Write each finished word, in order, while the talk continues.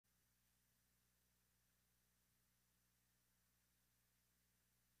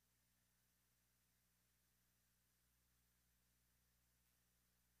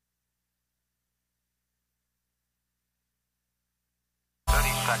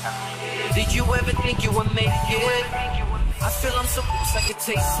Did you ever think you would make it? I feel I'm so close I could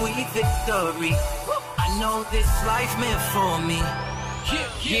taste sweet victory. I know this life meant for me.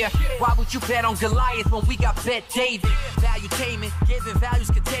 Yeah, why would you bet on Goliath when we got Bet David? Valuetainment, giving value's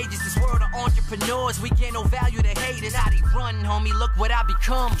contagious. This world of entrepreneurs, we get no value to hate. And how they run, homie, look what I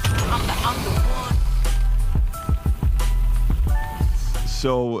become. I'm the one.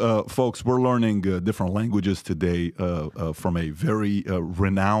 So, folks, we're learning different languages today from a very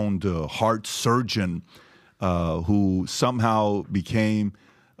renowned heart surgeon who somehow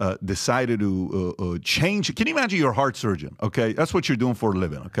decided to change. Can you imagine you're a heart surgeon, okay? That's what you're doing for a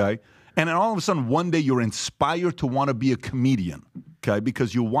living, okay? And then all of a sudden, one day, you're inspired to want to be a comedian, okay?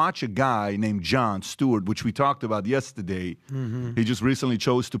 Because you watch a guy named Jon Stewart, which we talked about yesterday. Mm-hmm. He just recently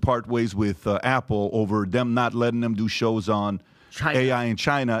chose to part ways with Apple over them not letting them do shows on China. AI in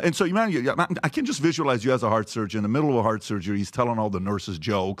China. And so I can just visualize you as a heart surgeon. In the middle of a heart surgery, he's telling all the nurses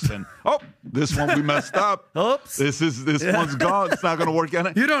jokes. And, this one we messed up. Oops. This one's gone. It's not going to work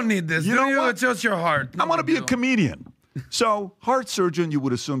out. You don't need this. You know what? It's just your heart. I want to be a comedian. So, heart surgeon, you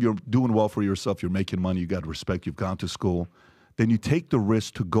would assume you're doing well for yourself. You're making money. You got respect. You've gone to school. Then you take the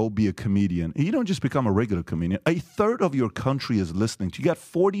risk to go be a comedian. And you don't just become a regular comedian. A third of your country is listening to you. You got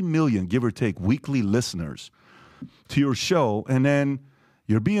 40 million, give or take, weekly listeners to your show, and then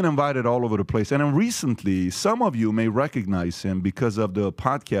you're being invited all over the place. And then recently, some of you may recognize him because of the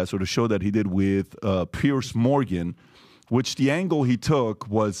podcast or the show that he did with Piers Morgan, which the angle he took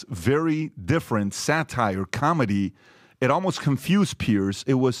was very different, satire, comedy. It almost confused Piers.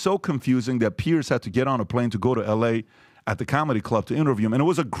 It was so confusing that Piers had to get on a plane to go to L.A. at the comedy club to interview him. And it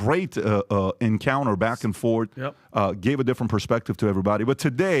was a great encounter back and forth. Yep. Gave a different perspective to everybody. But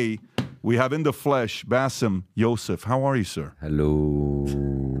today, we have in the flesh Bassem Youssef. How are you, sir? Hello.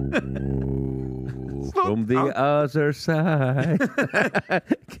 From the other side.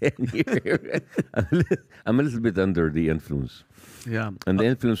 Can you hear it? I'm a little bit under the influence. Yeah. And the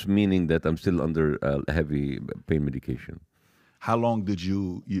influence meaning that I'm still under heavy pain medication. How long did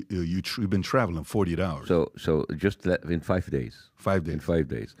you've been traveling? 48 hours. So just in 5 days. 5 days. In 5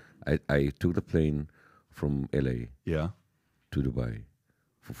 days. I took the plane from LA to Dubai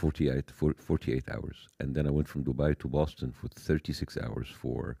for 48 hours. And then I went from Dubai to Boston for 36 hours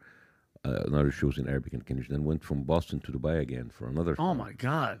for another shows in Arabic and Kenyan. Then went from Boston to Dubai again for another Oh, my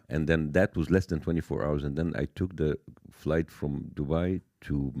God. And then that was less than 24 hours. And then I took the flight from Dubai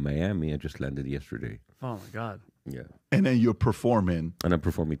to Miami. I just landed yesterday. Oh, my God. Yeah. And then you're performing. And I'm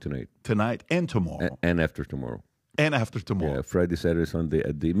performing tonight. Tonight and tomorrow. And after tomorrow. And after tomorrow. Yeah, Friday, Saturday, Sunday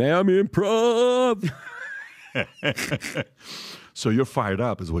at the Miami Improv. So you're fired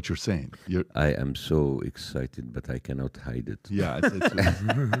up, is what you're saying. I am so excited, but I cannot hide it. Yeah,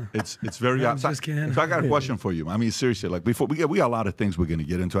 it's very. I'm just kidding. So I got a question for you. I mean, seriously, like before we got a lot of things we're going to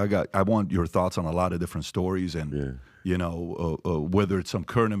get into. I want your thoughts on a lot of different stories, and whether it's some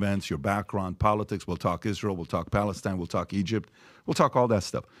current events, your background, politics. We'll talk Israel. We'll talk Palestine. We'll talk Egypt. We'll talk all that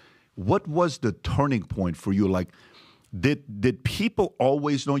stuff. What was the turning point for you? Like, did people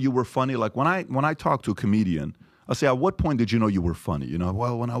always know you were funny? Like when I talk to a comedian, I say, at what point did you know you were funny?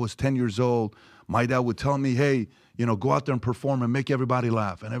 Well, when I was 10 years old, my dad would tell me, hey, go out there and perform and make everybody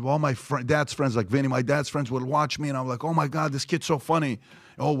laugh. And all my dad's friends, like Vinny, my dad's friends would watch me, and I'm like, oh my God, this kid's so funny.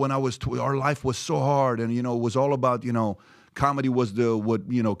 Oh, when I was, our life was so hard, and it was all about, comedy was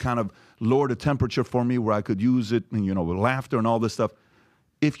kind of lowered the temperature for me, where I could use it, and with laughter and all this stuff.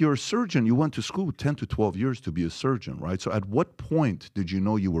 If you're a surgeon, you went to school 10 to 12 years to be a surgeon, right? So at what point did you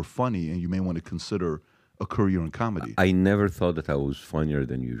know you were funny, and you may want to consider a career in comedy? I never thought that I was funnier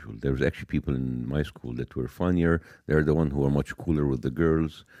than usual. There was actually people in my school that were funnier. They're the one who are much cooler with the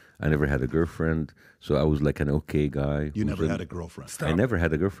girls. I never had a girlfriend, so I was like an okay guy. You never had a girlfriend? I never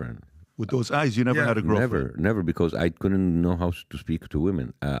had a girlfriend. With those eyes, you never had a girlfriend? Never, because I couldn't know how to speak to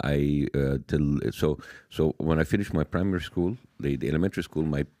women. So when I finished my primary school, the elementary school,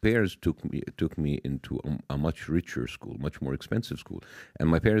 my parents took me into a much richer school, much more expensive school, and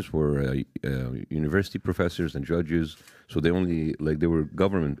my parents were university professors and judges, so they were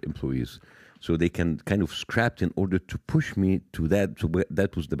government employees. So they can kind of scrapped in order to push me to that. So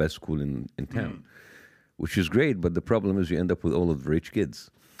that was the best school in town, which is great. But the problem is you end up with all of the rich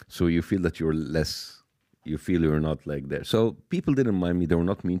kids. So you feel that you're less, you feel you're not like that. So people didn't mind me. They were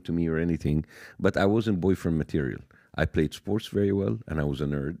not mean to me or anything. But I wasn't boyfriend material. I played sports very well, and I was a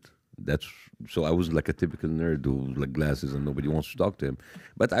nerd. So I was like a typical nerd who like glasses and nobody wants to talk to him.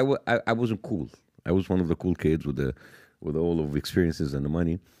 But I wasn't cool. I was one of the cool kids with all of the experiences and the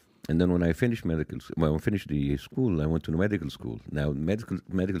money. And then when I finished the school, I went to the medical school. Now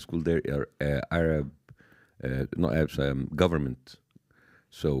medical school there are government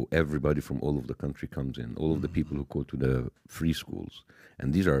So everybody from all over the country comes in. All of the people who go to the free schools,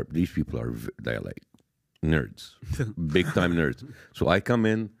 and these people are they're like nerds, big time nerds. So I come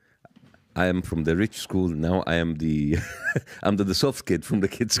in. I am from the rich school. Now I am the I'm the soft kid from the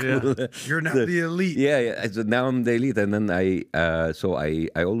kids' school. Yeah. You're now the elite. Yeah. So now I'm the elite, and then I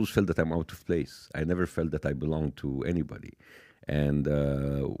always felt that I'm out of place. I never felt that I belonged to anybody. And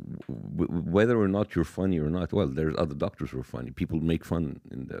whether or not you're funny or not, well, there's other doctors who are funny. People make fun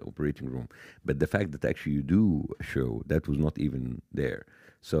in the operating room. But the fact that actually you do a show, that was not even there.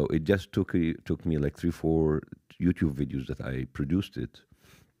 So it just took me like 3-4 YouTube videos that I produced it,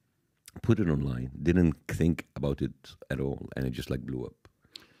 put it online, didn't think about it at all, and it just like blew up.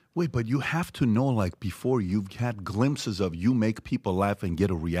 Wait, but you have to know, like, before you've had glimpses of you make people laugh and get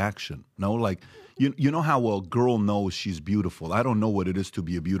a reaction. No, like, you know how a girl knows she's beautiful. I don't know what it is to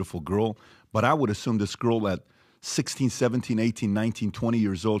be a beautiful girl, but I would assume this girl at 16, 17, 18, 19, 20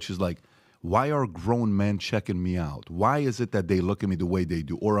 years old, she's like, why are grown men checking me out? Why is it that they look at me the way they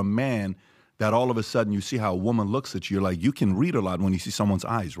do? Or a man that all of a sudden you see how a woman looks at you, you're like, you can read a lot when you see someone's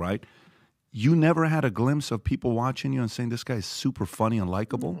eyes, right? You never had a glimpse of people watching you and saying, this guy is super funny and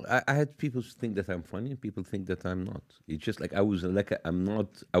likable? I had people think that I'm funny, and people think that I'm not. It's just like I was not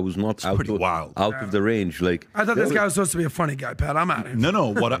out of the range. Like, I thought this guy was supposed to be a funny guy, Pat. I'm out of here.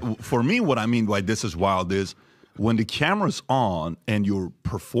 No. For me, what I mean by this is wild is when the camera's on and you're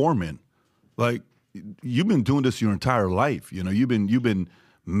performing, like, you've been doing this your entire life. You know, you've been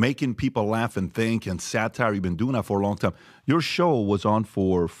making people laugh and think, and satire, you've been doing that for a long time. Your show was on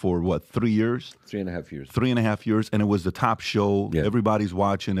for what, 3 years? 3.5 years. 3.5 years, and it was the top show. Yeah. Everybody's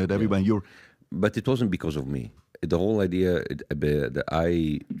watching it. Everybody, But it wasn't because of me. The whole idea that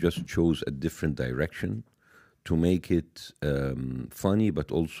I just chose a different direction to make it funny,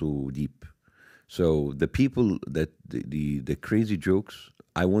 but also deep. So the people that the crazy jokes,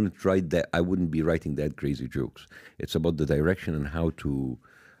 I wouldn't be writing that crazy jokes. It's about the direction and how to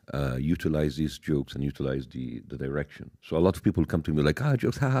utilize these jokes and utilize the direction. So a lot of people come to me like,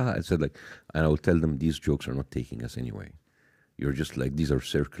 jokes, ha. I said like, and I will tell them these jokes are not taking us anyway. You're just like, these are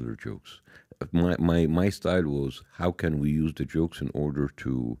circular jokes. My style was, how can we use the jokes in order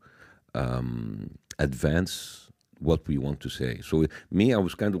to advance what we want to say. So me, I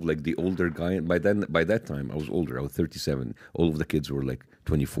was kind of like the older guy. By that time, I was older. I was 37. All of the kids were like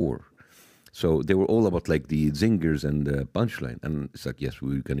 24. So they were all about like the zingers and the punchline. And it's like, yes,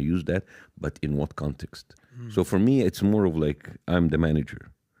 we're going to use that, but in what context? So for me, it's more of like, I'm the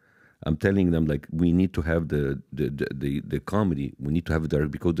manager. I'm telling them like, we need to have the comedy. We need to have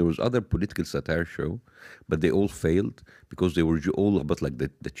it because there was other political satire show, but they all failed because they were all about like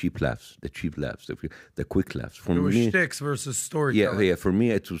the cheap laughs, the quick laughs. For it was me, shticks versus storytelling. Yeah. For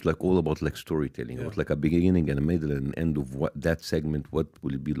me, it was like all about like storytelling. It was like a beginning and a middle and an end of what that segment. What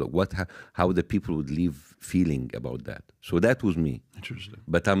will it be like? How the people would leave feeling about that. So that was me. Interesting.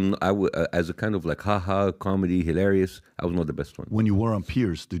 But as a kind of like comedy, hilarious. I was not the best one. When you were on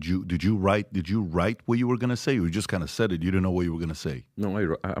Piers, did you write what you were going to say, or you just kind of said it? You didn't know what you were going to say. No,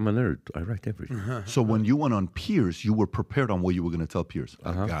 I'm a nerd. I write everything. So when you went on Piers, you were prepared on what you were going to tell Piers.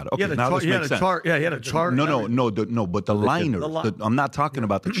 Got it. Okay, now this makes sense. Yeah, he had a chart. No. But the liner. I'm not talking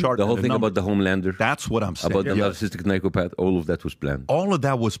about the chart. The whole thing about the Homelander. That's what I'm saying. About the narcissistic psychopath. All of that was planned. All of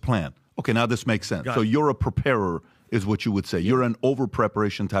that was planned. Okay, now this makes sense. So you're a preparer, is what you would say. You're an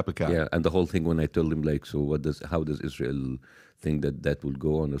over-preparation type of guy. Yeah, and the whole thing when I told him, like, so how does Israel think that will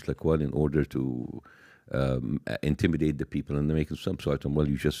go on? It's like, well, in order to intimidate the people and make some sort of, well,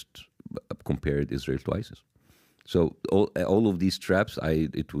 you just compared Israel to ISIS. So all of these traps,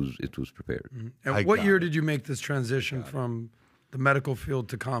 it was prepared. And what year did you make this transition from the medical field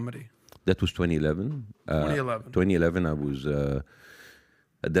to comedy? That was 2011. 2011. 2011, I was...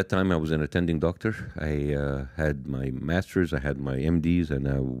 At that time, I was an attending doctor. I had my master's, I had my MDs, and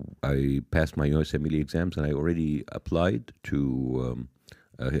I passed my USMLE exams, and I already applied to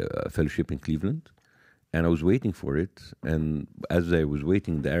a fellowship in Cleveland, and I was waiting for it. And as I was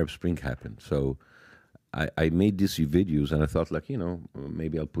waiting, the Arab Spring happened. So I made these videos, and I thought, like,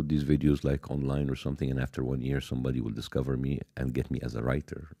 maybe I'll put these videos like online or something, and after 1 year, somebody will discover me and get me as a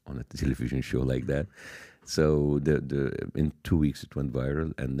writer on a television show like that. So in 2 weeks it went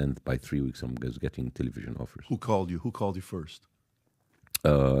viral, and then by 3 weeks I was getting television offers. Who called you? Who called you first?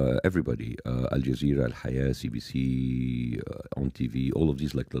 Everybody, Al Jazeera, Al Hayat, CBC, on TV, all of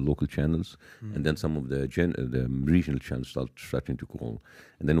these like the local channels, and then some of the regional channels starting to call,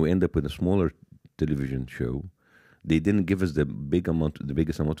 and then we end up with a smaller television show. They didn't give us the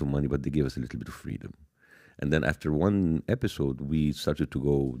biggest amount of money, but they gave us a little bit of freedom. And then after one episode, we started to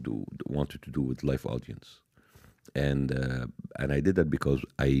wanted to do with live audience. And I did that because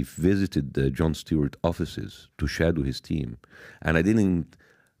I visited the Jon Stewart offices to shadow his team. And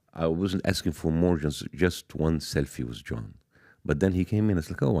I wasn't asking for more, just one selfie with Jon. But then he came in, it's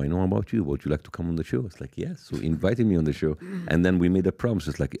like, oh, I know about you. Would you like to come on the show? It's like, yes. So he invited me on the show. And then we made a promise.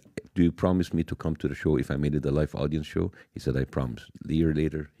 It's like, do you promise me to come to the show if I made it a live audience show? He said, I promise. A year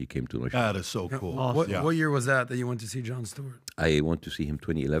later, he came to the show. That is so cool. Awesome. What year was that you went to see Jon Stewart? I went to see him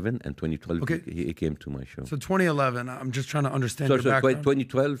 2011, and 2012 he came to my show. So 2011, I'm just trying to understand your background.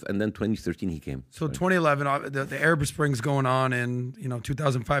 2012, and then 2013 he came. So 2011, the Arab Spring's going on in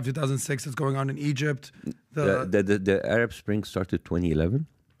 2005, 2006. It's going on in Egypt. The Arab Spring started 2011.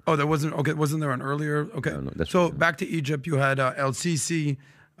 Oh, there wasn't. Okay, wasn't there an earlier? Okay, no, that's so right. Back to Egypt. You had El Sisi.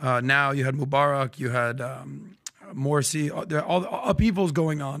 Now you had Mubarak. You had Morsi. There are all the upheavals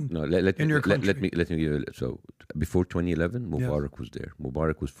going on. No, in your country. let me give you. So before 2011, Mubarak was there.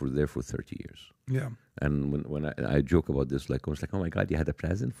 Mubarak was there for 30 years. Yeah. And when I joke about this, I was like, oh my God, you had a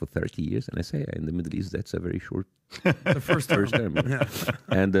president for 30 years, and I say in the Middle East that's a very short. The first term. Yeah.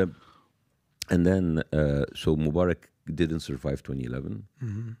 And then so Mubarak didn't survive 2011.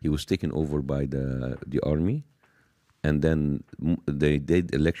 Mm-hmm. He was taken over by the army. And then they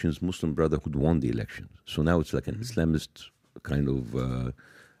did elections. Muslim Brotherhood won the elections. So now it's like an Islamist kind of.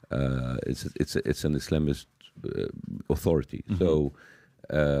 It's an Islamist authority. Mm-hmm. So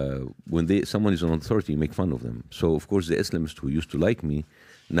when someone is an authority, you make fun of them. So of course the Islamists who used to like me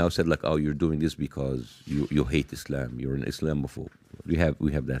now said like, oh, you're doing this because you hate Islam. You're an Islamophobe. We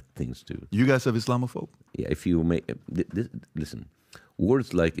have that things too. You guys have Islamophobe? Yeah. If you make listen,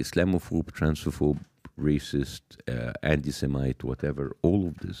 words like Islamophobe, transphobe, racist, anti-Semite, whatever, all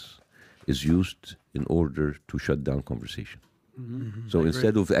of this is used in order to shut down conversation. Mm-hmm. So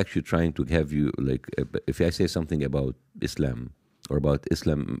instead of actually trying to have you, like, if I say something about Islam or about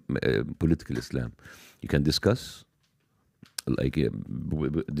Islam, political Islam, you can discuss,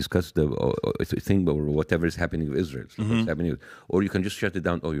 discuss the thing or whatever is happening with Israel, what's happening, or you can just shut it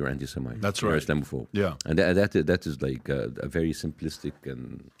down. Oh, you're anti-Semite. That's you're right. Islamophobe. Yeah, and that is like a very simplistic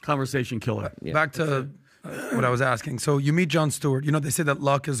and conversation killer. Yeah. Back to what I was asking. So you meet Jon Stewart. They say that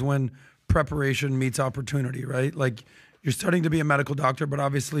luck is when preparation meets opportunity, right? Like you're studying to be a medical doctor, but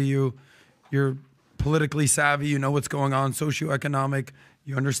obviously you're politically savvy. You know what's going on, socioeconomic.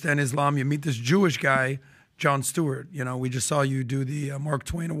 You understand Islam. You meet this Jewish guy, Jon Stewart. We just saw you do the Mark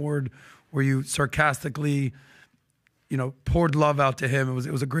Twain Award where you sarcastically, poured love out to him.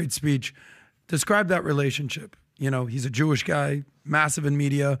 It was a great speech. Describe that relationship. He's a Jewish guy, massive in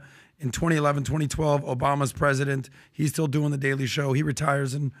media. In 2011, 2012, Obama's president. He's still doing The Daily Show. He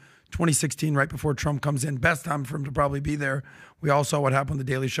retires in 2016, right before Trump comes in. Best time for him to probably be there. We all saw what happened on The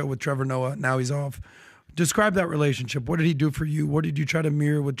Daily Show with Trevor Noah. Now he's off. Describe that relationship. What did he do for you? What did you try to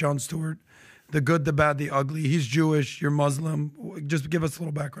mirror with Jon Stewart? The good, the bad, the ugly. He's Jewish. You're Muslim. Just give us a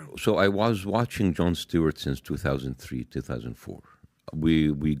little background. So I was watching Jon Stewart since 2003, 2004.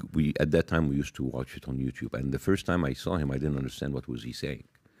 We at that time we used to watch it on YouTube. And the first time I saw him, I didn't understand what was he saying.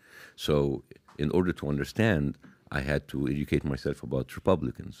 So in order to understand, I had to educate myself about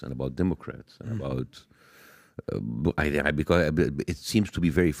Republicans and about Democrats and about. Because it seems to be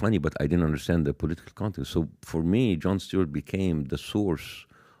very funny, but I didn't understand the political context. So for me, Jon Stewart became the source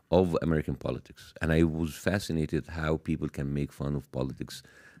of American politics. And I was fascinated how people can make fun of politics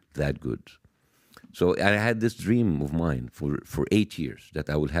that good. So I had this dream of mine for 8 years that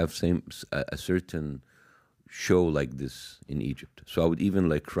I would have a certain show like this in Egypt. So I would even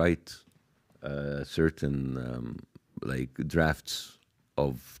write certain drafts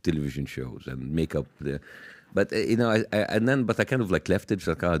of television shows and make up the... But I kind of left it.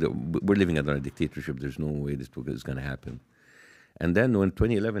 Like, we're living under a dictatorship. There's no way this is going to happen. And then when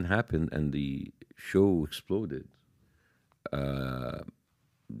 2011 happened and the show exploded,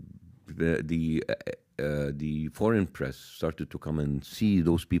 the foreign press started to come and see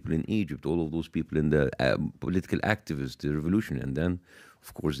those people in Egypt, all of those people in the political activists, the revolution, and then,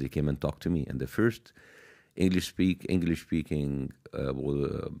 of course, they came and talked to me. And the first English-speaking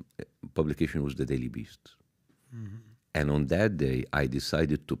publication was The Daily Beast. Mm-hmm. And on that day, I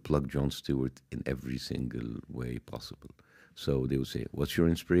decided to plug Jon Stewart in every single way possible. So they would say, what's your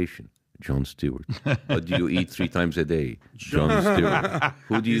inspiration? Jon Stewart. What do you eat 3 times a day? Jon Stewart.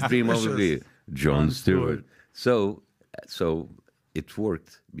 Who do you dream of every day? Jon Stewart. So it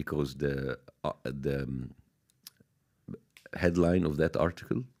worked because the headline of that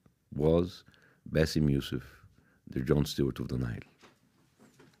article was Bassem Youssef, the Jon Stewart of the Nile.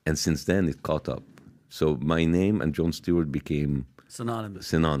 And since then, it caught up. So my name and Jon Stewart became synonymous.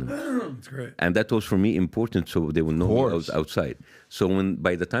 That's great. And that was for me important, so they will know I was outside. So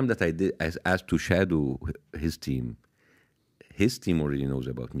by the time that I asked to shadow his team already knows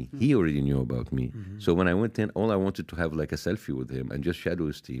about me. He already knew about me. So when I went in, all I wanted to have like a selfie with him and just shadow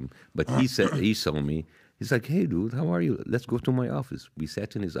his team. But he saw me. He's like, "Hey, dude, how are you? Let's go to my office." We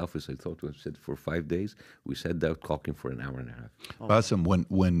sat in his office. I thought we sat for 5 days. We sat there talking for an hour and a half. Bassem,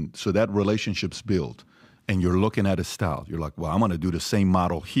 so that relationship's built, and you're looking at his style. You're like, well, I'm going to do the same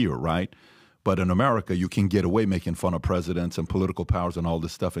model here, right? But in America, you can get away making fun of presidents and political powers and all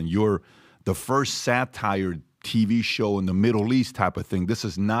this stuff. And you're the first satire TV show in the Middle East type of thing. This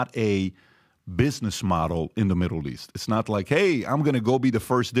is not a business model in the Middle East. It's not like, hey, I'm going to go be the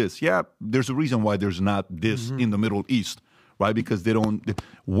first this. Yeah, there's a reason why there's not this in the Middle East, right? Because they don't.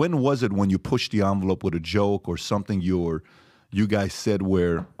 When was it when you pushed the envelope with a joke or something you guys said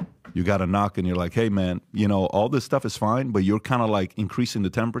where you got a knock and you're like, hey, man, all this stuff is fine, but you're kind of like increasing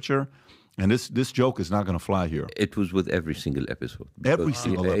the temperature? And this joke is not going to fly here. It was with every single episode. Every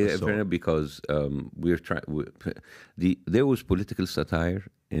single episode. Because there was political satire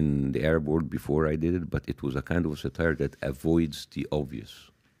in the Arab world before I did it, but it was a kind of satire that avoids the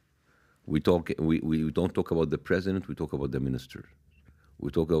obvious. We don't talk about the president. We talk about the minister.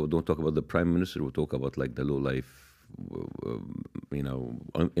 Don't talk about the prime minister. We talk about like the low life,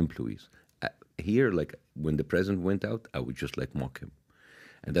 employees. Here, like when the president went out, I would just like mock him.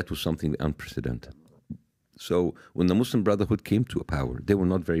 And that was something unprecedented. So when the Muslim Brotherhood came to power, they were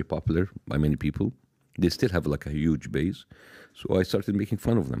not very popular by many people. They still have like a huge base. So I started making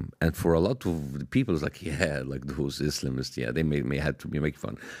fun of them. And for a lot of the people, it's like, yeah, like those Islamists, yeah, they may have to be making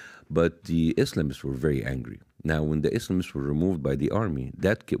fun. But the Islamists were very angry. Now, when the Islamists were removed by the army,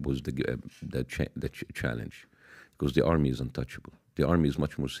 that was the challenge. Because the army is untouchable. The army is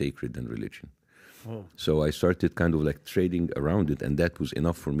much more sacred than religion. Oh. So I started kind of like trading around it, and that was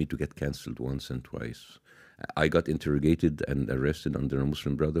enough for me to get cancelled once and twice. I got interrogated and arrested under a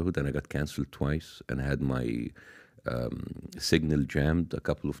Muslim Brotherhood, and I got cancelled twice, and I had my signal jammed a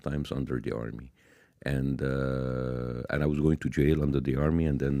couple of times under the army. And I was going to jail under the army,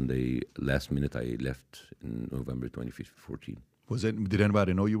 and then last minute I left in November 2014. Did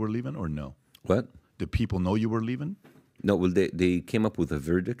anybody know you were leaving or no? What? Did people know you were leaving? No, well, they came up with a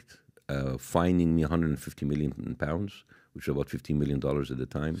verdict fining me 150 million pounds, which is about $15 million at the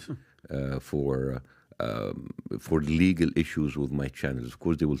time, for legal issues with my channels. Of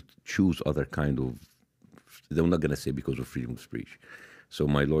course, they will choose other kind of. They're not going to say because of freedom of speech. So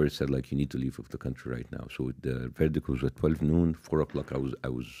my lawyer said, like, you need to leave of the country right now. So the verdict was at 12 noon, 4 o'clock. I was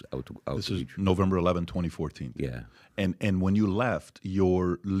out. This is November 11, 2014. Yeah. And when you left,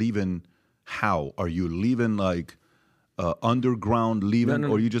 you're leaving. How are you leaving? Like. Underground leaving,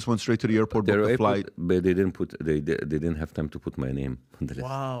 or you just went straight to the airport, booked the flight? But they didn't have time to put my name on the list.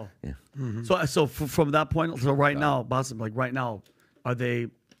 Wow. Yeah. Mm-hmm. So from that point, so right now, Bassem, like right now, are they,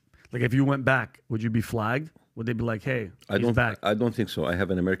 like if you went back, would you be flagged? Would they be like, hey, he's back? I don't think so. I have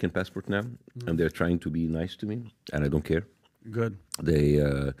an American passport now, and they're trying to be nice to me, and I don't care. Good. They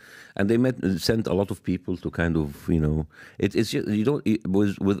sent a lot of people to kind of it's just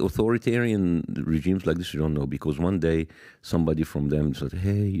with authoritarian regimes like this you don't know, because one day somebody from them said,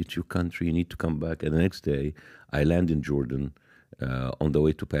 hey, it's your country, you need to come back, and the next day I land in Jordan on the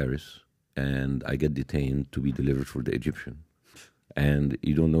way to Paris, and I get detained to be delivered for the Egyptian, and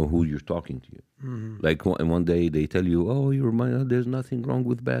you don't know who you're talking to. Like one day they tell you, oh, there's nothing wrong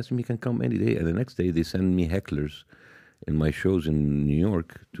with Bassem, you can come any day, and the next day they send me hecklers in my shows in New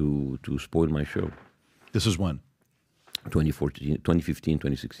York to spoil my show. This is when? 2014, 2015,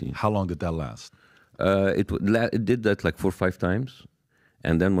 2016. How long did that last? It did that like 4 or 5 times.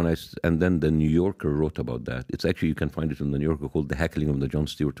 And then then the New Yorker wrote about that. It's actually, you can find it in the New Yorker, called The Heckling of the Jon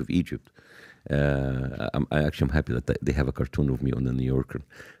Stewart of Egypt. I'm happy that they have a cartoon of me on the New Yorker.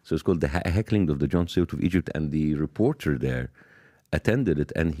 So it's called The Heckling of the Jon Stewart of Egypt, and the reporter there attended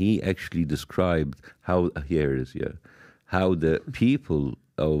it, and he actually described how, here it is, yeah, how the people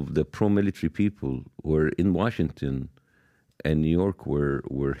of the pro-military people were in Washington and New York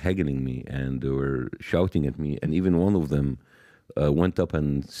were heckling me, and they were shouting at me, and even one of them went up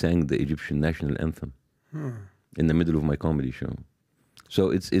and sang the Egyptian national anthem in the middle of my comedy show.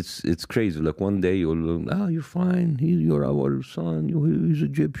 So it's crazy. Like one day you're fine. You're our son. He's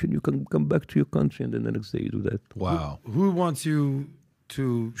Egyptian. You can come back to your country, and then the next day you do that. Wow. Who wants you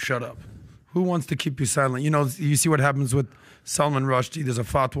to shut up? Who wants to keep you silent? You see what happens with Salman Rushdie. There's a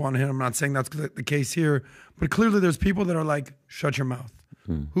fatwa on him. I'm not saying that's the case here, but clearly there's people that are like, shut your mouth.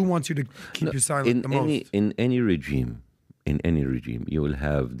 Who wants you to keep you silent the most? In any regime, you will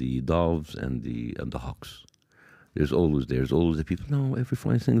have the doves and the hawks. There's always the people. No, every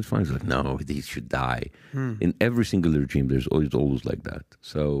thing is fine. It's like, no, they should die. In every single regime, there's always like that.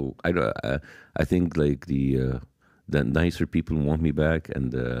 So I think like the nicer people want me back,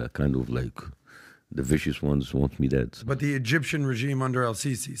 and kind of like the vicious ones want me dead. But the Egyptian regime under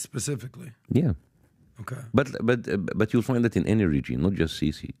al-Sisi specifically. Yeah. Okay. But you'll find that in any regime, not just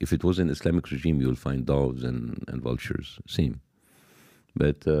Sisi. If it was an Islamic regime, you'll find doves and vultures. Same.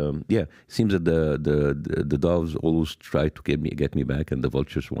 But it seems that the doves always try to get me back, and the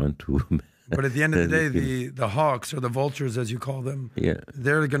vultures want to. But at the end of the day, the hawks or the vultures, as you call them,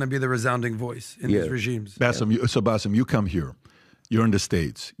 they're going to be the resounding voice in these regimes. Bassem, you come here. You're in the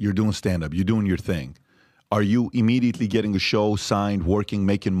States. You're doing stand-up. You're doing your thing. Are you immediately getting a show signed, working,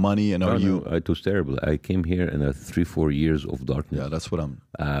 making money? And No, it was terrible. I came here in 3-4 years of darkness. Yeah, that's what I'm.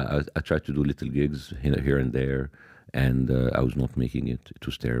 I tried to do little gigs here and there, and I was not making it. It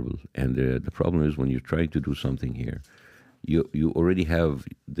was terrible. And the problem is when you're trying to do something here, you already have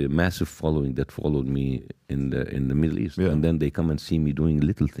the massive following that followed me in the Middle East, and then they come and see me doing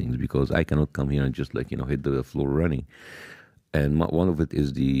little things because I cannot come here and just hit the floor running. And one of it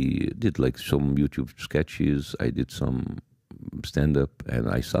is did like some YouTube sketches. I did some stand up, and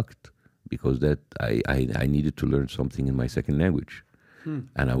I sucked because that I needed to learn something in my second language,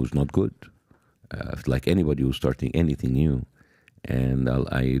 and I was not good. Like anybody who's starting anything new, and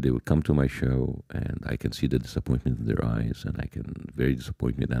they would come to my show, and I can see the disappointment in their eyes, and I can very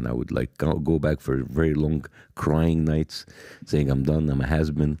disappointed, and I would go back for very long crying nights, saying I'm done, I'm a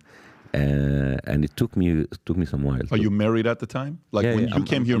has-been. And it took me some while. Are you married at the time? You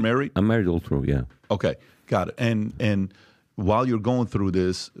came here married? I'm married all through, yeah. Okay, got it. And while you're going through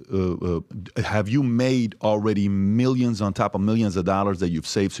this, have you made already millions on top of millions of dollars that you've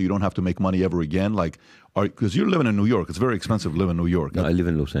saved so you don't have to make money ever again? Because you're living in New York. It's very expensive to live in New York. No, I live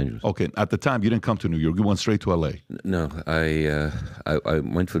in Los Angeles. Okay, at the time, you didn't come to New York. You went straight to L.A. No, I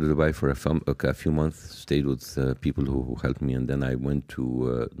went to Dubai for a few months, stayed with people who helped me, and then I went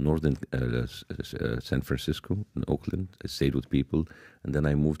to northern San Francisco, in Oakland. I stayed with people, and then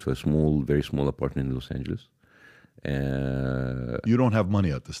I moved to a very small apartment in Los Angeles. You don't have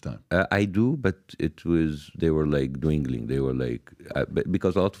money at this time. I do, but they were like dwindling. They were like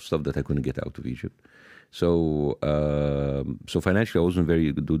because a lot of stuff that I couldn't get out of Egypt. So financially I wasn't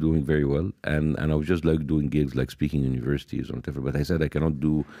doing very well, and I was just like doing gigs, like speaking in universities or whatever. But I said I cannot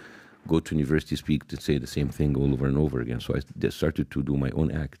go to university, speak to say the same thing all over and over again. So I started to do my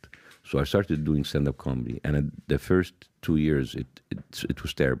own act. So I started doing stand-up comedy, and the first 2 years it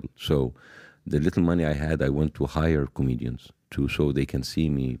was terrible. So the little money I had, I went to hire comedians so they can see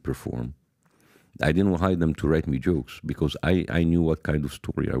me perform. I didn't hire them to write me jokes because I knew what kind of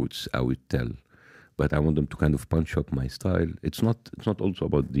story I would tell, but I want them to kind of punch up my style. It's not also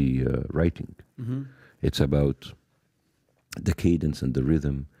about the writing. Mm-hmm. It's about the cadence and the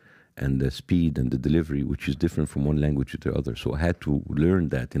rhythm and the speed and the delivery, which is different from one language to the other. So I had to learn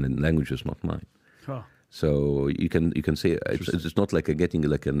that in a language that's not mine. Huh. So you can say it's not like getting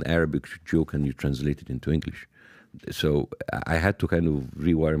like an Arabic joke and you translate it into English. So I had to kind of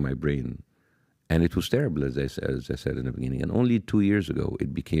rewire my brain, and it was terrible as I said in the beginning. And only 2 years ago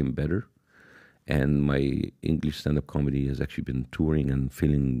it became better, and my English stand-up comedy has actually been touring and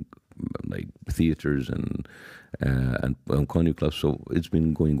filling like theaters and comedy clubs. So it's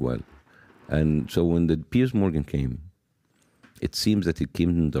been going well. And so when the Piers Morgan came, it seems that it came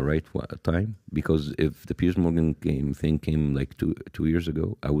in the right time, because if the Piers Morgan thing came like two years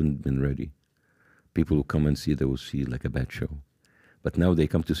ago, I wouldn't have been ready. People who come and see, they will see like a bad show. But now they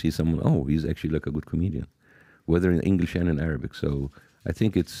come to see someone, oh, he's actually like a good comedian, whether in English and in Arabic. So I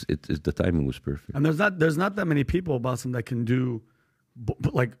think it's the timing was perfect. And there's not that many people, Bassem, that can do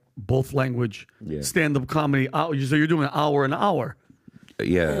like both language stand-up comedy. So you're doing an hour.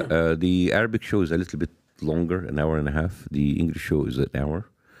 Yeah, the Arabic show is a little bit longer, an hour and a half. The English show is an hour.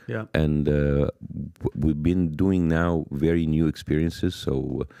 Yeah. And we've been doing now very new experiences.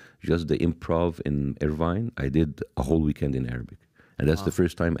 So just the improv in Irvine, I did a whole weekend in Arabic. And that's the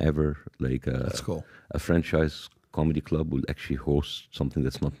first time ever like that's cool. A franchise comedy club will actually host something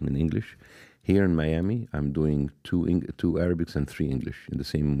that's not in English. Here in Miami, I'm doing two Arabics and 3 English in the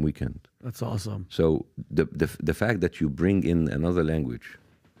same weekend. That's awesome. So the fact that you bring in another language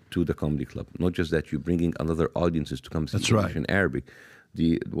to the comedy club, not just that, you're bringing other audiences to come see English and Arabic.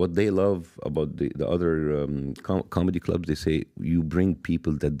 What they love about the other comedy clubs, they say you bring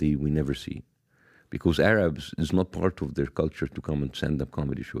people that we never see. Because Arabs is not part of their culture to come and stand up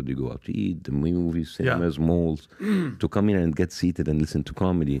comedy show. They go out to eat, the movies, cinemas, malls. To come in and get seated and listen to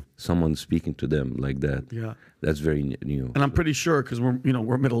comedy, someone speaking to them like that. Yeah. That's very new. And I'm pretty sure, because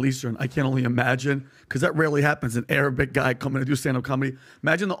we're Middle Eastern, I can only imagine, because that rarely happens, an Arabic guy coming to do stand-up comedy.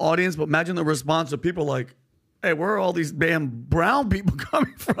 Imagine the audience, but imagine the response of people like, hey, where are all these damn brown people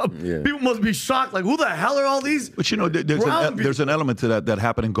coming from? Yeah. People must be shocked. Like, who the hell are all these? But there's an element to that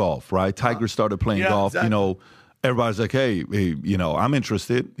happened in golf, right? Tiger started playing golf. Exactly. Everybody's like, hey, I'm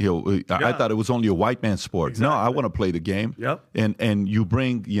interested. I thought it was only a white man's sport. Exactly. No, I want to play the game. Yep. And you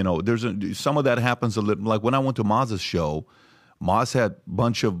bring, some of that happens a little. Like when I went to Maz's show, Maz had a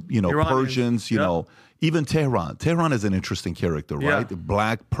bunch of, Persians, even Tehran. Tehran is an interesting character, right? The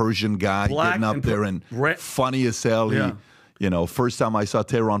black Persian guy getting up there and funny as hell. Yeah. First time I saw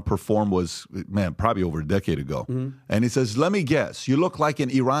Tehran perform was, probably over a decade ago. And he says, let me guess, you look like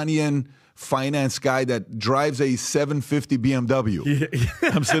an Iranian finance guy that drives a 750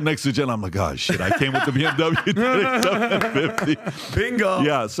 BMW. I'm sitting next to Jen. I'm like, oh shit, I came with the BMW today, 750. Bingo.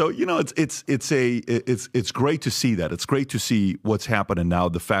 Yeah, so it's great to see that. It's great to see what's happening now.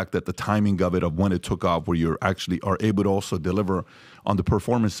 The fact that the timing of it, of when it took off, where you actually are able to also deliver on the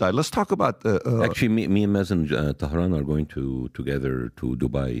performance side. Let's talk about actually, me and Maz and Tahran are going together to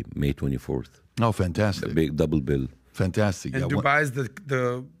Dubai May 24th. Oh, fantastic! A big double bill. Fantastic. And Dubai is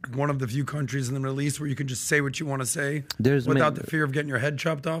the one of the few countries in the Middle East where you can just say what you want to say without the fear of getting your head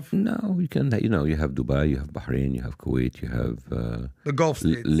chopped off. No, you can. You have Dubai, you have Bahrain, you have Kuwait, you have the Gulf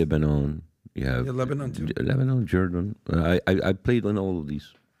states, Lebanon. You have Lebanon too. Lebanon, Jordan. I played on all of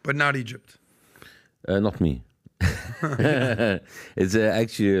these, but not Egypt. Not me. It's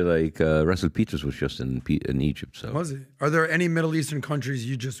actually like Russell Peters was just in Egypt. So was he? Are there any Middle Eastern countries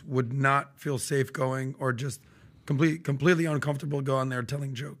you just would not feel safe going, or just completely uncomfortable going there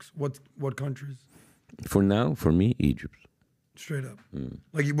telling jokes? What countries? For now, for me, Egypt. Straight up.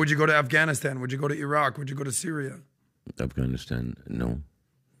 Like, would you go to Afghanistan? Would you go to Iraq? Would you go to Syria? Afghanistan, no.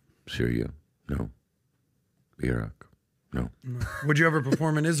 Syria, no. Iraq, no. Would you ever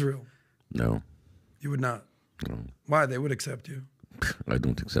perform in Israel? No. You would not? No. Why? They would accept you. I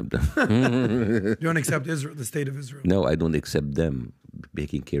don't accept them. You don't accept Israel, the state of Israel? No, I don't accept them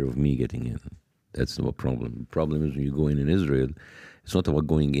taking care of me getting in. That's no problem. The problem is when you go in Israel, it's not about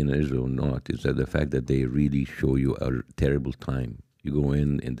going in Israel or not. It's that the fact that they really show you a terrible time. You go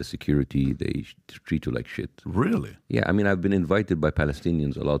in the security, they treat you like shit. Really? Yeah, I mean, I've been invited by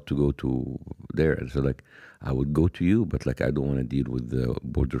Palestinians a lot to go to there. And so, like, I would go to you, but, like, I don't want to deal with the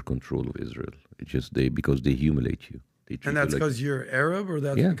border control of Israel. It's just because they humiliate you. And that's because you're Arab, or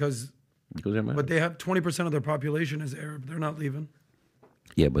that's because I'm Arab. But they have 20% of their population is Arab. They're not leaving.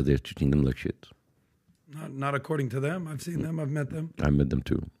 Yeah, but they're treating them like shit. Not according to them. I've seen them. I've met them. I met them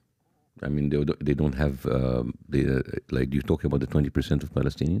too. I mean, they don't have like you're talking about the 20% of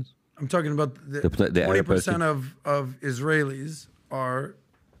Palestinians. I'm talking about the 20% of Israelis are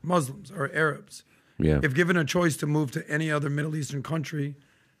Muslims or Arabs. Yeah. If given a choice to move to any other Middle Eastern country,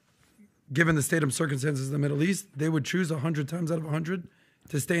 given the state of circumstances of the Middle East, they would choose 100 times out of 100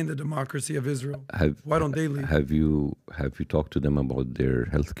 to stay in the democracy of Israel. Why don't they leave? Have you talked to them about their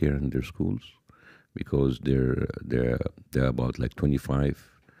healthcare and their schools? Because they're about like 25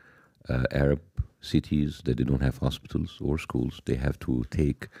 Arab cities that they don't have hospitals or schools. They have to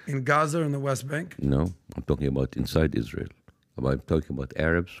take in Gaza and the West Bank. No, I'm talking about inside Israel. I'm talking about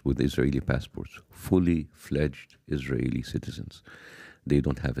Arabs with Israeli passports, fully fledged Israeli citizens. They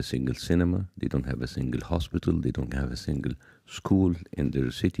don't have a single cinema. They don't have a single hospital. They don't have a single school in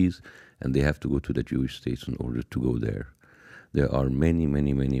their cities, and they have to go to the Jewish states in order to go there. There are many,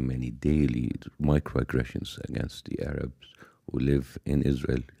 many, many, many daily microaggressions against the Arabs who live in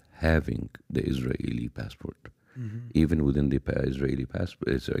Israel having the Israeli passport. Mm-hmm. Even within the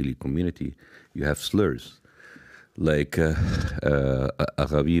Israeli community, you have slurs like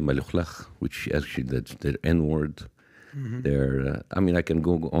Arabi Malukhlakh, which actually that's their N-word. Mm-hmm. I mean, I can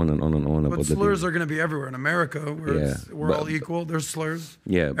go on and on and on about. But slurs are going to be everywhere in America, where we're all equal. There's slurs.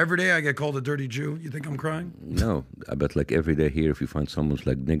 Yeah. Every day I get called a dirty Jew. You think I'm crying? No, but like every day here, if you find someone's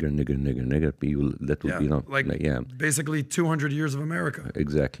like nigger, that would be basically 200 years of America.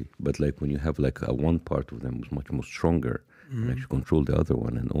 Exactly. But like when you have like one part of them who's much more stronger, and actually control the other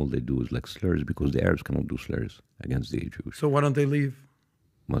one, and all they do is like slurs, because the Arabs cannot do slurs against the Jews. So why don't they leave?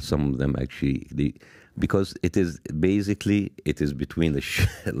 Well, some of them actually because it is between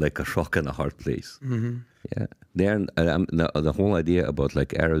like a rock and a hard place. Mm-hmm. Yeah, the whole idea about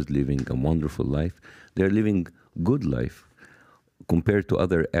like Arabs living a wonderful life, they're living good life compared to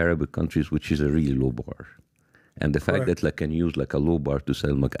other Arabic countries, which is a really low bar. And the fact Correct. that like can use like a low bar to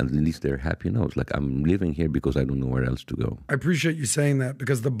sell, like, at least they're happy now. It's like I'm living here because I don't know where else to go. I appreciate you saying that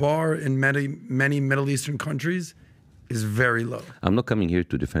because the bar in many Middle Eastern countries is very low. I'm not coming here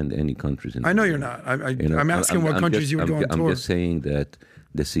to defend any countries. I know you're not. I'm asking what countries you would go on tour. I'm just saying that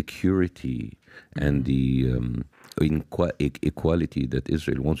the security and the equality that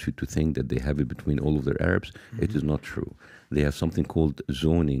Israel wants you to think that they have it between all of their Arabs, it is not true. They have something called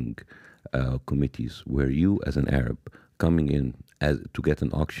zoning committees where you as an Arab coming in to get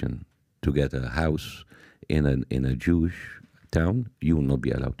an auction, to get a house in a Jewish town, you will not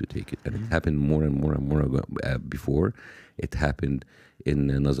be allowed to take it. And it happened more and more and more before. It happened in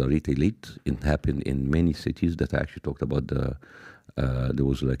Nazaret Elite. It happened in many cities that I actually talked about. There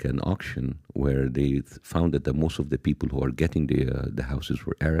was like an auction where they found that most of the people who are getting the houses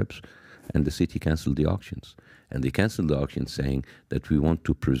were Arabs, and the city canceled the auctions. And they canceled the auctions saying that we want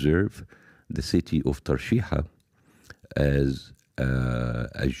to preserve the city of Tarshiha as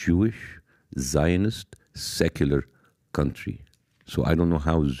a Jewish, Zionist, secular country. So I don't know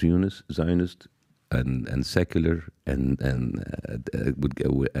how Zionist and secular and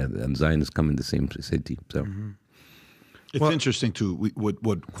Zionist come in the same city. So it's interesting too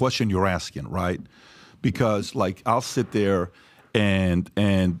what question you're asking, right? Because like I'll sit there and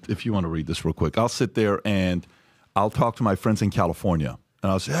if you want to read this real quick, I'll sit there and I'll talk to my friends in California.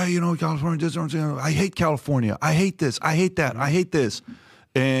 And I'll say, hey, California, this, I hate California. I hate this. I hate that. I hate this.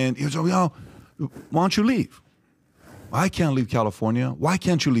 And he was like, why don't you leave? I can't leave California. Why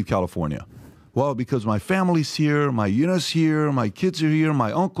can't you leave California? Well, because my family's here, my unit's here, my kids are here,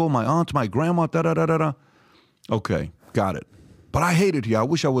 my uncle, my aunt, my grandma, da-da-da-da-da. Okay, got it. But I hate it here. I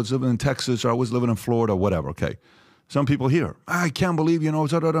wish I was living in Texas or I was living in Florida, whatever. Okay. Some people here, I can't believe,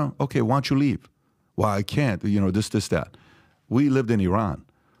 da-da-da. Okay, why don't you leave? Well, I can't, this, that. We lived in Iran.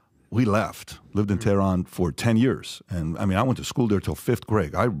 We lived in Tehran for 10 years. And I mean, I went to school there till 5th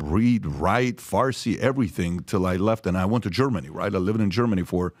grade. I read, write, Farsi, everything till I left. And I went to Germany, right? I lived in Germany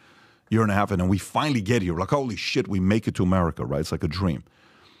for a year and a half. And then we finally get here. Like, holy shit, we make it to America, right? It's like a dream.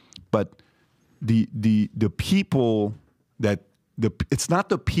 But the people it's not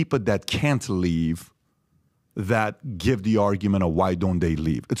the people that can't leave that give the argument of why don't they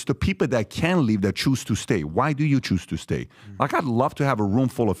leave. It's the people that can leave that choose to stay. Why do you choose to stay? Like, I'd love to have a room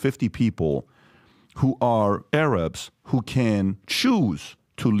full of 50 people who are Arabs who can choose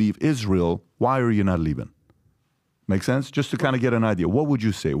to leave Israel. Why are you not leaving? Make sense? Just to kind of get an idea. What would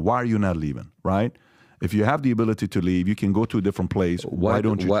you say? Why are you not leaving, right? If you have the ability to leave, you can go to a different place. Why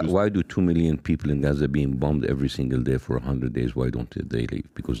don't you choose? Why do 2 million people in Gaza being bombed every single day for 100 days? Why don't they leave?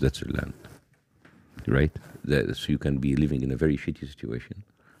 Because that's their land. Right? So you can be living in a very shitty situation,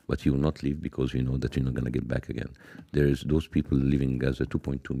 but you will not leave because you know that you're not going to get back again. There's those people living in Gaza,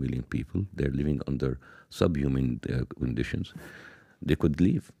 2.2 million people. They're living under subhuman conditions. They could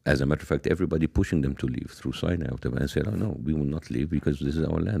leave. As a matter of fact, everybody pushing them to leave through Sinai and said, oh no, we will not leave because this is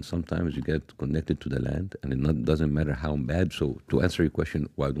our land. Sometimes you get connected to the land and it doesn't matter how bad. So to answer your question,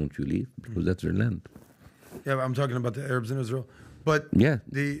 why don't you leave? Because that's their land. Yeah, I'm talking about the Arabs in Israel. But yeah.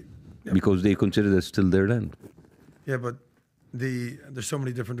 Because they consider that still their land. Yeah, but there's so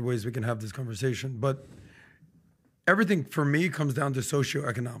many different ways we can have this conversation. But everything for me comes down to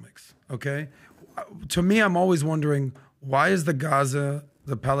socioeconomics, okay? To me, I'm always wondering, why is the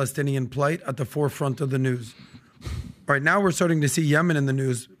Palestinian plight at the forefront of the news? All right, now we're starting to see Yemen in the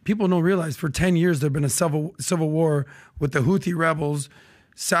news. People don't realize for 10 years there have been a civil war with the Houthi rebels,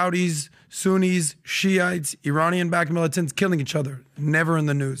 Saudis, Sunnis, Shiites, Iranian-backed militants killing each other. Never in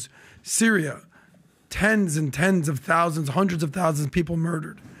the news. Syria, tens and tens of thousands, hundreds of thousands of people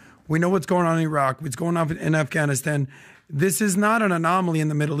murdered. We know what's going on in Iraq, what's going on in Afghanistan. This is not an anomaly in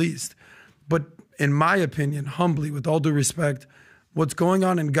the Middle East. But in my opinion, humbly, with all due respect, what's going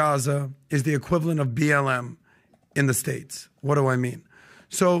on in Gaza is the equivalent of BLM in the States. What do I mean?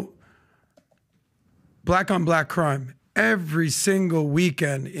 So, black on black crime. Every single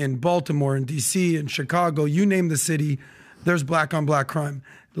weekend in Baltimore, in D.C., in Chicago, you name the city, there's black on black crime.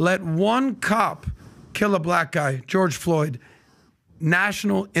 Let one cop kill a black guy, George Floyd,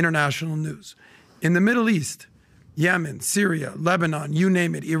 national, international news. In the Middle East, Yemen, Syria, Lebanon, you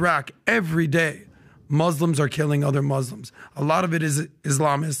name it, Iraq, every day, Muslims are killing other Muslims. A lot of it is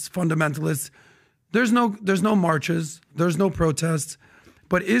Islamists, fundamentalists. There's no marches, there's no protests,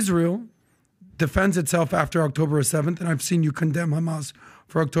 but Israel defends itself after October 7th, and I've seen you condemn Hamas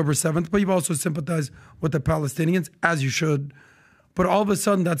for October 7th, but you've also sympathized with the Palestinians, as you should. But all of a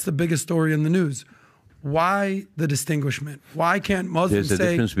sudden, that's the biggest story in the news. Why the distinguishment? Why can't Muslims say... There's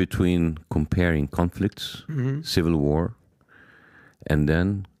a difference between comparing conflicts, civil war, and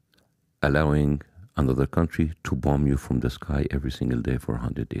then allowing another country to bomb you from the sky every single day for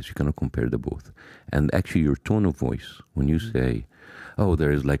 100 days. You cannot compare the both. And actually, your tone of voice, when you say, oh,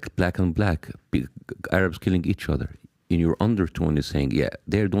 there is like black and black, Arabs killing each other, in your undertone is saying, yeah,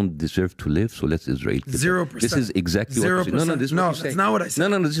 they don't deserve to live, so let's Israel kill them. 0%. This is exactly 0%. what you're saying. No, this is what you're saying. That's not what I said.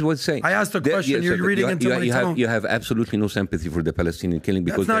 No, this is what it's saying. I asked a question, you're reading into my tone. You have absolutely no sympathy for the Palestinian killing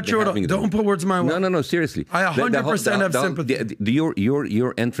because that's not true at all. Don't put words in my mouth. No, seriously. I 100% have sympathy.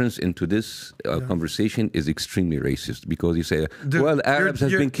 Your entrance into this conversation is extremely racist because you say, well, Arabs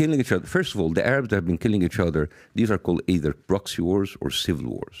have been killing each other. First of all, the Arabs that have been killing each other, these are called either proxy wars or civil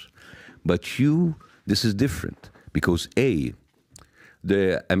wars. But this is different because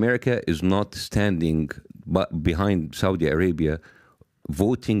America is not standing behind Saudi Arabia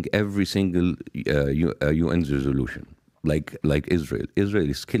voting every single UN resolution like Israel. Israel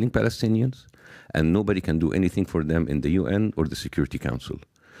is killing Palestinians and nobody can do anything for them in the UN or the Security Council.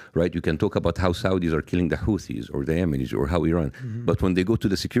 Right? You can talk about how Saudis are killing the Houthis or the Yemenis or how Iran. Mm-hmm. But when they go to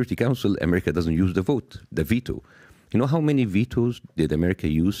the Security Council, America doesn't use the veto. You know how many vetoes did America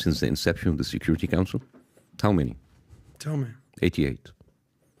use since the inception of the Security Council? How many? Tell me. 88.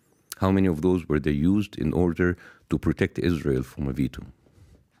 How many of those were they used in order to protect Israel from a veto?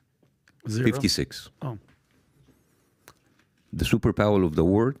 0. 56. Oh. The superpower of the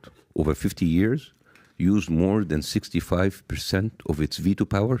world over 50 years used more than 65% of its veto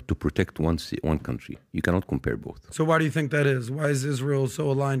power to protect one country. You cannot compare both. So why do you think that is? Why is Israel so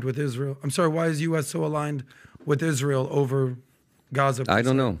aligned with Israel? I'm sorry, why is U.S. so aligned with Israel over Gaza? I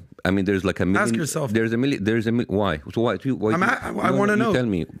don't know. I mean, there's like a million. Ask yourself. There's a million. Why? So why? I want to know. Tell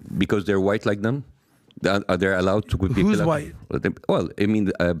me, because they're white like them. Are they allowed to? Who's white? Well, I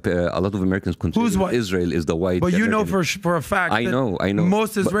mean, a lot of Americans consider Israel is the white. But you know for a fact. I know.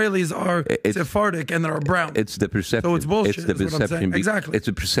 Most Israelis are Sephardic and they're brown. It's the perception. So it's bullshit. It's the perception. Exactly. It's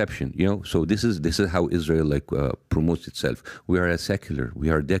a perception. So this is how Israel promotes itself. We are a secular.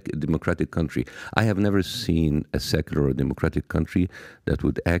 We are a democratic country. I have never seen a secular or democratic country that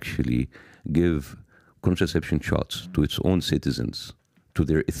would actually give contraception shots to its own citizens, to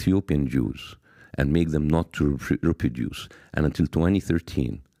their Ethiopian Jews, and make them not to reproduce. And until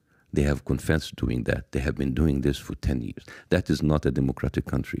 2013, they have confessed doing that. They have been doing this for 10 years. That is not a democratic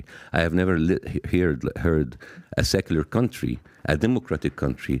country. I have never heard a secular country, a democratic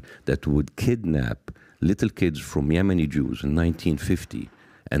country, that would kidnap little kids from Yemeni Jews in 1950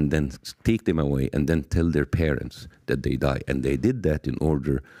 and then take them away and then tell their parents that they die. And they did that in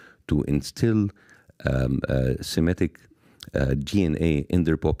order to instill Semitic DNA in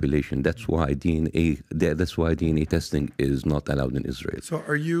their population. That's why DNA testing is not allowed in Israel. So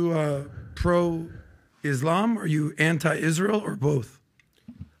are you pro-Islam? Are you anti-Israel or both?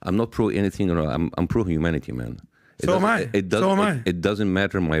 I'm not pro anything. I'm pro-humanity, man. So am I. It doesn't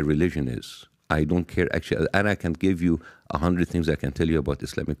matter my religion is. I don't care, actually. And I can give you 100 things I can tell you about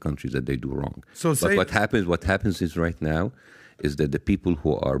Islamic countries that they do wrong. But what happens is right now is that the people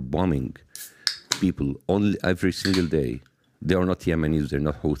who are bombing people every single day, they are not Yemenis, they're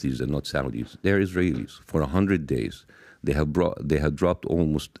not Houthis, they're not Saudis. They're Israelis. For 100 days, they have dropped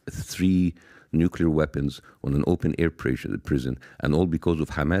almost 3 nuclear weapons on an open-air prison, and all because of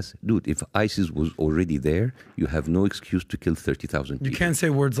Hamas. Dude, if ISIS was already there, you have no excuse to kill 30,000 people. You can't say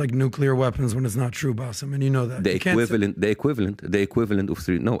words like nuclear weapons when it's not true, Bassem, and you know that. The equivalent of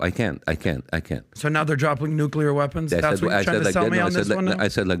 3. No, I can't. So now they're dropping nuclear weapons? That's what you're trying to tell me on this one now? I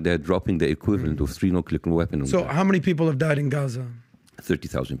said like they're dropping the equivalent of 3 nuclear weapons. So how many people have died in Gaza?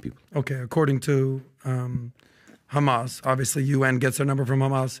 30,000 people. Okay, according to Hamas. Obviously, UN gets their number from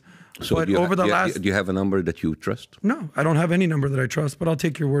Hamas. So but do you have a number that you trust? No, I don't have any number that I trust, but I'll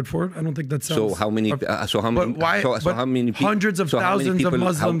take your word for it. I don't think that sounds... So how many hundreds of thousands of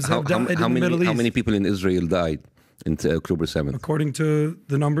Muslims have died in the Middle East. How many people in Israel died in October 7th? According to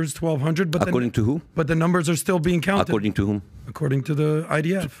the numbers, 1,200. According to who? But the numbers are still being counted. According to whom? According to the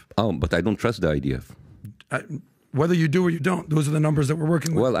IDF. Oh, but I don't trust the IDF. Whether you do or you don't, those are the numbers that we're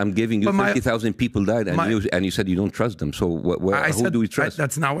working with. Well, I'm giving you 30,000 people died, and you said you don't trust them. So who do we trust?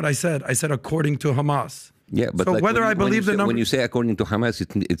 That's not what I said. I said according to Hamas. Yeah, but so whether I believe the numbers... When you say according to Hamas,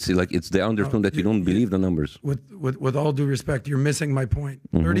 it's like it's the undertone that you don't believe the numbers. With all due respect, you're missing my point.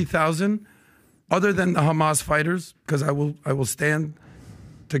 30,000, other than the Hamas fighters, because I will stand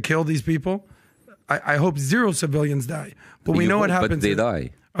to kill these people. I hope 0 civilians die. But we know what happens. But they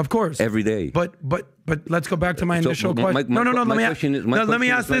die. Of course. Every day. But let's go back to my initial question. Let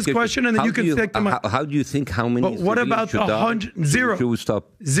me ask this question and then you can stick to my... How do you think how many... But what about the 100... 0. Should stop?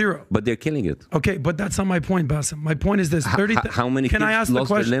 0. But they're killing it. Okay, but that's not my point, Bassem. My point is this. How many can I ask lost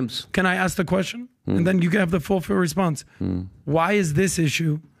the question? Their limbs? Can I ask the question? And then you can have the full response. Why is this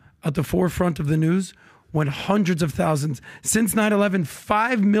issue at the forefront of the news when hundreds of thousands, since 9/11,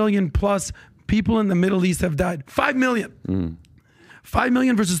 5 million plus people in the Middle East have died. 5 million. 5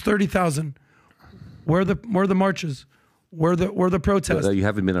 million versus 30,000. Where are the marches? Where are the protests? You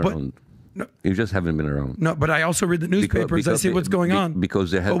haven't been around. No. You just haven't been around. No, but I also read the newspapers. I see what's going on.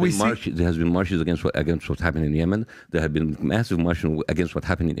 Because there has been marches against what's happening in Yemen. There have been massive marches against what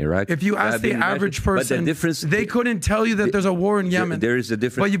happened in Iraq. If you ask the average person, they couldn't tell you that there's a war in Yemen. There is a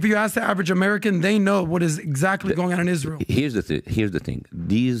difference. But if you ask the average American, they know what is exactly going on in Israel. Here's the thing.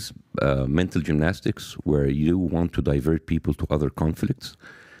 These mental gymnastics where you want to divert people to other conflicts,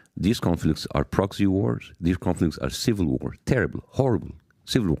 these conflicts are proxy wars. These conflicts are civil war. Terrible, horrible.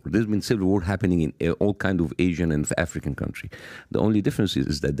 Civil war. There's been civil war happening in all kind of Asian and African country. The only difference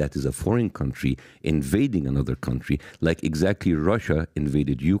is that is a foreign country invading another country, like exactly Russia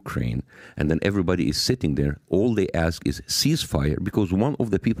invaded Ukraine, and then everybody is sitting there. All they ask is ceasefire, because one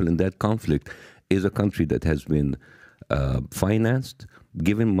of the people in that conflict is a country that has been financed,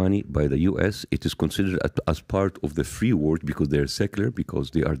 given money by the U.S. It is considered as part of the free world because they are secular,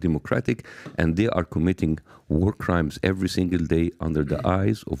 because they are democratic, and they are committing war crimes every single day under the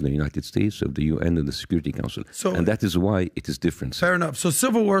eyes of the United States, of the UN, and the Security Council. And that is why it is different. Fair enough. So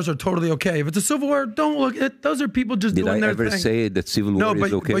civil wars are totally okay. If it's a civil war, don't look at those are people just doing their thing. Did I ever say that civil war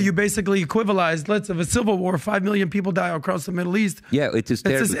is okay? But you basically equivalized. If a civil war, 5 million people die across the Middle East. Yeah, it is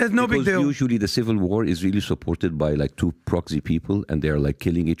terrible. It's no big deal. Usually the civil war is really supported by like two proxy people, and they're like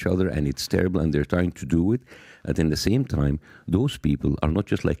killing each other, and it's terrible, and they're trying to do it. And in the same time, those people are not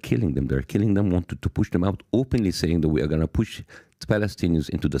just like killing them, they're killing them, wanted to push them out, openly saying that we are going to push the Palestinians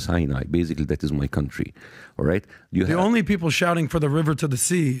into the Sinai. Basically, that is my country. All right? The only people shouting for the river to the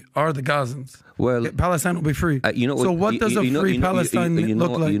sea are the Gazans. Well, Palestine will be free. So what does a free Palestine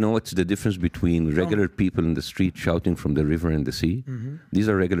look like? You know what's the difference between regular people in the street shouting from the river and the sea? Mm-hmm. These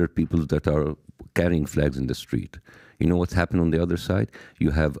are regular people that are carrying flags in the street. You know what's happened on the other side? You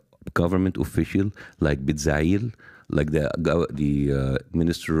have government official like Bitzail, like the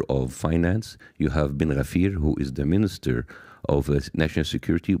Minister of Finance. You have Ben Ghafir, who is the Minister of National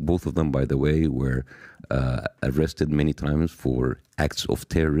Security. Both of them, by the way, were arrested many times for acts of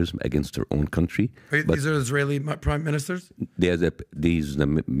terrorism against their own country. These are Israeli prime ministers? These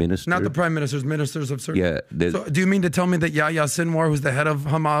the ministers. Not the prime ministers, ministers of certain. Yeah. So do you mean to tell me that Yahya Sinwar, who's the head of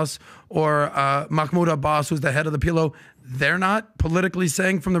Hamas, or Mahmoud Abbas, who's the head of the PLO, they're not politically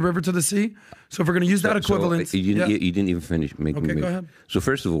saying from the river to the sea? So if we're going to use that equivalence... You didn't even finish. Go ahead. So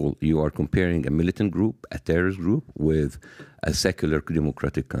first of all, you are comparing a militant group, a terrorist group, with a secular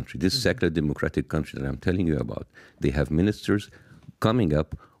democratic country. This secular democratic country that I'm telling you about, they have ministers coming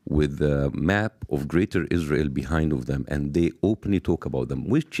up with a map of Greater Israel behind of them, and they openly talk about them,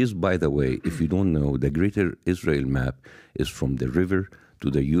 which is, by the way, if you don't know, the Greater Israel map is from the river to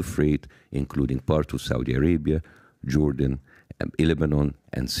the Euphrates, including part of Saudi Arabia, Jordan, Lebanon,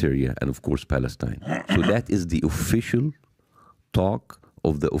 and Syria, and of course Palestine. So that is the official talk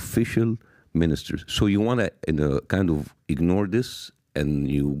of the official ministers. So you want to kind of ignore this, and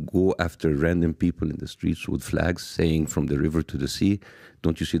you go after random people in the streets with flags saying from the river to the sea.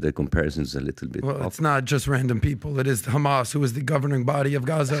 Don't you see that comparison is a little bit Well, off? It's not just random people. It is Hamas, who is the governing body of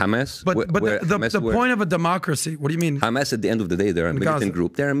Gaza. Hamas? But the point of a democracy, what do you mean? Hamas, at the end of the day, they're a militant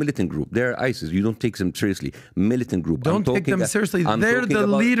group. They're a militant group. They're ISIS. You don't take them seriously. Militant group. Don't take them seriously. They're the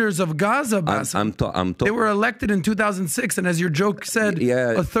leaders of Gaza, Bassem. They were elected in 2006, and as your joke said,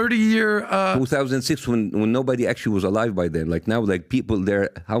 a 30-year... 2006, when nobody actually was alive by then. Like now, like people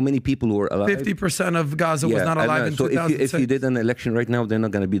there, how many people were alive? 50% of Gaza was not alive in 2006. So if you did an election right now, they're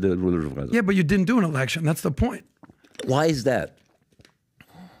not going to be the rulers of Gaza. Yeah, but you didn't do an election. That's the point. Why is that?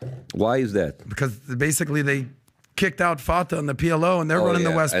 Why is that? Because basically they kicked out Fatah and the PLO, and they're running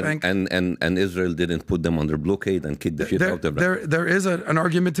the West Bank. And Israel didn't put them under blockade and kick the shit out of them. There is an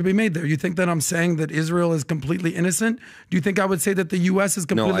argument to be made there. You think that I'm saying that Israel is completely innessent? Do you think I would say that the U.S. is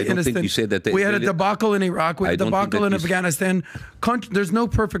completely innocent? Think you said that. We had a debacle in Iraq. We had a debacle in Afghanistan. There's no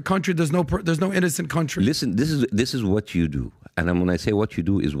perfect country. There's no innocent country. Listen, this is what you do. And when I say what you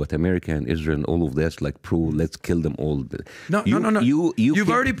do is what America and Israel and all of this, like let's kill them all. No. You've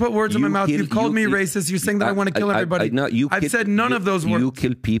already put words in my mouth. You've called me racist. You're saying that I want to kill everybody. I've said none of those words. You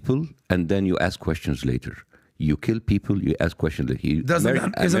kill people and then you ask questions later. You kill people, you ask questions later.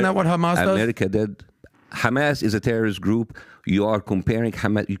 Isn't that what Hamas does? America did. Hamas is a terrorist group. You are comparing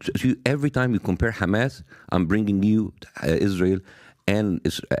Hamas. Every time you compare Hamas, I'm bringing you Israel and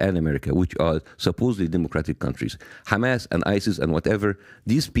America, which are supposedly democratic countries. Hamas and ISIS and whatever,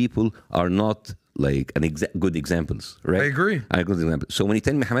 these people are not like good examples, right? I agree. A good example. So when you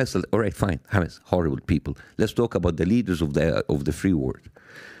tell me Hamas, all right, fine, Hamas, horrible people. Let's talk about the leaders of the free world.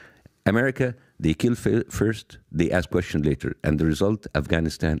 America, they kill first, they ask questions later. And the result,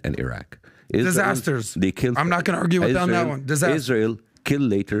 Afghanistan and Iraq. Israel, Disasters. They kill. I'm not going to argue with on that one. Disaster. Israel kill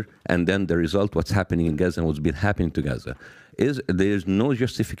later, and then the result, what's happening in Gaza and what's been happening to Gaza. There's no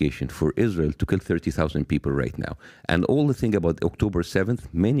justification for Israel to kill 30,000 people right now. And all the thing about October 7th,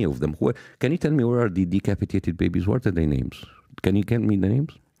 many of them, can you tell me where are the decapitated babies? What are their names? Can you give me the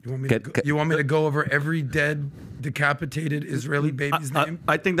names? You want me to go over every dead, decapitated Israeli baby's name?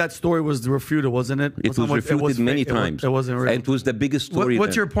 I think that story was refuted, wasn't it? It was refuted many times. It wasn't real. And it was the biggest story.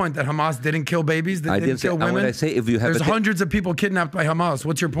 What's your point? That Hamas didn't kill babies? That didn't kill women? When I say if you have There's hundreds of people kidnapped by Hamas.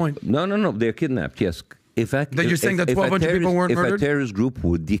 What's your point? No. They're kidnapped, yes. You're saying that 1,200 people weren't murdered? If a terrorist group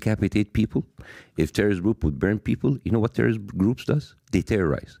would decapitate people, if terrorist group would burn people, you know what terrorist groups does? They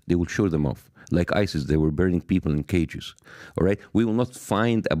terrorize. They will show them off. Like ISIS, they were burning people in cages. All right? We will not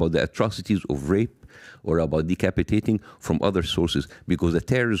find about the atrocities of rape or about decapitating from other sources because the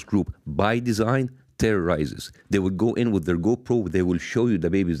terrorist group, by design, terrorizes. They will go in with their GoPro. They will show you the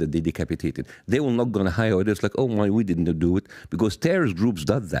babies that they decapitated. They will not going to hide it. It's like, oh my, we didn't do it because terrorist groups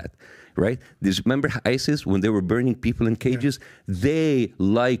does that, right? Remember ISIS when they were burning people in cages? Yeah. They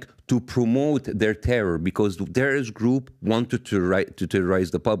like to promote their terror because the terrorist group wanted to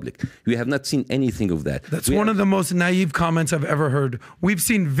terrorize the public. We have not seen anything of that. That's one of the most naive comments I've ever heard. We've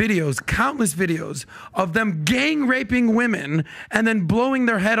seen videos, countless videos, of them gang raping women and then blowing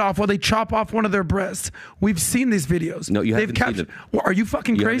their head off while they chop off one of their breasts. We've seen these videos. No, you haven't seen it. Well, are you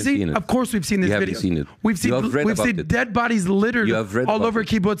fucking crazy? Of course we've seen these videos. Seen it. We've seen dead bodies littered all over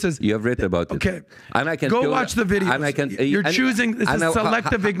kibbutzes. You have read about it. Okay. And I can go watch the videos. And I can, You're choosing. This is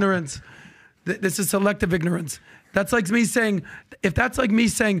selective ignorance. This is selective ignorance. That's like me saying, if that's like me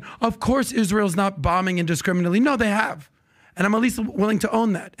saying, of course Israel's not bombing indiscriminately. No, they have. And I'm at least willing to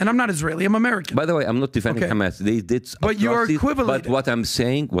own that. And I'm not Israeli, I'm American. By the way, I'm not defending Hamas. They did but you are equivalent. But what I'm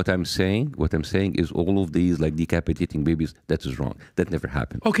saying is all of these like decapitating babies, that is wrong. That never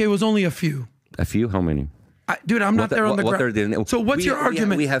happened. Okay, it was only a few. A few? How many? Dude, I'm not there on the ground. So what's your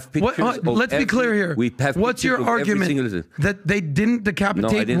argument? We have pictures let's be clear here. What's your argument? That they didn't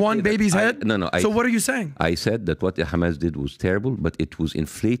decapitate one baby's head? No. So what are you saying? I said that what Hamas did was terrible, but it was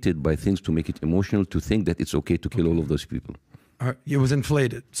inflated by things to make it emotional, to think that it's okay to kill all of those people. It was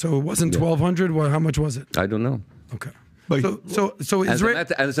inflated. So it wasn't 1,200? Well, how much was it? I don't know. Okay. So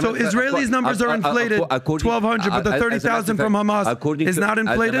Israelis' numbers are inflated, 1,200, but the 30,000 from Hamas is not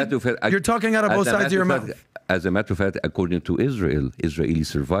inflated? You're talking out of both sides of your mouth. As a matter of fact, according to Israeli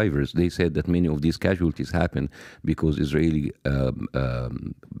survivors, they said that many of these casualties happened because Israeli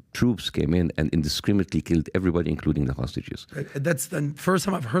troops came in and indiscriminately killed everybody, including the hostages. That's the first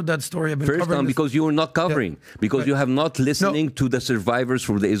time I've heard that story. I've been first time because you are not covering, because you have not listening to the survivors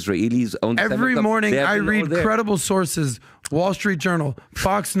from the Israelis. Every morning I read credible sources, Wall Street Journal,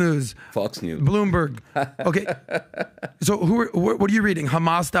 Fox News, Bloomberg. Okay, so what are you reading?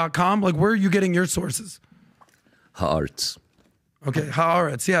 Hamas.com? Like, where are you getting your sources? Haaretz. Okay,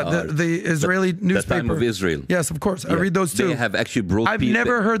 Haaretz. Yeah, the Israeli newspaper. The Time of Israel. Yes, of course. Yeah. I read those too. They have actually brought I've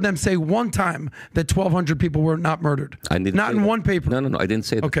never heard them say one time that 1,200 people were not murdered. Not in one paper. No, I didn't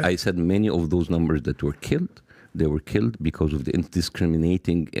say that. Okay. I said many of those numbers that were killed, they were killed because of the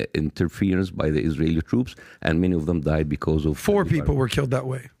indiscriminating interference by the Israeli troops, and many of them died because of... 4 people were killed that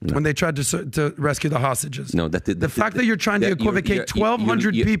way when they tried to rescue the hostages. No, the fact that you're trying to equivocate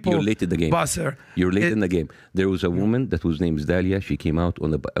 1,200 people... You're late in the game. Basser, you're late in the game. There was a woman that was named Dalia. She came out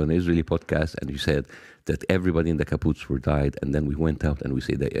on an Israeli podcast and she said that everybody in the kibbutz were died, and then we went out and we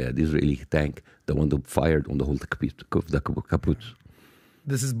said that the Israeli tank, the one that fired on the whole kibbutz.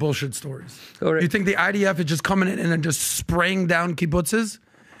 This is bullshit stories. Right. You think the IDF is just coming in and just spraying down kibbutzes?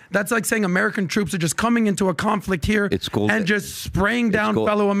 That's like saying American troops are just coming into a conflict here and just spraying down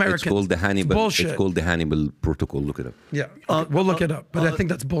fellow Americans. It's called the Hannibal. Bullshit. It's called the Hannibal Protocol. Look it up. Yeah, we'll look it up. But I think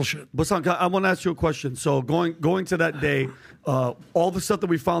that's bullshit. Bassem, I want to ask you a question. So going to that day, all the stuff that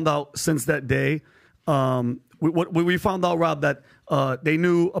we found out since that day, we found out, Rob, that they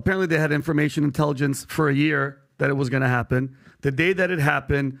knew. Apparently, they had information intelligence for a year that it was going to happen. The day that it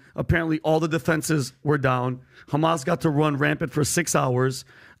happened, apparently all the defenses were down. Hamas got to run rampant for 6 hours.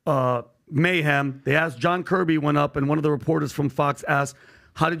 Mayhem. They asked, John Kirby went up, and one of the reporters from Fox asked,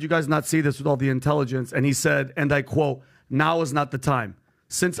 how did you guys not see this with all the intelligence? And he said, and I quote, now is not the time.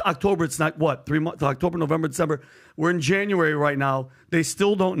 Since October, it's not, 3 months, October, November, December. We're in January right now. They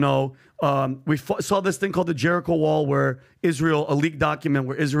still don't know. We saw this thing called the Jericho Wall where Israel, a leaked document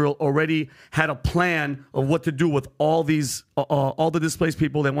where Israel already had a plan of what to do with all these, all the displaced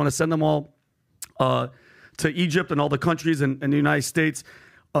people. They want to send them all to Egypt and all the countries in the United States.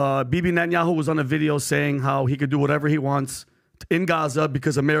 Bibi Netanyahu was on a video saying how he could do whatever he wants in Gaza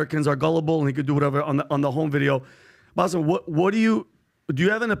because Americans are gullible and he could do whatever on the home video. Bassem, what do you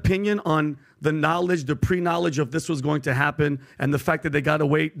have an opinion on the knowledge, the pre-knowledge of this was going to happen and the fact that they got to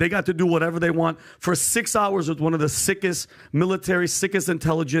wait? They got to do whatever they want for 6 hours with one of the sickest military, sickest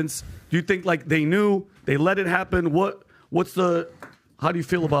intelligence. Do you think like they knew, they let it happen? How do you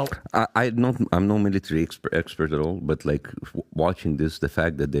feel about? I'm no military expert at all, but like watching this, the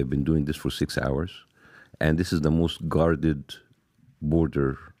fact that they've been doing this for 6 hours, and this is the most guarded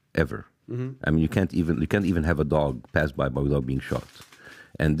border ever. I mean, you can't even have a dog pass by without being shot.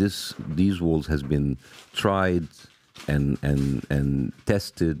 And these walls has been tried and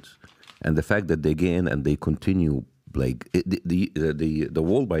tested, and the fact that they get in and they continue, like the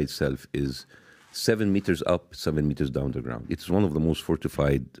wall by itself is 7 meters up, 7 meters down the ground. It's one of the most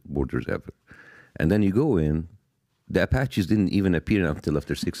fortified borders ever. And then you go in, the Apaches didn't even appear until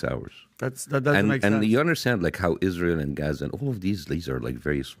after 6 hours. That doesn't make sense. And you understand like how Israel and Gaza and all of these are like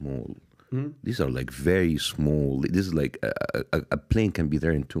very small. These are like very small. This is like a plane can be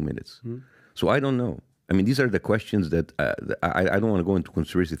there in 2 minutes. So I don't know. I mean, these are the questions that I don't want to go into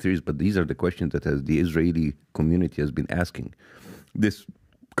conspiracy theories, but these are the questions that the Israeli community has been asking. This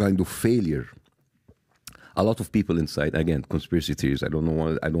kind of failure. A lot of people inside, again, conspiracy theories. I don't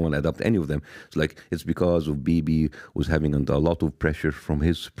want to adopt any of them. It's like it's because of Bibi was having under a lot of pressure from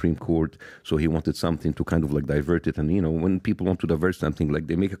his Supreme Court, so he wanted something to kind of like divert it. And when people want to divert something, like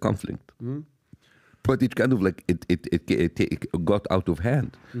they make a conflict. But it kind of like it got out of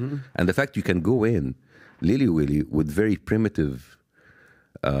hand. And the fact you can go in, lily-willy, with very primitive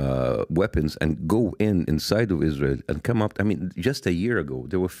weapons and go inside of Israel and come up. I mean, just a year ago,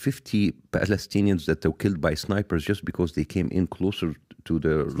 there were 50 Palestinians that were killed by snipers just because they came in closer to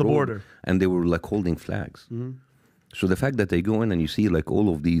the border. And they were like holding flags. So the fact that they go in and you see like all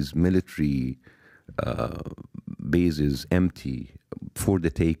of these military bases empty for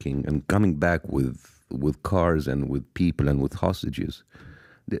the taking and coming back with cars and with people and with hostages.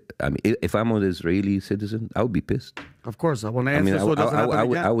 I mean, if I'm an Israeli citizen, I would be pissed. Of course, I want to answer. So it doesn't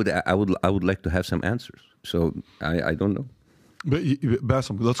happen again. I would like to have some answers. So I don't know. But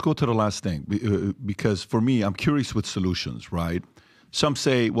Bassem, let's go to the last thing because for me, I'm curious with solutions. Right? Some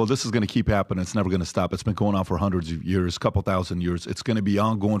say, well, this is going to keep happening. It's never going to stop. It's been going on for hundreds of years, couple thousand years. It's going to be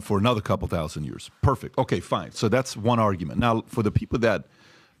ongoing for another couple thousand years. Perfect. Okay, fine. So that's one argument. Now, for the people that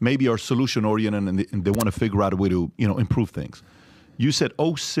maybe are solution oriented and they want to figure out a way to improve things. You said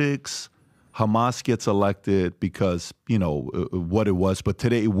 2006, Hamas gets elected because, what it was, but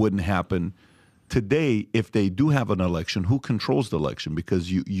today it wouldn't happen. Today, if they do have an election, who controls the election? Because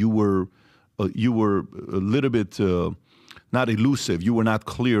you were a little bit not elusive. You were not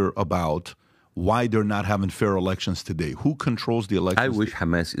clear about why they're not having fair elections today. Who controls the elections? I wish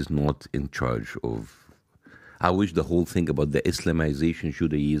Hamas is not in charge of. I wish the whole thing about the Islamization,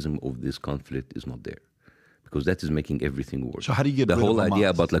 Judaism of this conflict is not there. Because that is making everything worse. So how do you get the rid whole of Hamas? idea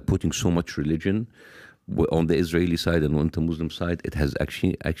about like putting so much religion on the Israeli side and on the Muslim side? It has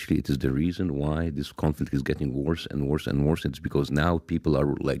actually it is the reason why this conflict is getting worse and worse and worse. It's because now people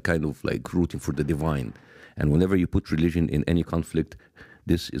are like kind of like rooting for the divine, and whenever you put religion in any conflict,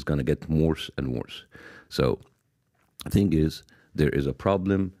 this is going to get worse and worse. So, the thing is, there is a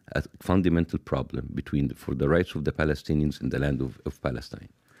problem, a fundamental problem for the rights of the Palestinians in the land of Palestine.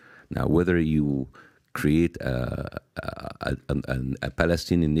 Now, whether you create a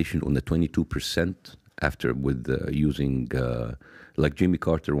Palestinian nation on the 22% after using like Jimmy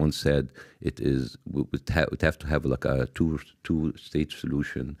Carter once said, it would have to have like a two-state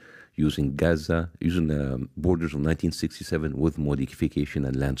solution using Gaza, using the borders of 1967 with modification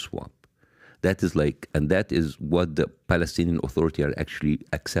and land swap. That is what the Palestinian Authority are actually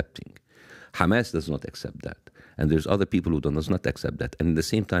accepting. Hamas does not accept that. And there's other people who does not accept that. And at the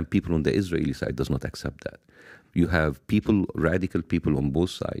same time, people on the Israeli side does not accept that. You have radical people on both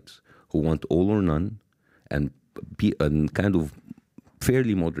sides who want all or none, and kind of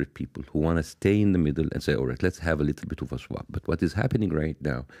fairly moderate people who want to stay in the middle and say, all right, let's have a little bit of a swap. But what is happening right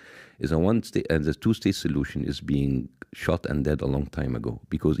now is the two-state solution is being shot and dead a long time ago.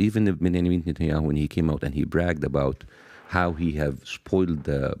 Because even if Benjamin Netanyahu, when he came out and he bragged about how he have spoiled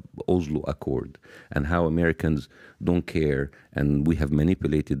the Oslo Accord and how Americans don't care and we have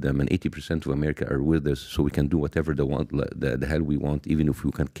manipulated them and 80% of America are with us so we can do whatever the hell we want, even if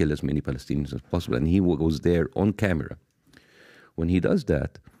we can kill as many Palestinians as possible. And he goes there on camera. When he does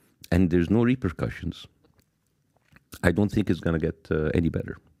that and there's no repercussions, I don't think it's going to get any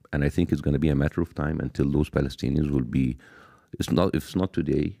better. And I think it's going to be a matter of time until those Palestinians will be, if it's not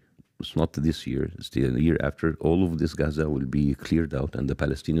today, It's not this year. It's the year after. All of this Gaza will be cleared out, and the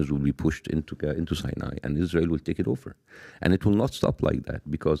Palestinians will be pushed into Sinai, and Israel will take it over. And it will not stop like that,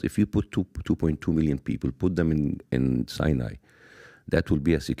 because if you put 2.2 million people, put them in Sinai, that will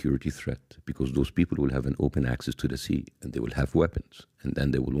be a security threat, because those people will have an open access to the sea, and they will have weapons, and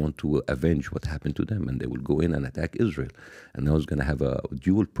then they will want to avenge what happened to them, and they will go in and attack Israel. And now it's going to have a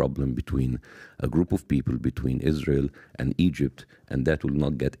dual problem between a group of people, between Israel and Egypt, and that will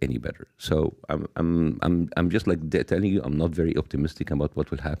not get any better. So I'm just like telling you, I'm not very optimistic about what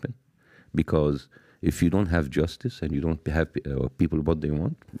will happen, because if you don't have justice and you don't have people what they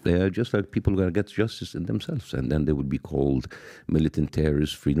want, they are just like people going to get justice in themselves. And then they would be called militant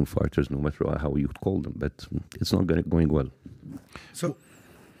terrorists, freedom fighters, no matter how you call them. But it's not going well. So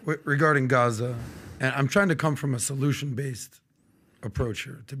regarding Gaza, and I'm trying to come from a solution-based approach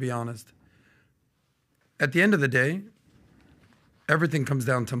here, to be honest. At the end of the day, everything comes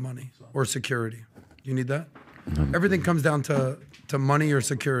down to money or security. You need that? Everything comes down to money or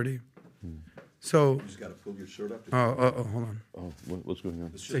security. So You just got to pull your shirt up. hold on. Oh, what's going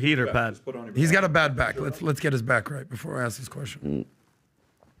on? It's a heater pad. He's got a bad back. Let's get his back right before I ask this question.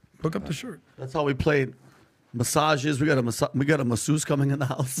 Hook up the shirt. That's how we played massages. We got a masseuse coming in the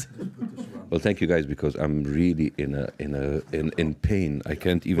house. Well, thank you guys, because I'm really in pain. I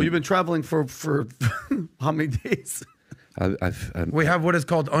can't even. Well, you've been traveling for how many days? We have what is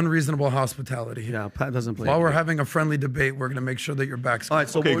called unreasonable hospitality. Yeah, Pat doesn't play. While we're having a friendly debate, we're going to make sure that your back's All right,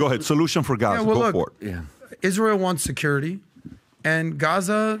 so Okay, go ahead. Solution for Gaza. Yeah, well, go look, for it. Yeah. Israel wants security, and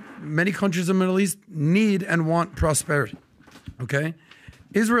Gaza, many countries in the Middle East need and want prosperity. Okay?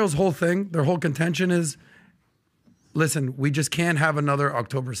 Israel's whole thing, their whole contention is, listen, we just can't have another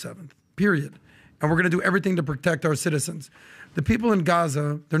October 7th, period. And we're going to do everything to protect our citizens. The people in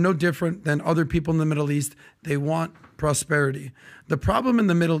Gaza, they're no different than other people in the Middle East. They want prosperity. The problem in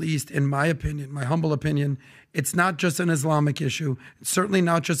the Middle East, in my opinion, my humble opinion, it's not just an Islamic issue. It's certainly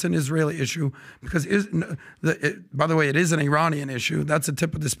not just an Israeli issue, because, by the way, it is an Iranian issue. That's the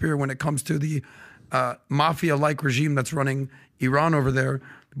tip of the spear when it comes to the mafia-like regime that's running Iran over there.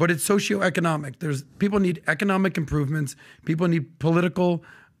 But it's socioeconomic. People need economic improvements. People need political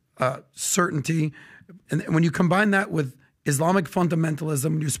certainty. And when you combine that with Islamic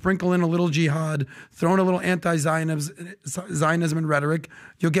fundamentalism, you sprinkle in a little jihad, throw in a little anti-Zionism and rhetoric,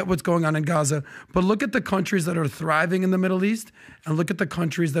 you'll get what's going on in Gaza. But look at the countries that are thriving in the Middle East, and look at the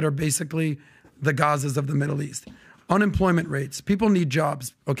countries that are basically the Gazas of the Middle East. Unemployment rates. People need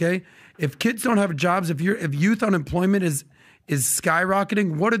jobs, okay? If kids don't have jobs, if youth unemployment is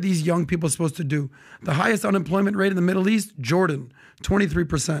skyrocketing, what are these young people supposed to do? The highest unemployment rate in the Middle East, Jordan,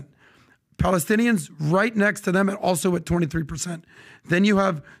 23%. Palestinians right next to them and also at 23%. Then you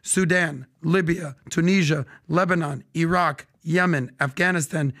have Sudan, Libya, Tunisia, Lebanon, Iraq, Yemen,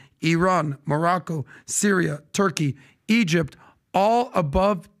 Afghanistan, Iran, Morocco, Syria, Turkey, Egypt, all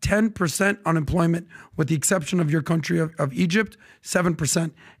above 10% unemployment, with the exception of your country of Egypt,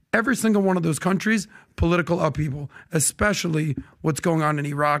 7%. Every single one of those countries, political upheaval, especially what's going on in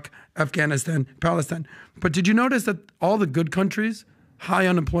Iraq, Afghanistan, Palestine. But did you notice that all the good countries, high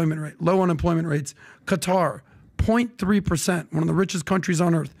unemployment rate, low unemployment rates? Qatar, 0.3%, one of the richest countries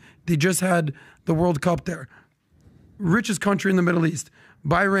on earth. They just had the World Cup there. Richest country in the Middle East.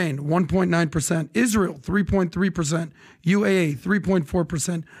 Bahrain, 1.9%. Israel, 3.3%. UAE,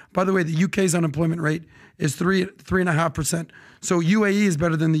 3.4%. By the way, the UK's unemployment rate is 3.5%. So UAE is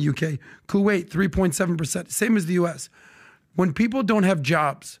better than the UK. Kuwait, 3.7%. Same as the US. When people don't have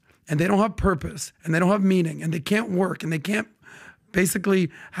jobs, and they don't have purpose, and they don't have meaning, and they can't work, and they can't basically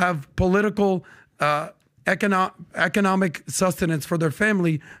have political, economic sustenance for their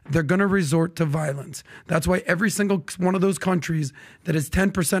family, they're going to resort to violence. That's why every single one of those countries that is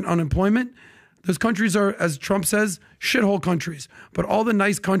 10% unemployment, those countries are, as Trump says, shithole countries. But all the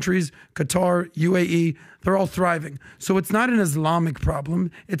nice countries, Qatar, UAE, they're all thriving. So it's not an Islamic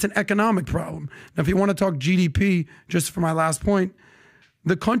problem, it's an economic problem. Now, if you want to talk GDP, just for my last point,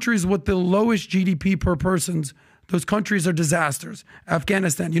 the countries with the lowest GDP per persons, those countries are disasters.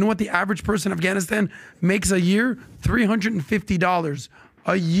 Afghanistan. You know what the average person in Afghanistan makes a year? $350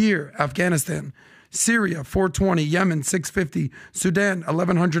 a year. Afghanistan. Syria, $420. Yemen, $650. Sudan,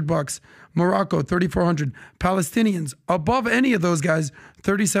 $1,100. Morocco, $3,400. Palestinians, above any of those guys,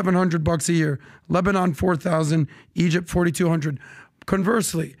 $3,700 a year. Lebanon, $4,000. Egypt, $4,200.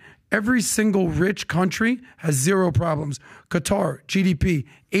 Conversely, every single rich country has zero problems. Qatar, GDP,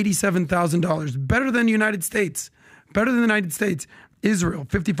 $87,000. Better than the United States. Better than the United States. Israel,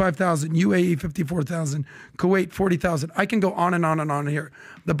 55,000. UAE, 54,000. Kuwait, 40,000. I can go on and on and on here.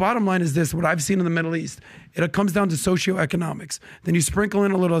 The bottom line is this, what I've seen in the Middle East, it comes down to socioeconomics. Then you sprinkle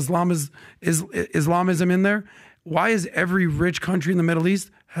in a little Islamism in there. Why is every rich country in the Middle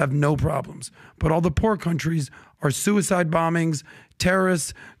East have no problems? But all the poor countries are suicide bombings,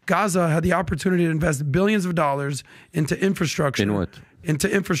 terrorists. Gaza had the opportunity to invest billions of dollars into infrastructure. In what? Into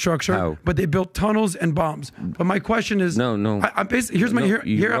infrastructure, How? but they built tunnels and bombs. But my question is, No.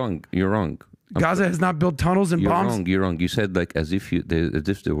 You're wrong. Gaza has not built tunnels and bombs. You're wrong. You said like as if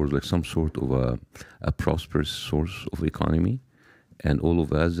there was like some sort of a prosperous source of economy, and all of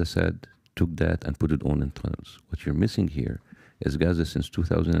Gaza said took that and put it on in tunnels. What you're missing here is Gaza since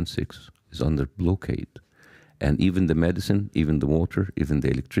 2006 is under blockade, and even the medicine, even the water, even the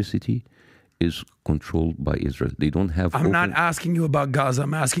electricity is controlled by Israel. They don't have. I'm not asking you about Gaza.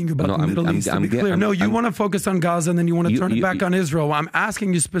 I'm asking you about the Middle East. To be clear, you want to focus on Gaza and then you want to turn it back on Israel. I'm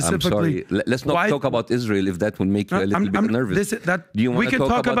asking you specifically. I'm sorry. Let's not talk about Israel if that will make you a little bit nervous. We can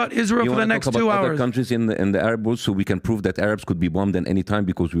talk about Israel for the next 2 hours. Other countries in the Arab world, so we can prove that Arabs could be bombed at any time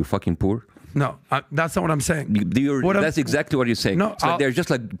because we're fucking poor. No, that's not what I'm saying. That's exactly what you're saying. No, like they're just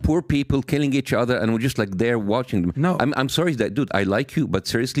like poor people killing each other, and we're just like there watching them. No, I'm sorry, dude. I like you, but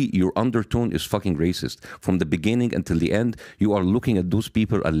seriously, your undertone is fucking racist from the beginning until the end. You are looking at those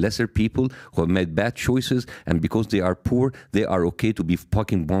people as lesser people who have made bad choices, and because they are poor, they are okay to be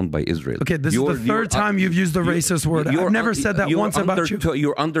fucking bombed by Israel. Okay, this is the third time you've used the racist word. I've never said that once about you.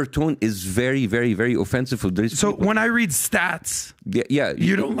 Your undertone is very, very, very offensive for this. So when I read stats,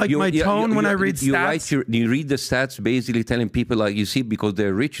 you don't like my tone when I read stats. You read the stats basically telling people like, you see, because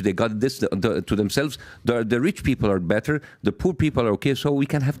they're rich, they got this to themselves. The rich people are better. The poor people are okay, so we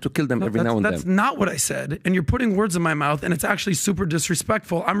can have to kill them every now and then. That's not what I said. And you're putting words in my mouth, and it's actually super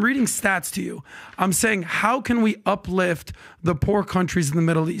disrespectful. I'm reading stats to you. I'm saying, how can we uplift the poor countries in the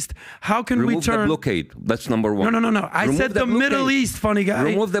Middle East? How can we turn... Remove the blockade. That's number one. No. I said the Middle East, funny guy.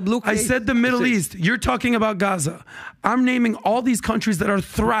 Remove the blockade. I said the Middle East. You're talking about Gaza. I'm naming all these countries that are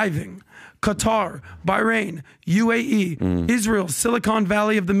thriving. Qatar, Bahrain, UAE, Israel, Silicon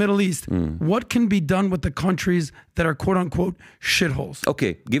Valley of the Middle East. What can be done with the countries that are quote-unquote shitholes?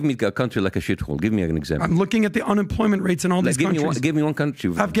 Okay, give me a country like a shithole. Give me an example. I'm looking at the unemployment rates in all these countries. Give me one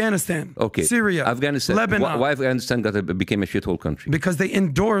country. Afghanistan, okay. Syria, Afghanistan. Lebanon. Why Afghanistan became a shithole country? Because they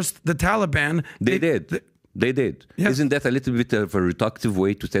endorsed the Taliban. They did. They did. Yeah. Isn't that a little bit of a reductive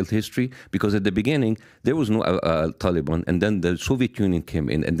way to tell history? Because at the beginning, there was no Taliban, and then the Soviet Union came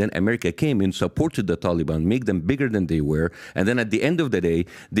in, and then America came in, supported the Taliban, make them bigger than they were, and then at the end of the day,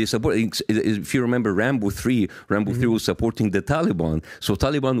 they support. If you remember Rambo 3 was supporting the Taliban, so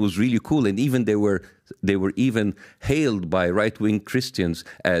Taliban was really cool, and even they were even hailed by right-wing Christians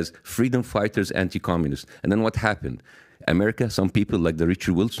as freedom fighters, anti-communists. And then what happened? America, some people like the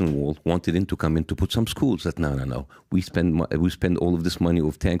Richard Wilson wall wanted him to come in to put some schools. That no. We spend all of this money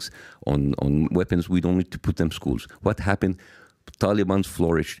of tanks on weapons. We don't need to put them schools. What happened? Taliban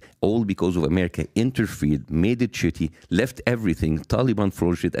flourished, all because of America interfered, made it shitty, left everything. Taliban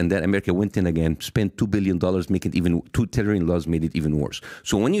flourished, and then America went in again, spent $2 billion, making it even, 2 terrorism laws made it even worse.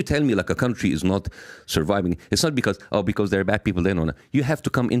 So when you tell me like a country is not surviving, it's not because they're bad people. Then you have to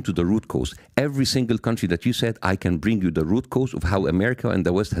come into the root cause. Every single country that you said, I can bring you the root cause of how America and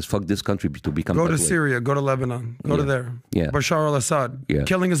the West has fucked this country to become. Go to Syria, go to Lebanon, go to there. Yeah. Bashar al-Assad,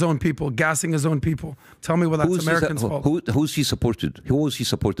 killing his own people, gassing his own people. Tell me what that's Americans' fault. Who's he supported? Who was he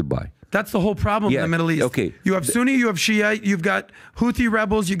supported by? That's the whole problem in the Middle East. Okay. You have Sunni, you have Shia, you've got Houthi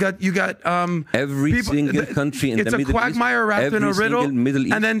rebels, you got every single country in the Middle East. It's a quagmire wrapped in a riddle, Middle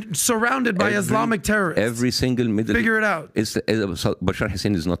East, and then surrounded by Islamic terrorists. Every single Middle East. Figure it out. Bashar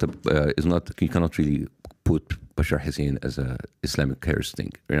Hussein is not. You cannot really put Bashar Hussein as a Islamic terrorist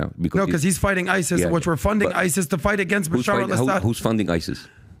thing, because he's fighting ISIS, which we're funding ISIS to fight against Bashar al-Assad. Who's funding ISIS?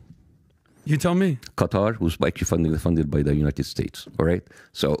 You tell me. Qatar, who's actually funded by the United States. All right.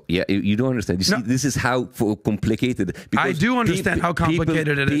 So you don't understand. You see, this is how complicated. I do understand how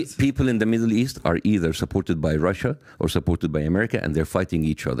complicated it is. People in the Middle East are either supported by Russia or supported by America, and they're fighting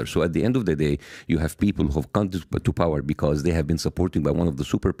each other. So at the end of the day, you have people who have come to power because they have been supported by one of the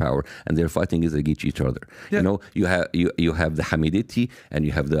superpower, and they're fighting against each other. Yeah. You have the Hamiditi and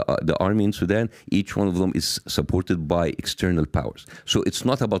you have the army in Sudan. Each one of them is supported by external powers. So it's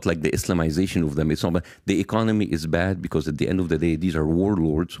not about like the Islamization of them. It's not about the economy is bad because at the end of the day, these are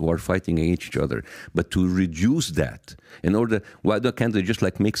warlords who are fighting against each other. But to reduce that, why can't they just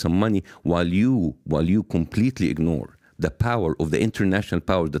like make some money while you completely ignore the power of the international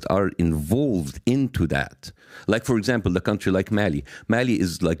powers that are involved into that. Like, for example, the country like Mali. Mali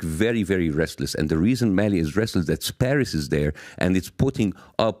is like very, very restless. And the reason Mali is restless, that Paris is there and it's putting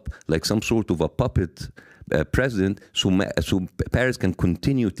up like some sort of a puppet president, so Paris can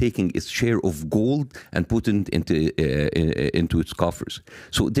continue taking its share of gold and put it into its coffers.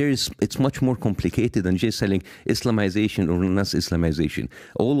 So it's much more complicated than just selling Islamization or non-Islamization.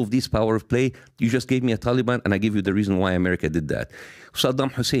 All of these power of play, you just gave me a Taliban and I give you the reason why America did that.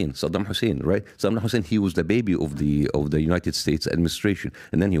 Saddam Hussein, right? Saddam Hussein, he was the baby of the United States administration.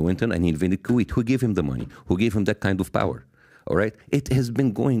 And then he went in and he invaded Kuwait. Who gave him the money? Who gave him that kind of power? All right, it has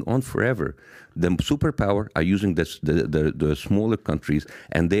been going on forever. The superpower are using the smaller countries,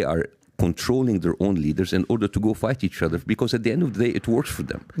 and they are controlling their own leaders in order to go fight each other, because at the end of the day, it works for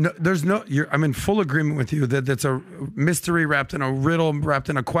them. No, I'm in full agreement with you that that's a mystery wrapped in a riddle, wrapped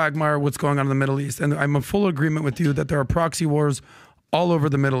in a quagmire, what's going on in the Middle East. And I'm in full agreement with you that there are proxy wars all over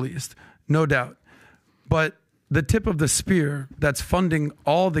the Middle East, no doubt. But the tip of the spear that's funding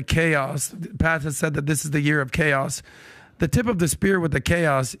all the chaos, Pat has said that this is the year of chaos. The tip of the spear with the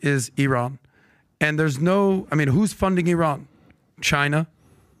chaos is Iran. And there's who's funding Iran? China,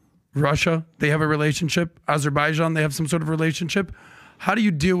 Russia, they have a relationship. Azerbaijan, they have some sort of relationship. How do you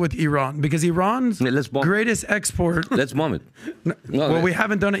deal with Iran? Because Iran's greatest export... Let's bomb it. We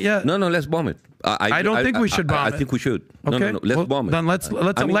haven't done it yet. No, let's bomb it. I don't think we should bomb it. I think we should. Okay. No, let's bomb it. Then let's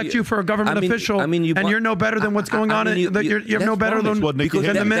elect you for a government official, and you're no better than what's going on. You have no better than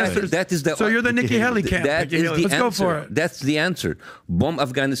the ministers. That is the, so you're the Nikki Haley camp. Let's go for it. That's the answer. Bomb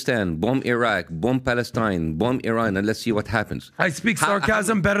Afghanistan, bomb Iraq, bomb Palestine, bomb Iran, and let's see what happens. I speak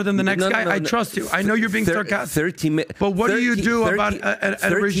sarcasm better than the next guy. I trust you. I know you're being sarcastic. But what do you do about a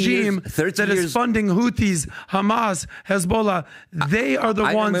regime that is funding Houthis, Hamas, Hezbollah? They are the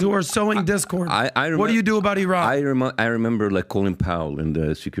ones who are sowing discord. What do you do about Iran? I remember like Colin Powell in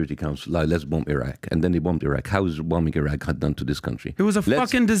the Security Council, like, let's bomb Iraq. And then they bombed Iraq. How is bombing Iraq had done to this country? It was a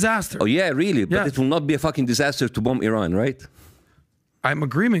fucking disaster. Oh, yeah, really? But it will not be a fucking disaster to bomb Iran, right? I'm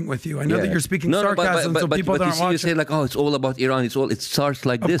agreeing with you. I know that you're speaking sarcasm, so people don't watch it. You say like, oh, it's all about Iran. It starts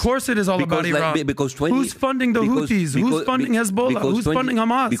like this. Of course it is all about Iran. Because who's funding the Houthis? Who's funding Hezbollah? Who's funding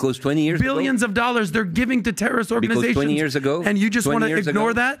Hamas? Because 20 years billions of dollars they're giving to terrorist organizations. Because 20 years ago. And you just want to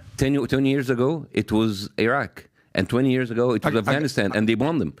ignore that? 20 years ago, it was Iraq. And 20 years ago, it was Afghanistan, and they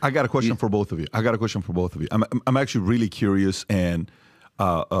bombed them. I got a question for both of you. I'm actually really curious and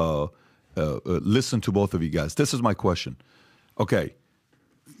listen to both of you guys. This is my question. Okay.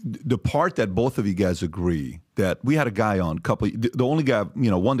 The part that both of you guys agree that we had a guy on the only guy,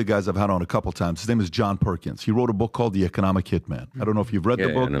 one of the guys I've had on a couple times, his name is John Perkins. He wrote a book called The Economic Hitman. I don't know if you've read the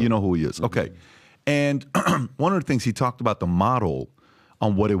book. You know who he is. Okay. And one of the things he talked about the model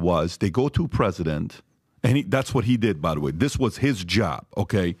on what it was, they go to a president, and that's what he did, by the way. This was his job,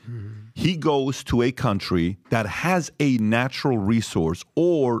 okay? He goes to a country that has a natural resource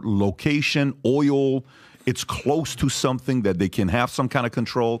or location, oil, it's close to something that they can have some kind of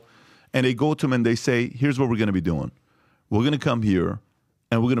control. And they go to him and they say, here's what we're going to be doing. We're going to come here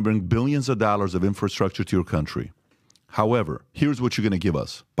and we're going to bring billions of dollars of infrastructure to your country. However, here's what you're going to give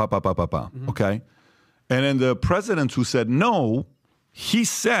us. Okay? And then the presidents who said no, he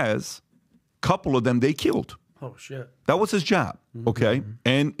says, a couple of them they killed. Oh, shit. That was his job, okay?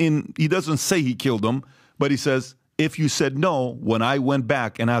 And he doesn't say he killed them, but he says, if you said no, when I went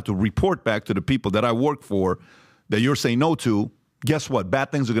back and I had to report back to the people that I work for that you're saying no to, guess what?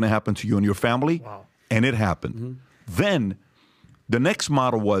 Bad things are going to happen to you and your family. Wow. And it happened. Then the next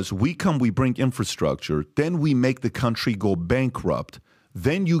model was we bring infrastructure, then we make the country go bankrupt.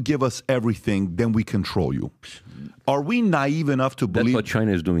 Then you give us everything, then we control you. Are we naive enough to believe? That's what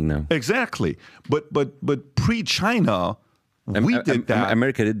China is doing now. Exactly. But pre-China, we did that.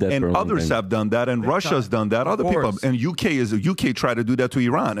 America did that, and others have done that, and Russia's done that. Other people, and UK tried to do that to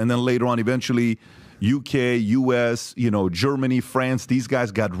Iran, and then later on, eventually, UK, US, Germany, France. These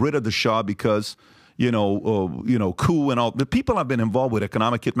guys got rid of the Shah because coup and all. The people have been involved with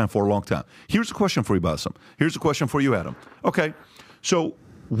economic hitman for a long time. Here's a question for you, Bassem. Here's a question for you, Adam. Okay, so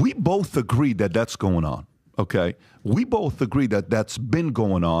we both agree that that's going on. Okay, we both agree that that's been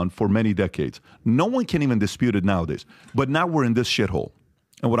going on for many decades. No one can even dispute it nowadays. But now we're in this shithole.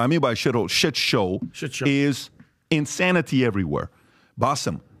 And what I mean by shithole, shit show, is insanity everywhere.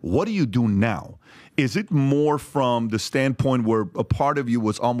 Bassem, what do you do now? Is it more from the standpoint where a part of you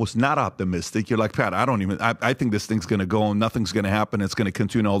was almost not optimistic? You're like, Pat, I think this thing's going to go and nothing's going to happen. It's going to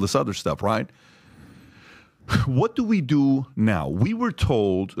continue all this other stuff, right? What do we do now? We were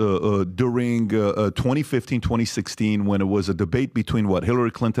told during 2015, 2016, when it was a debate between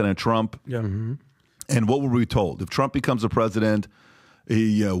Hillary Clinton and Trump, And what were we told? If Trump becomes the president,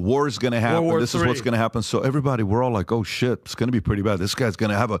 war is going to happen. This is what's going to happen. So everybody, we're all like, oh, shit, it's going to be pretty bad. This guy's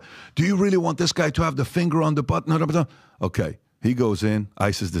going to have do you really want this guy to have the finger on the button? Okay. He goes in.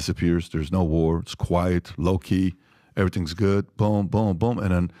 ISIS disappears. There's no war. It's quiet, low-key. Everything's good. Boom, boom, boom.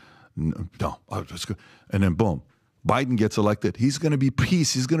 And then, it's good. And then, boom. Biden gets elected. He's going to be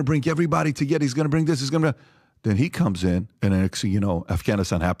peace. He's going to bring everybody together. He's going to bring this. He's going to... Then he comes in, and then next thing you know,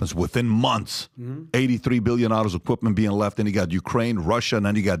 Afghanistan happens within months. $83 billion of equipment being left. And you got Ukraine, Russia, and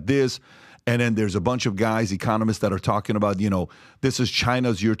then you got this. And then there's a bunch of guys, economists, that are talking about, this is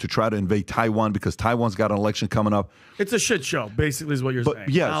China's year to try to invade Taiwan because Taiwan's got an election coming up. It's a shit show, basically, is what you're saying.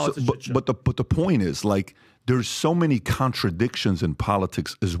 Yeah, but the point is, like, there's so many contradictions in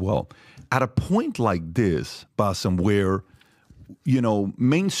politics as well. At a point like this, Bassem, where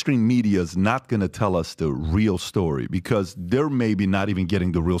mainstream media is not going to tell us the real story because they're maybe not even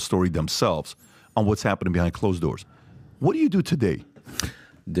getting the real story themselves on what's happening behind closed doors. What do you do today?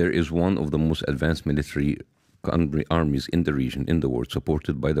 There is one of the most advanced military armies in the region, in the world,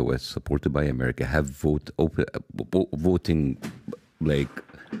 supported by the West, supported by America, have voting, like,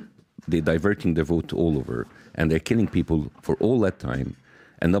 they're diverting their vote all over, and they're killing people for all that time.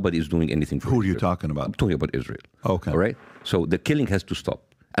 And nobody is doing anything for Who Israel. are you talking about? I'm talking about Israel. Okay. All right? So the killing has to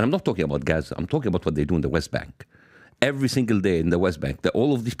stop. And I'm not talking about Gaza. I'm talking about what they do in the West Bank. Every single day in the West Bank,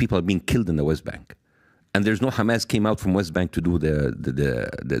 all of these people are being killed in the West Bank. And there's no Hamas came out from West Bank to do the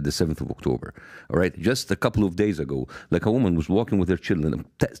 7th of October. All right? Just a couple of days ago, like a woman was walking with her children.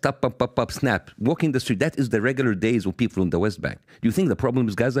 Stop, pop, snap. Walking the street. That is the regular days of people in the West Bank. Do you think the problem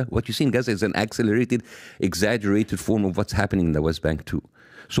is Gaza? What you see in Gaza is an accelerated, exaggerated form of what's happening in the West Bank too.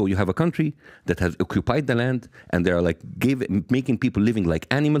 So you have a country that has occupied the land, and they are like making people living like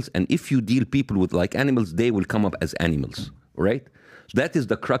animals. And if you deal people with like animals, they will come up as animals, right? So that is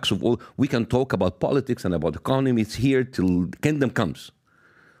the crux of all. We can talk about politics and about economy. It's here till kingdom comes.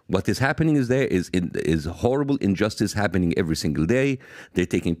 What is happening is horrible injustice happening every single day. They're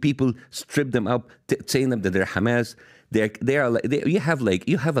taking people, strip them up, saying them that they're Hamas. You have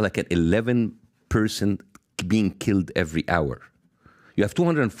like an 11 person being killed every hour. You have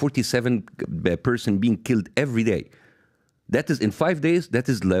 247 person being killed every day. That is, in 5 days, that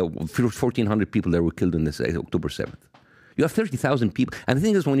is like 1,400 people that were killed on this October 7th. You have 30,000 people. And the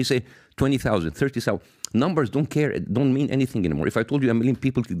thing is, when you say 20,000, 30,000, numbers don't mean anything anymore. If I told you 1 million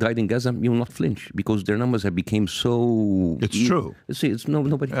people died in Gaza, you will not flinch because their numbers have become so... It's true. See, it's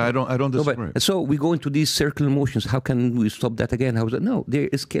nobody... I don't disagree. Nobody. So we go into these circular motions. How can we stop that again? How is that? No, there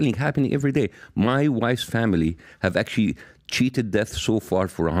is killing happening every day. My wife's family have actually cheated death so far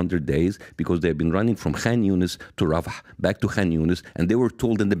for 100 days because they've been running from Khan Yunis to Rafah, back to Khan Yunis, and they were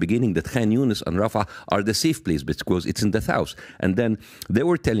told in the beginning that Khan Yunis and Rafah are the safe place because it's in the south. And then they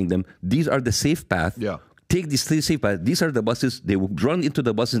were telling them, these are the safe path. Yeah. Take this safe path. These are the buses. They will run into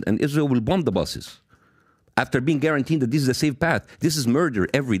the buses, and Israel will bomb the buses. After being guaranteed that this is a safe path. This is murder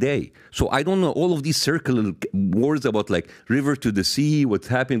every day. So I don't know all of these circular wars about like river to the sea, what's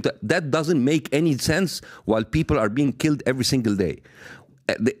happening. That doesn't make any sense while people are being killed every single day.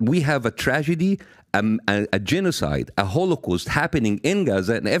 We have a tragedy, a genocide, a Holocaust happening in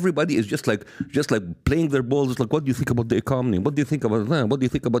Gaza, and everybody is just like playing their balls. It's like, what do you think about the economy? What do you think about that? What do you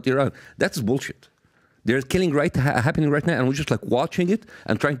think about Iran? That's bullshit. There's killing happening right now, and we're just like watching it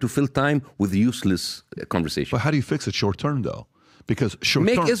and trying to fill time with useless conversation. But how do you fix it short term, though? Because short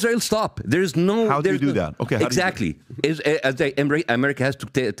term... Make Israel stop. There's no... How do you do that? Okay. Exactly. America has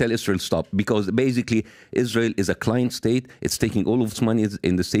to tell Israel stop because basically Israel is a client state. It's taking all of its money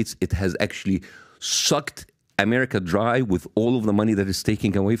in the States. It has actually sucked America dry with all of the money that it's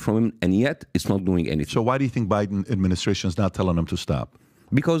taking away from him, and yet it's not doing anything. So why do you think Biden administration is not telling them to stop?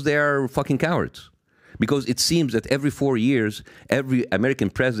 Because they are fucking cowards. Because it seems that every 4 years, every American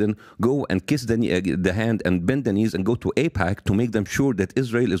president go and kiss the hand and bend the knees and go to AIPAC to make them sure that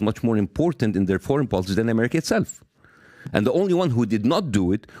Israel is much more important in their foreign policy than America itself. And the only one who did not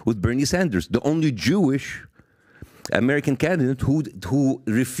do it was Bernie Sanders, the only Jewish American candidate who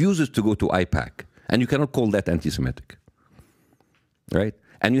refuses to go to AIPAC. And you cannot call that anti-Semitic, right?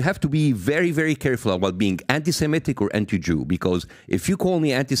 And you have to be very, very careful about being anti-Semitic or anti-Jew, because if you call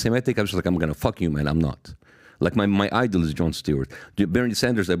me anti-Semitic, I'm just like, I'm going to fuck you, man. I'm not. Like my idol is Jon Stewart. Bernie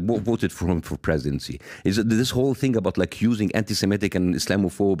Sanders, I voted for him for presidency. Is this whole thing about like using anti-Semitic and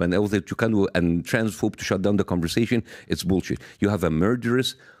Islamophobe and all that you can do and transphobe to shut down the conversation? It's bullshit. You have a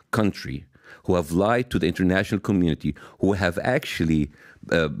murderous country who have lied to the international community, who have actually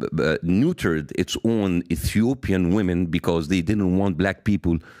neutered its own Ethiopian women because they didn't want black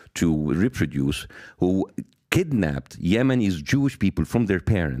people to reproduce, who kidnapped Yemenis Jewish people from their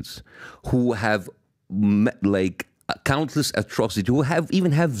parents, who have like countless atrocities, who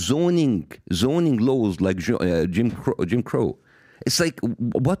even have zoning laws like Jim Crow. It's like,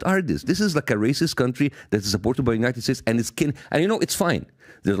 what are this? This is like a racist country that is supported by the United States, and it's killing. And it's fine.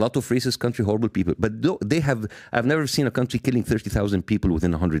 There's a lot of racist country, horrible people, but I've never seen a country killing 30,000 people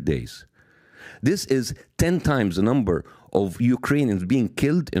within 100 days. This is 10 times the number of Ukrainians being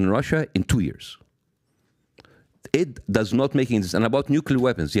killed in Russia in 2 years. It does not make any sense. And about nuclear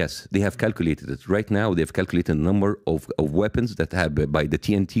weapons, yes, they have calculated it. Right now, they've calculated the number of weapons that have, by the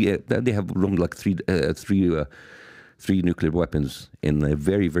TNT, they have around like three nuclear weapons in a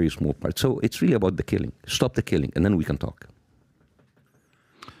very, very small part. So it's really about the killing. Stop the killing, and then we can talk.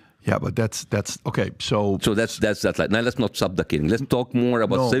 Yeah, but that's okay. So that's like, now let's not stop the killing. Let's talk more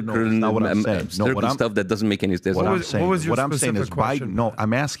about circular stuff that doesn't make any sense. What I'm saying is Biden. No,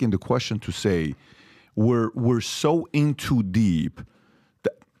 I'm asking the question to say we're so in too deep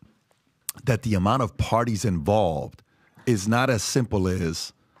that the amount of parties involved is not as simple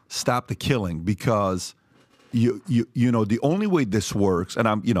as stop the killing, because you know the only way this works, and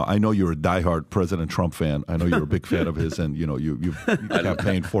I know you're a diehard President Trump fan. I know you're a big fan of his, and you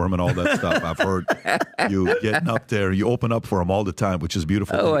campaigned for him and all that stuff. I've heard you getting up there. You open up for him all the time, which is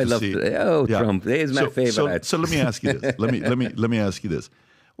beautiful. Oh, I love it. Oh, yeah. Trump. He's my favorite. So let me ask you this. Let me ask you this.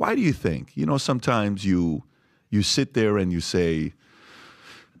 Why do you think? Sometimes you sit there and you say,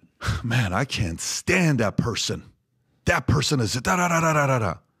 "Man, I can't stand that person. That person is da da da da da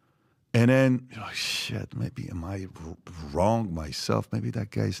da." And then, shit, maybe am I wrong myself? Maybe that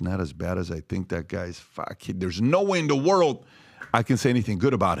guy's not as bad as I think that guy's. Fuck, there's no way in the world I can say anything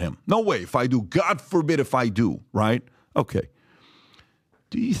good about him. No way. If I do, God forbid if I do, right? Okay.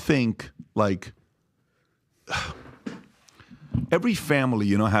 Do you think, like, every family,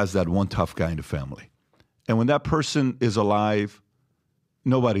 has that one tough guy in the family. And when that person is alive,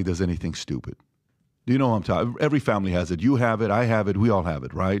 nobody does anything stupid. Do you know what I'm talking about? Every family has it. You have it. I have it. We all have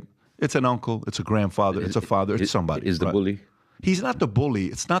it, right? It's an uncle, it's a grandfather, it's a father, it's somebody. Is the bully? He's not the bully.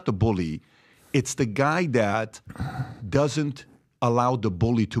 It's not the bully. It's the guy that doesn't allow the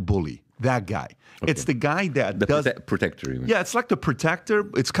bully to bully. That guy. Okay. It's the guy that does... protector, even. Yeah, it's like the protector.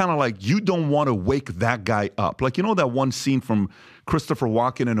 It's kind of like you don't want to wake that guy up. Like, that one scene from Christopher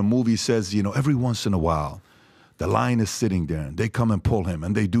Walken in a movie says, every once in a while, the lion is sitting there, and they come and pull him,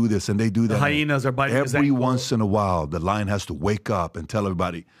 and they do this, and they do that. The hyenas are biting his ankle. Every once in a while, the lion has to wake up and tell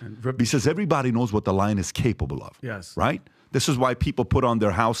everybody. Because everybody knows what the lion is capable of. Yes. Right? This is why people put on their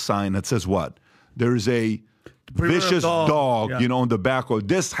house sign that says what? There's a vicious dog, in the back. Or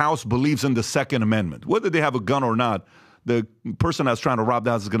this house believes in the Second Amendment. Whether they have a gun or not, the person that's trying to rob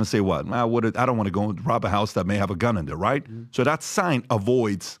the house is going to say what? I don't want to go and rob a house that may have a gun in there, right? Mm-hmm. So that sign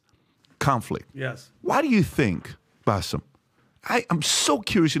avoids conflict. Yes. Why do you think, Bassem? I'm so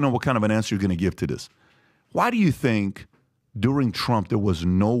curious to know what kind of an answer you're going to give to this. Why do you think during Trump there was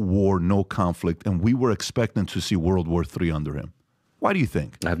no war, no conflict, and we were expecting to see World War III under him? Why do you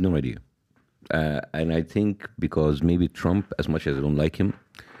think? I have no idea. And I think because maybe Trump, as much as I don't like him,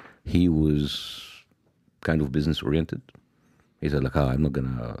 he was kind of business-oriented. He said, like, I'm not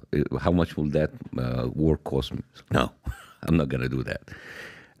going to... How much will that war cost me? No, I'm not going to do that.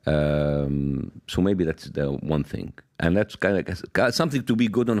 So maybe that's the one thing, and that's kind of something to be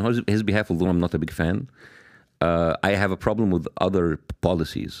good on his behalf, although I'm not a big fan. I have a problem with other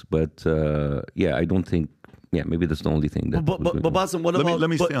policies, but I don't think. Yeah, maybe that's the only thing. But Bassem, what about? Let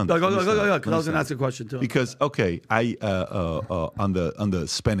me stay on this. Go, because I was going to ask a question too. Because I on the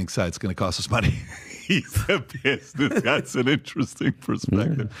spending side, it's going to cost us money. He's a business. That's an interesting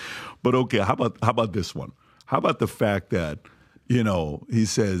perspective. But okay, how about this one? How about the fact that he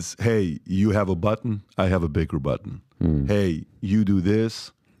says, hey, you have a button, I have a bigger button. Hey, you do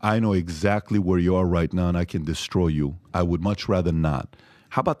this, I know exactly where you are right now and I can destroy you. I would much rather not.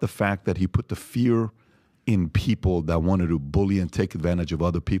 How about the fact that he put the fear in people that wanted to bully and take advantage of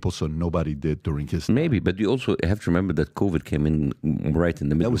other people, so nobody did during his time? Maybe, but you also have to remember that COVID came in right in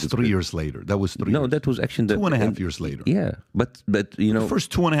the middle. That was 3 years later. That was 3 years. No, that was actually... 2.5 years later. Yeah, but the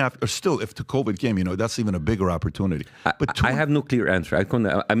first 2.5, or still, if the COVID came, that's even a bigger opportunity. But I have no clear answer.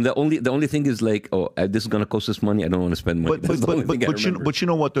 I'm the only thing is like, this is going to cost us money, I don't want to spend money. But you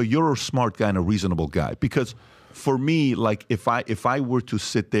know what, though? You're a smart guy and a reasonable guy. Because for me, like, if I were to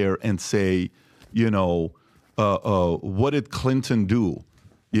sit there and say, what did Clinton do?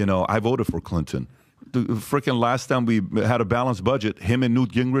 I voted for Clinton. The freaking last time we had a balanced budget, him and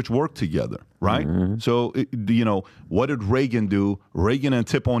Newt Gingrich worked together, right? Mm-hmm. So, what did Reagan do? Reagan and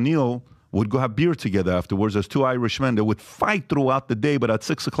Tip O'Neill would go have beer together afterwards as two Irishmen. They would fight throughout the day, but at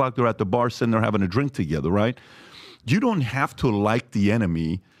 6 o'clock, they're at the bar sitting there having a drink together, right? You don't have to like the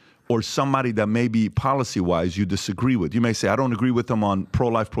enemy or somebody that maybe policy-wise you disagree with. You may say, I don't agree with them on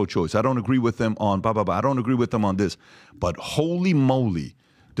pro-life, pro-choice. I don't agree with them on blah, blah, blah. I don't agree with them on this. But holy moly,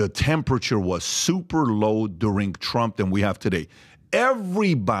 the temperature was super low during Trump than we have today.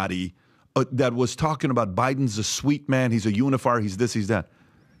 Everybody that was talking about Biden's a sweet man, he's a unifier, he's this, he's that.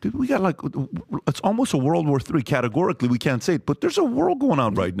 Dude, we got it's almost a World War III. Categorically, we can't say it, but there's a world going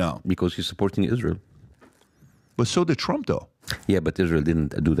on right now. Because he's supporting Israel. But so did Trump, though. Yeah, but Israel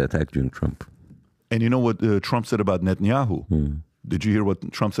didn't do the attack during Trump. And you know what Trump said about Netanyahu? Did you hear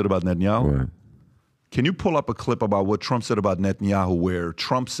what Trump said about Netanyahu? Right. Can you pull up a clip about what Trump said about Netanyahu, where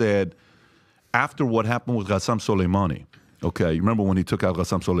Trump said, after what happened with Bassem Soleimani, okay, you remember when he took out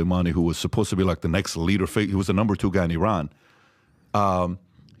Bassem Soleimani, who was supposed to be like the next leader, he was the number 2 guy in Iran.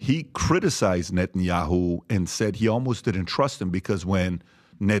 He criticized Netanyahu and said he almost didn't trust him because when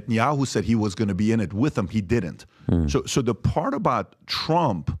Netanyahu said he was going to be in it with him, he didn't. So the part about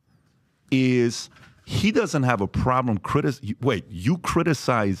Trump is he doesn't have a problem Wait, you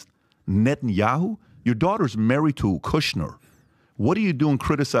criticized Netanyahu? Your daughter's married to Kushner. What are you doing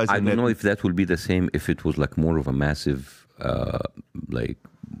criticizing I don't know if that will be the same if it was like more of a massive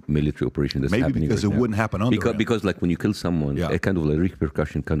military operation that's maybe happening because right it now. wouldn't happen under him. Because like when you kill someone, a kind of like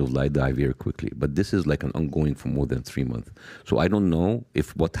repercussion kind of die very quickly. But this is like an ongoing for more than 3 months. So I don't know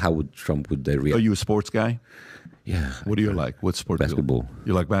how Trump would react. Are you a sports guy? Yeah. What do you like? What sport? Basketball.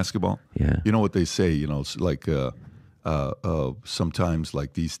 You like basketball? Yeah. You know what they say, it's like sometimes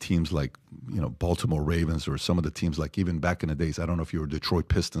like these teams like, Baltimore Ravens or some of the teams like even back in the days, I don't know if you're a Detroit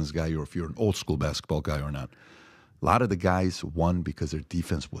Pistons guy or if you're an old school basketball guy or not. A lot of the guys won because their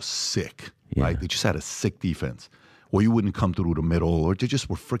defense was sick, right? They just had a sick defense. Or you wouldn't come through the middle, or they just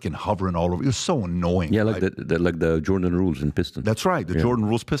were freaking hovering all over. It was so annoying. Yeah, right? like the Jordan rules in Pistons. That's right, the Jordan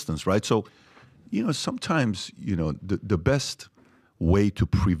rules Pistons, right? So, sometimes, the best way to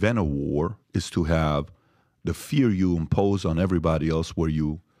prevent a war is to have the fear you impose on everybody else where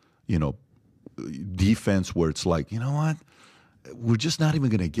defense where it's like, you know what? We're just not even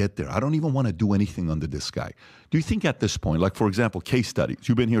going to get there. I don't even want to do anything under this guy. Do you think at this point, like, for example, case studies,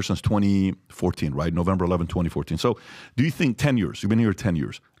 you've been here since 2014, right? November 11, 2014. So do you think 10 years, you've been here 10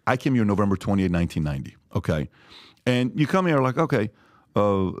 years. I came here November 28, 1990, okay? And you come here like, okay,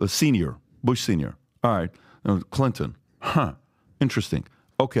 a senior, Bush senior. All right, Clinton, interesting.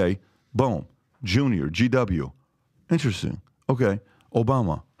 Okay, boom, junior, GW, interesting. Okay,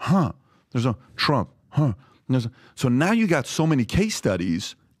 Obama, there's a Trump, So now you got so many case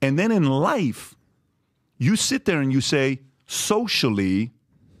studies, and then in life, you sit there and you say, socially,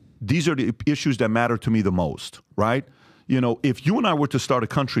 these are the issues that matter to me the most, right? If you and I were to start a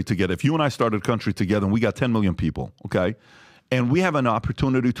country together, if you and I started a country together and we got 10 million people, okay, and we have an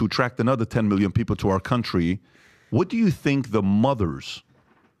opportunity to attract another 10 million people to our country, what do you think the mothers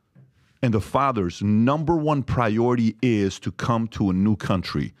and the fathers' number one priority is to come to a new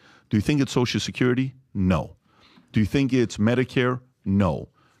country? Do you think it's Social Security? No. Do you think it's Medicare? No.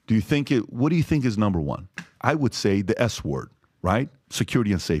 What do you think is number one? I would say the S word, right?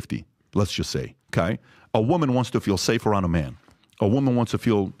 Security and safety, let's just say, okay? A woman wants to feel safe around a man. A woman wants to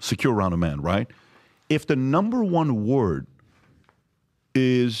feel secure around a man, right? If the number one word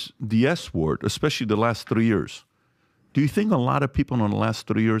is the S word, especially the last 3 years, do you think a lot of people in the last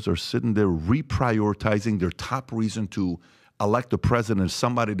 3 years are sitting there reprioritizing their top reason to elect a president as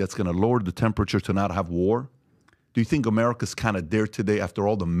somebody that's going to lower the temperature to not have war? Do you think America's kind of there today after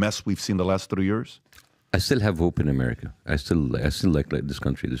all the mess we've seen the last 3 years? I still have hope in America. I still like this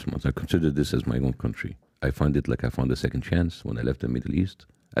country this month. I consider this as my own country. I find it like I found a second chance when I left the Middle East.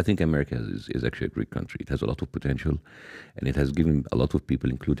 I think America is actually a great country. It has a lot of potential, and it has given a lot of people,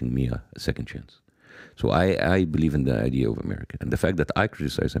 including me, a second chance. So I believe in the idea of America. And the fact that I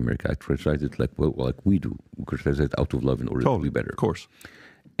criticize America, I criticize it like we do. We criticize it out of love in order to be better. Of course.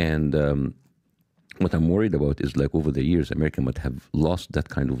 And what I'm worried about is like over the years, America might have lost that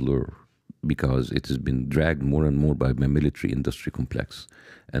kind of lure because it has been dragged more and more by my military industry complex.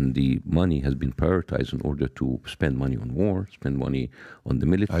 And the money has been prioritized in order to spend money on war, spend money on the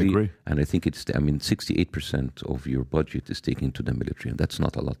military. I agree. And I think 68% of your budget is taken to the military. And that's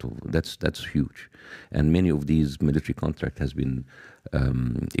not a lot of, that's huge. And many of these military contracts has been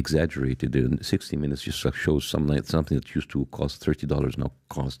exaggerated. In 60 Minutes just shows something that used to cost $30 now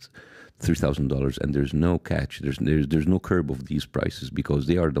costs $3,000, and there's no catch. There's no curb of these prices because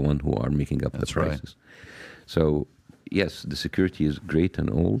they are the one who are making up the prices. Right. So yes, the security is great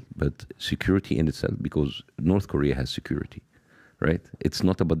and all, but security in itself, because North Korea has security, right? It's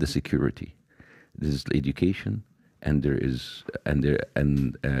not about the security. This is education, and the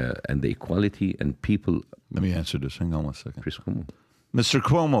equality and people. Let me answer this. Hang on one second. Chris, come on. Mr.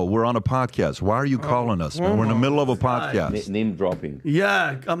 Cuomo, we're on a podcast. Why are you calling us, man? We're in the middle of a podcast. Name dropping.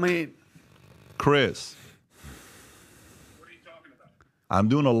 Yeah, I mean, Chris. What are you talking about? I'm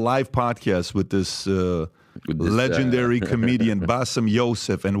doing a live podcast with this legendary comedian, Bassem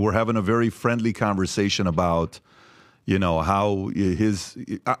Youssef, and we're having a very friendly conversation about, you know, how his...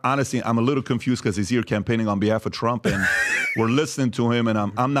 Honestly, I'm a little confused because he's here campaigning on behalf of Trump, and we're listening to him, and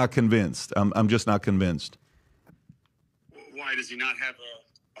I'm not convinced. I'm just not convinced. Why does he not have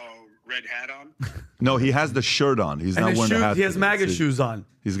a red hat on? No, he has the shirt on. He's and not his wearing the shoes, hat. he has MAGA shoes on.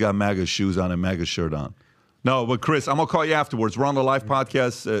 He's got MAGA shoes on and MAGA shirt on. No, but Chris, I'm going to call you afterwards. We're on the live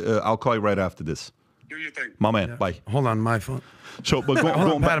podcast. I'll call you right after this. Do your thing. My man, bye. Hold on, my phone. So, but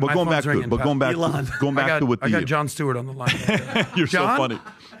Hold on, Pat, my going back phone's to ringing, it. But Pat. going back Elon. to going back to what I got Jon Stewart on the line. You're John? so funny.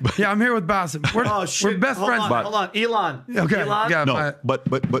 Yeah, I'm here with Bassem. We're best friends. Hold on, Elon. Okay, Elon? yeah. No, but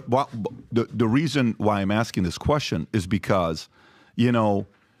the reason why I'm asking this question is because, you know,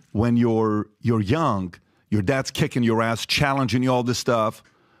 when you're young, your dad's kicking your ass, challenging you all this stuff.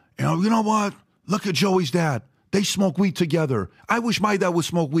 You know what? Look at Joey's dad. They smoke weed together. I wish my dad would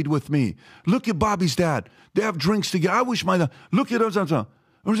smoke weed with me. Look at Bobby's dad. They have drinks together. I wish my dad. Look at us.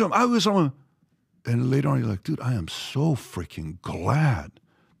 I wish someone. And later on, you're like, dude, I am so freaking glad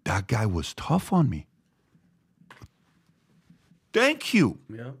that guy was tough on me. Thank you.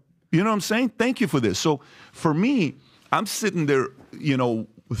 Yeah. You know what I'm saying? Thank you for this. So for me, I'm sitting there, you know,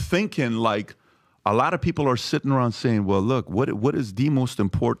 thinking like a lot of people are sitting around saying, well, look, what is the most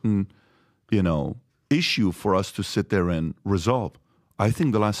important, you know, issue for us to sit there and resolve? I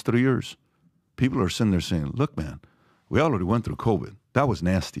think the last 3 years, people are sitting there saying, look, man, we already went through COVID. That was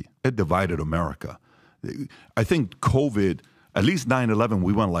nasty. It divided America. I think COVID, at least 9/11,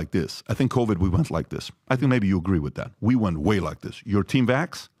 we went like this. I think COVID, we went like this. I think maybe you agree with that. We went way like this. Your team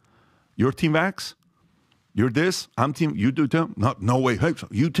vax? Your team vax? You're this? I'm team. You do them? No way. Hey,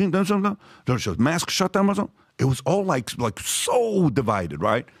 you team them? Something? There's a mask shutdown or something? It was all like so divided,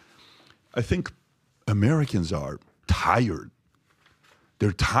 right? I think Americans are tired.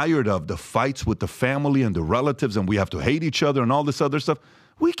 They're tired of the fights with the family and the relatives, and we have to hate each other and all this other stuff.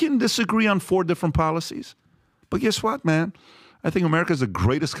 We can disagree on 4 different policies. But guess what, man? I think America is the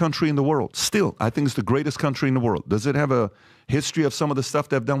greatest country in the world. Still, I think it's the greatest country in the world. Does it have a history of some of the stuff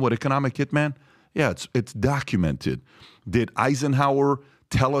they've done with economic hitman? Yeah, it's documented. Did Eisenhower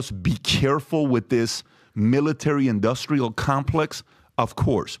tell us be careful with this military-industrial complex? Of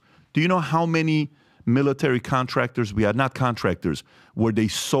course. Do you know how many military contractors we had? Not contractors, where they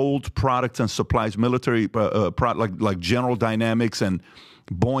sold products and supplies, military like General Dynamics and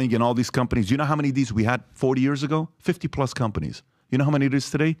Boeing and all these companies. You know how many of these we had 40 years ago? 50-plus companies. You know how many it is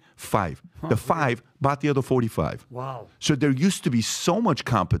today? 5. The 5 bought the other 45. Wow. So there used to be so much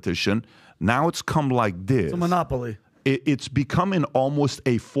competition. Now it's come like this. It's a monopoly. It's becoming almost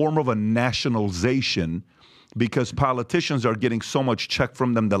a form of a nationalization because politicians are getting so much check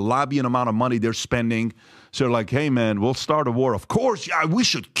from them, the lobbying amount of money they're spending. So they're like, hey, man, we'll start a war. Of course, yeah, we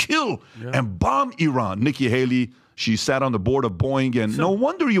should kill and bomb Iran. Nikki Haley, she sat on the board of Boeing, and no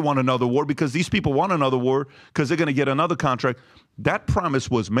wonder you want another war because these people want another war because they're going to get another contract. That promise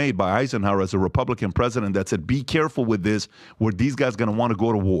was made by Eisenhower as a Republican president that said, be careful with this, where these guys are going to want to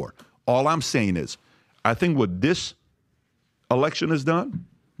go to war. All I'm saying is, I think what this election has done,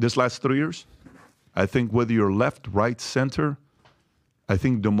 this last 3 years, I think whether you're left, right, center, I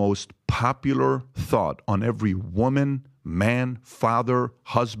think the most popular thought on every woman, man, father,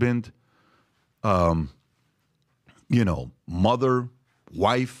 husband, mother,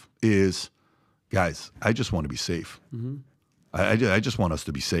 wife is, guys, I just want to be safe. Mm-hmm. I just want us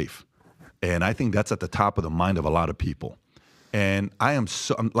to be safe. And I think that's at the top of the mind of a lot of people. And I'm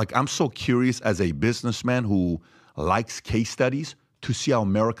so curious as a businessman who likes case studies to see how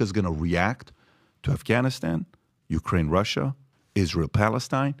America's going to react to Afghanistan, Ukraine, Russia, Israel,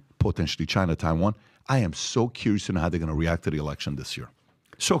 Palestine, potentially China, Taiwan. I am so curious to know how they're going to react to the election this year.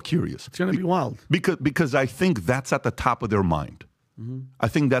 So curious. It's going to be wild. Because I think that's at the top of their mind. Mm-hmm. I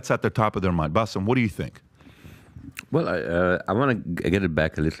think that's at the top of their mind. Bassem, what do you think? Well, I want to get it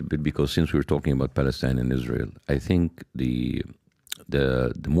back a little bit because since we were talking about Palestine and Israel, I think the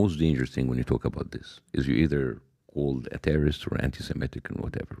most dangerous thing when you talk about this is you're either called a terrorist or anti-Semitic and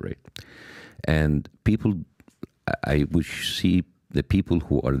whatever, right? And people, I would see the people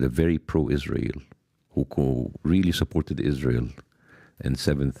who are the very pro-Israel, who really supported Israel on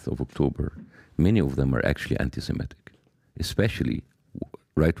 7th of October, many of them are actually anti-Semitic, especially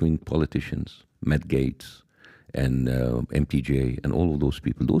right-wing politicians, Matt Gaetz, and MTJ, and all of those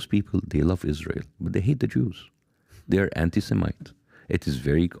people. Those people, they love Israel, but they hate the Jews. They're anti-Semite. It is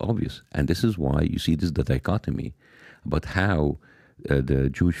very obvious. And this is why you see this dichotomy about how the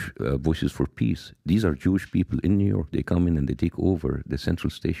Jewish Voices for Peace. These are Jewish people in New York. They come in and they take over the central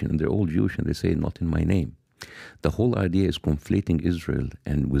station, and they're all Jewish, and they say, not in my name. The whole idea is conflating Israel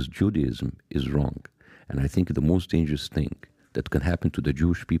and with Judaism is wrong. And I think the most dangerous thing that can happen to the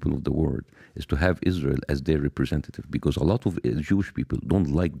Jewish people of the world is to have Israel as their representative, because a lot of Jewish people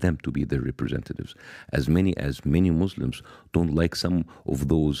don't like them to be their representatives, as many Muslims don't like some of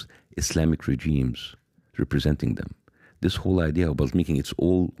those Islamic regimes representing them. This whole idea about making it's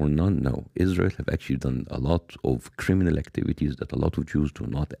all or none, no. Israel have actually done a lot of criminal activities that a lot of Jews do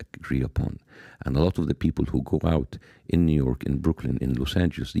not agree upon. And a lot of the people who go out in New York, in Brooklyn, in Los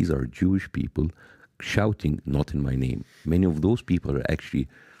Angeles, these are Jewish people shouting, not in my name. Many of those people are actually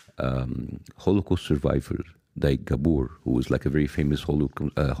Holocaust survivors, like Gabor, who was like a very famous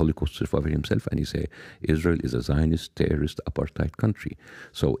Holocaust survivor himself, and he say Israel is a Zionist, terrorist, apartheid country.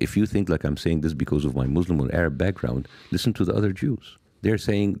 So if you think like I'm saying this because of my Muslim or Arab background, listen to the other Jews. They're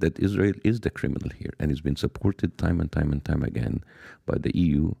saying that Israel is the criminal here, and it's been supported time and time and time again by the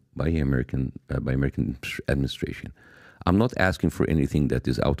EU, by American administration. I'm not asking for anything that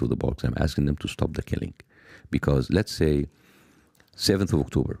is out of the box. I'm asking them to stop the killing. Because let's say 7th of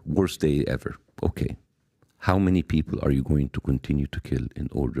October, worst day ever. Okay. How many people are you going to continue to kill in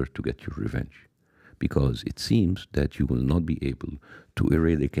order to get your revenge? Because it seems that you will not be able to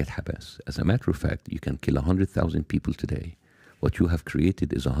eradicate Hamas. As a matter of fact, you can kill 100,000 people today. What you have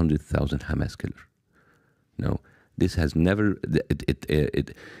created is 100,000 Hamas killers. No. This has never,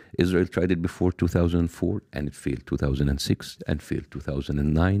 Israel tried it before 2004 and it failed 2006 and failed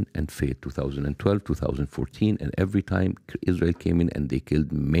 2009 and failed 2012, 2014, and every time Israel came in and they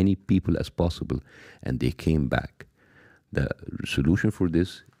killed many people as possible and they came back. The solution for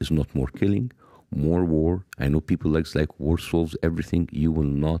this is not more killing, more war. I know people like war solves everything. You will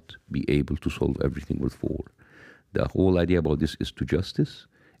not be able to solve everything with war. The whole idea about this is to justice.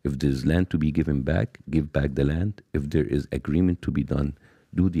 If there's land to be given back, give back the land. If there is agreement to be done,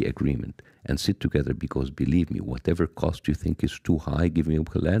 do the agreement and sit together, because believe me, whatever cost you think is too high giving up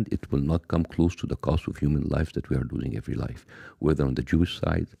the land, it will not come close to the cost of human lives that we are losing every life, whether on the Jewish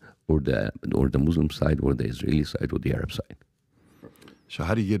side or the Muslim side or the Israeli side or the Arab side. So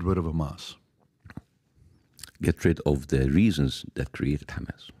how do you get rid of Hamas? Get rid of the reasons that created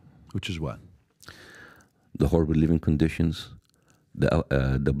Hamas. Which is what? The horrible living conditions,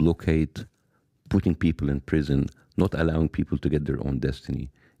 the blockade, putting people in prison, not allowing people to get their own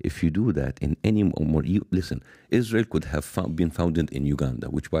destiny. If you do that in any more, listen, Israel could have been founded in Uganda,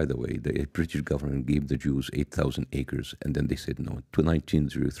 which, by the way, the British government gave the Jews 8,000 acres, and then they said no, to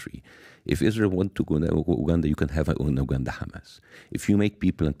 1903. If Israel wanted to go to Uganda, you can have an Uganda Hamas. If you make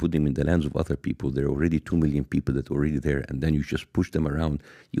people and put them in the lands of other people, there are already 2 million people that are already there, and then you just push them around,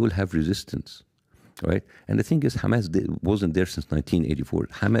 you will have resistance. Right? And the thing is, Hamas wasn't there since 1984.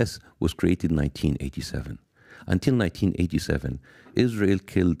 Hamas was created in 1987. Until 1987, Israel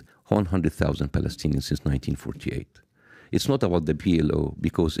killed 100,000 Palestinians since 1948. It's not about the PLO,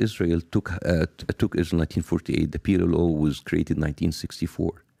 because Israel took Israel in 1948. The PLO was created in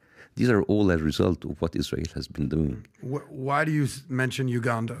 1964. These are all a result of what Israel has been doing. Why do you mention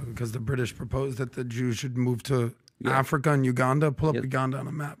Uganda? Because the British proposed that the Jews should move to Africa and Uganda. Pull up Uganda on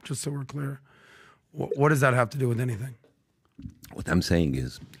a map, just so we're clear. What does that have to do with anything? What I'm saying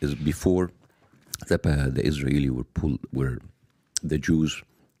is before the Israeli were the Jews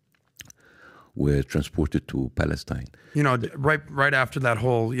were transported to Palestine. You know, right after that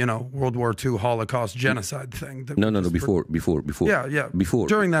whole, World War II Holocaust genocide thing. No, before. Yeah. Before.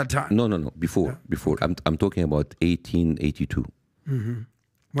 During that time. No, before. I'm talking about 1882. Mm-hmm.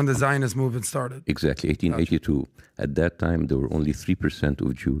 When the Zionist movement started. Exactly, 1882. Gotcha. At that time, there were only 3%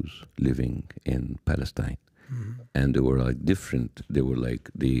 of Jews living in Palestine. Mm-hmm. And they were like different.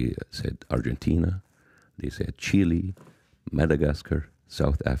 They said Argentina, they said Chile, Madagascar,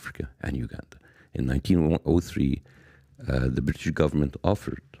 South Africa, and Uganda. In 1903, the British government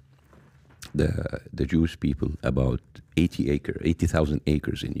offered the Jewish people about 80,000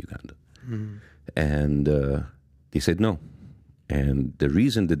 acres in Uganda. Mm-hmm. And they said no. And the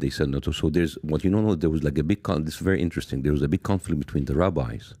reason that they said no, so there's what there was like a big, this is very interesting, there was a big conflict between the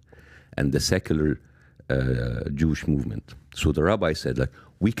rabbis and the secular Jewish movement. So the rabbis said, like,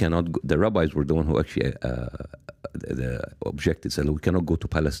 we cannot go, the rabbis were the one who actually objected, said, we cannot go to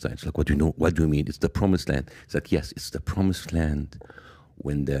Palestine. It's like, what do you mean? It's the promised land. It's like, yes, it's the promised land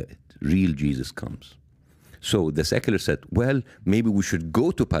when the real Jesus comes. So the secular said, well, maybe we should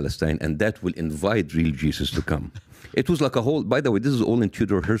go to Palestine and that will invite real Jesus to come. It was like a whole, by the way, this is all in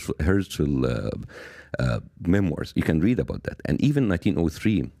Theodore Herzl memoirs. You can read about that. And even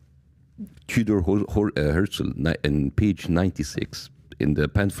 1903, Theodor Herzl, in page 96, in the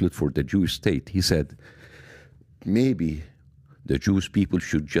pamphlet for the Jewish state, he said, maybe the Jewish people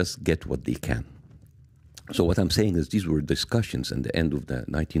should just get what they can. So what I'm saying is these were discussions in the end of the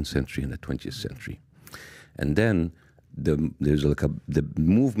 19th century and the 20th century. And then there's like the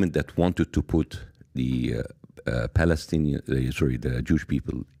movement that wanted to put the the Jewish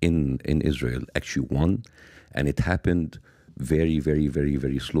people in Israel actually won. And it happened very, very, very,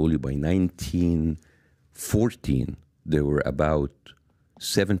 very slowly. By 1914, there were about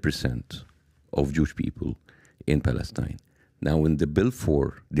 7% of Jewish people in Palestine. Now, when the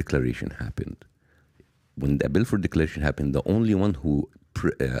Balfour Declaration happened, the only one who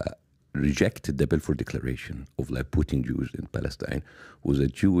rejected the Balfour Declaration of like putting Jews in Palestine was a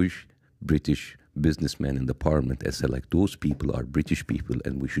Jewish British businessman in the parliament and said like those people are British people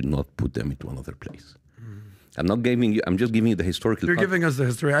and we should not put them into another place. I'm not giving you. I'm just giving you the historical. You're giving us the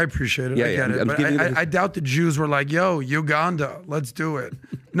history. I appreciate it. Yeah, I get it. But I doubt the Jews were like, "Yo, Uganda, let's do it."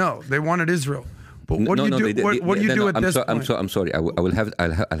 No, they wanted Israel. But what do you do? What do you do at this point? I'm sorry. I'll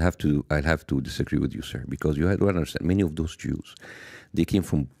have to disagree with you, sir, because you have to understand. Many of those Jews, they came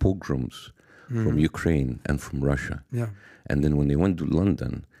from pogroms from Ukraine and from Russia. Yeah. And then when they went to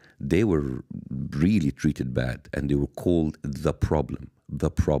London, they were really treated bad, and they were called the problem. The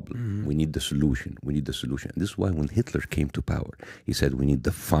problem. We need the solution. We need the solution. And this is why when Hitler came to power, he said we need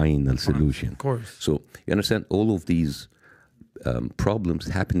the final solution. Of course. So you understand all of these problems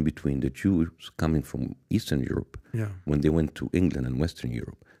happened between the Jews coming from Eastern Europe when they went to England and Western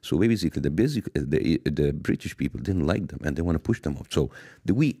Europe. So basically, the British people didn't like them and they want to push them out. So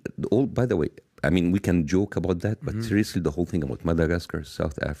by the way, I mean, we can joke about that, but seriously, the whole thing about Madagascar,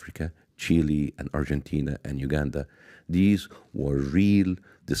 South Africa, Chile, and Argentina, and Uganda, these were real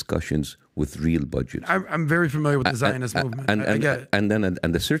discussions with real budgets. I'm very familiar with the Zionist movement. I get it. And then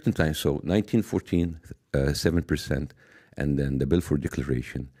at a certain time, so 1914, 7%, and then the Balfour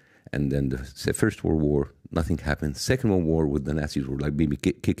Declaration, and then the First World War, nothing happened. Second World War with the Nazis were like maybe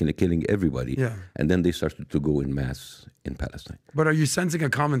kicking and killing everybody. Yeah. And then they started to go in mass in Palestine. But are you sensing a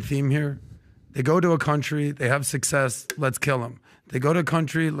common theme here? They go to a country, they have success, let's kill them. They go to a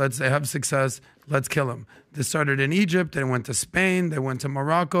country, they have success, let's kill them. They started in Egypt, they went to Spain, they went to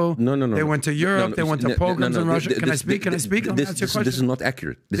Morocco, they went to Europe, they went to pogroms in Russia. Can I speak? Can I speak? I'll answer your question. This is not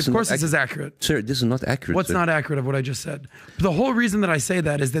accurate. Of course this is accurate. Sir, this is not accurate. What's not accurate of what I just said? The whole reason that I say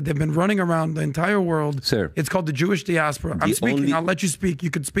that is that they've been running around the entire world. Sir. It's called the Jewish diaspora. I'm speaking. I'll let you speak. You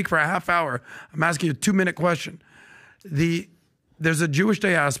could speak for a half hour. I'm asking you a 2-minute question. There's a Jewish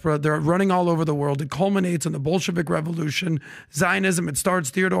diaspora. They're running all over the world. It culminates in the Bolshevik Revolution, Zionism. It starts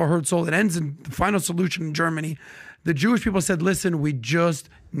Theodor Herzl. It ends in the final solution in Germany. The Jewish people said, listen, we just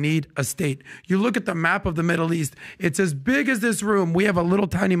need a state. You look at the map of the Middle East. It's as big as this room. We have a little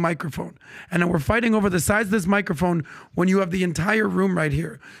tiny microphone. And then we're fighting over the size of this microphone when you have the entire room right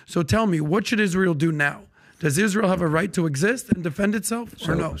here. So tell me, what should Israel do now? Does Israel have a right to exist and defend itself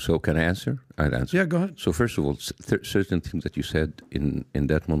or no? So can I answer? I'd answer. Yeah, go ahead. So first of all, certain things that you said in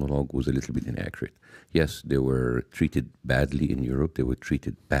that monologue was a little bit inaccurate. Yes, they were treated badly in Europe. They were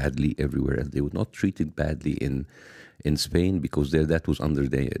treated badly everywhere else. They were not treated badly in Spain because that was under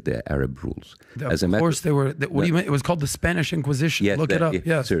the Arab rules. Of course they were. What do you mean? It was called the Spanish Inquisition. Yeah, Look it up.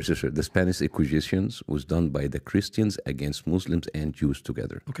 Yeah. Sir. The Spanish Inquisitions was done by the Christians against Muslims and Jews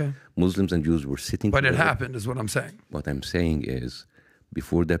together. Okay. Muslims and Jews were sitting together. But it happened is what I'm saying. What I'm saying is,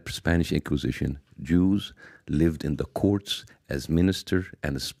 before the Spanish Inquisition, Jews lived in the courts as ministers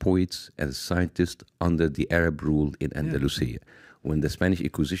and as poets and as scientists under the Arab rule in Andalusia. When the Spanish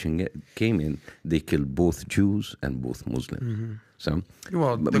Inquisition came in, they killed both Jews and both Muslims. So,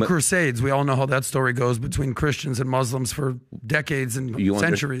 the Crusades, we all know how that story goes between Christians and Muslims for decades and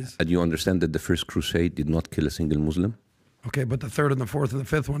centuries. Do you understand that the first crusade did not kill a single Muslim? Okay, but the third and the fourth and the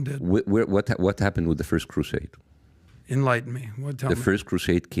fifth one did. What happened with the first crusade? Enlighten me. The first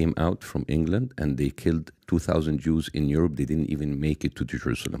crusade came out from England and they killed 2,000 Jews in Europe. They didn't even make it to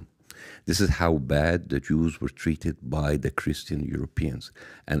Jerusalem. This is how bad the Jews were treated by the Christian Europeans.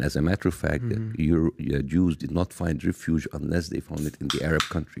 And as a matter of fact, Jews did not find refuge unless they found it in the Arab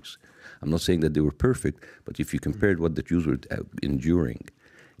countries. I'm not saying that they were perfect, but if you compared what the Jews were enduring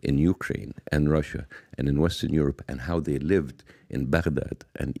in Ukraine and Russia and in Western Europe and how they lived in Baghdad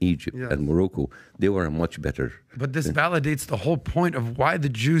and Egypt and Morocco, they were a much better. But this validates the whole point of why the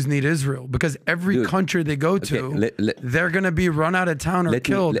Jews need Israel, because every country they go to, they're going to be run out of town or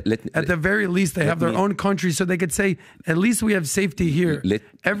killed. At the very least, they have their own country, so they could say, at least we have safety here.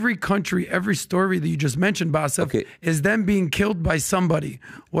 Every country, every story that you just mentioned, Bassem, is them being killed by somebody,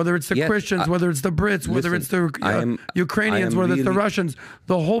 whether it's the Christians, whether it's the Brits, whether it's the Ukrainians, whether it's the Russians.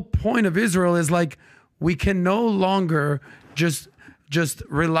 The whole point of Israel is like, we can no longer just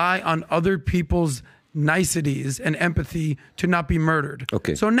rely on other people's niceties and empathy to not be murdered.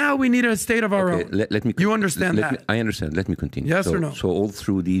 Okay. So now we need a state of our own. Let me. You understand that? I understand. Let me continue. Yes or no? So all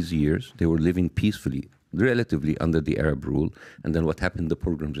through these years, they were living peacefully, relatively under the Arab rule. And then what happened? The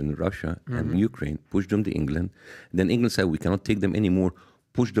pogroms in Russia and Ukraine pushed them to England. Then England said, we cannot take them anymore.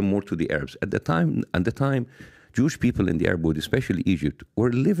 Push them more to the Arabs. At the time, Jewish people in the Arab world, especially Egypt,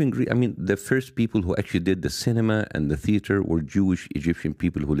 were living. I mean, the first people who actually did the cinema and the theater were Jewish Egyptian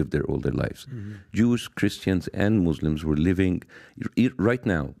people who lived there all their lives. Jews, Christians, and Muslims were living. Right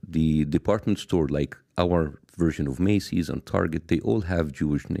now, the department store, like our version of Macy's and Target, they all have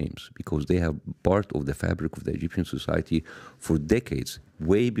Jewish names because they have part of the fabric of the Egyptian society for decades,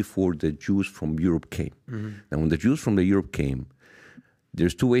 way before the Jews from Europe came. Now, when the Jews from Europe came,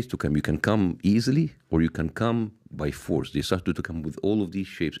 there's two ways to come. You can come easily, or you can come by force. They started to come with all of these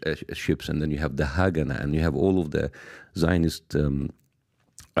ships, and then you have the Haganah, and you have all of the Zionist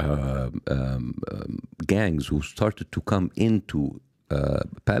gangs who started to come into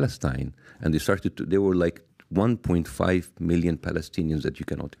Palestine, and they were like 1.5 million Palestinians that you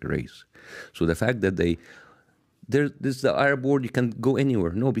cannot erase. So the fact that this is the Arab world, you can go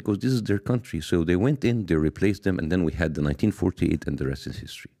anywhere. No, because this is their country. So they went in, they replaced them, and then we had the 1948, and the rest is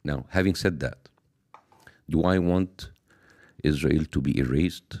history. Now, having said that, do I want Israel to be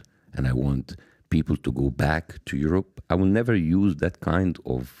erased and I want people to go back to Europe? I will never use that kind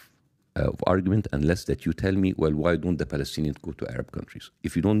of argument unless that you tell me, well, why don't the Palestinians go to Arab countries?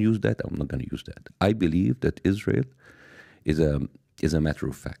 If you don't use that, I'm not going to use that. I believe that Israel is a matter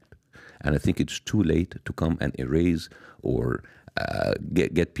of fact. And I think it's too late to come and erase or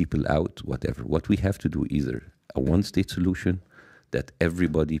get people out, whatever. What we have to do is either a one-state solution that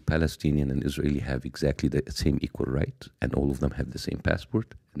everybody, Palestinian and Israeli, have exactly the same equal right, and all of them have the same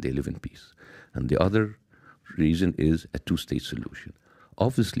passport, and they live in peace. And the other reason is a two-state solution.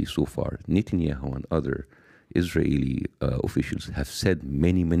 Obviously, so far, Netanyahu and other Israeli officials have said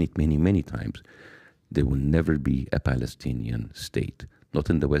many times there will never be a Palestinian state. Not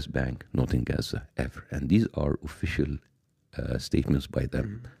in the West Bank, not in Gaza, ever. And these are official statements by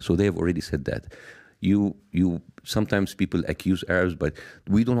them. So they have already said that. Sometimes people accuse Arabs, but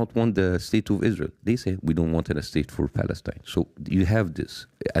we do not want the state of Israel. They say we don't want a state for Palestine. So you have this.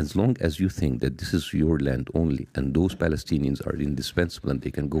 As long as you think that this is your land only, and those Palestinians are indispensable and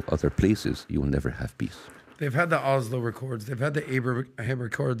they can go other places, you will never have peace. They've had the Oslo Accords. They've had the Abraham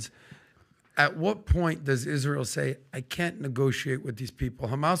Accords. At what point does Israel say, I can't negotiate with these people?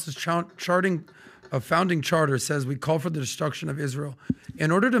 Hamas's charting a founding charter says we call for the destruction of Israel.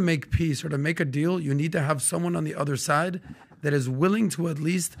 In order to make peace or to make a deal, you need to have someone on the other side that is willing to at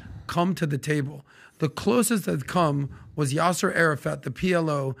least come to the table. The closest that come was Yasser Arafat, the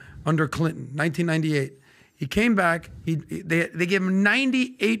PLO, under Clinton, 1998. He came back. They gave him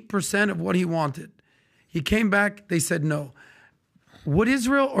 98% of what he wanted. He came back. They said no. Would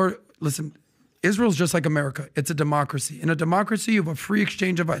Israel or... Listen, Israel's just like America. It's a democracy. In a democracy, you have a free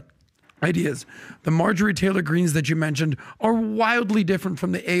exchange of ideas. The Marjorie Taylor Greens that you mentioned are wildly different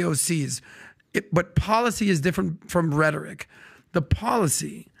from the AOCs. But policy is different from rhetoric. The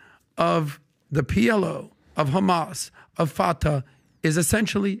policy of the PLO, of Hamas, of Fatah is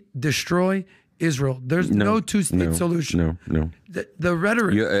essentially destroy Israel. There's no two-state solution. No. The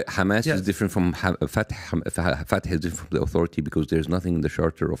rhetoric. Hamas is different from Fatah. Fatah is different from the authority because there's nothing in the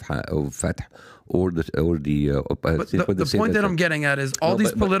charter of Fatah or the. But the point that I'm getting at is all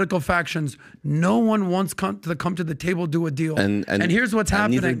these political factions. No one wants to come to the table, do a deal. And here's what's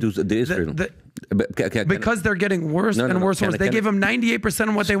happening. Neither does the Israel. Because they're getting worse and worse. They gave them 98%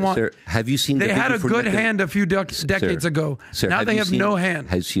 of what they want. Sir, have you seen? They had a good hand a few decades ago. Sir, now they have no hand.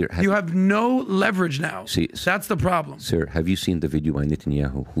 You have no leverage now. That's the problem. Sir, have you seen the video by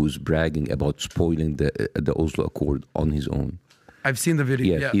Netanyahu who's bragging about spoiling the Oslo Accord on his own? I've seen the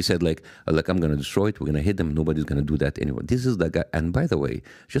video. Yeah, he said like I'm going to destroy it. We're going to hit them. Nobody's going to do that anymore. This is the guy. And by the way,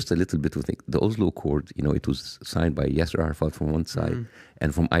 just a little bit of thing. The Oslo Accord, it was signed by Yasser Arafat from one side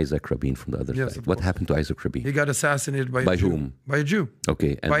and from Isaac Rabin from the other side. What happened to Isaac Rabin? He got assassinated by a Jew. Whom? By a Jew.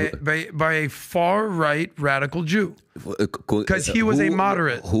 Okay. And by a far right radical Jew. Because he was a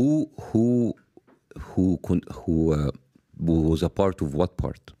moderate. Who who was a part of what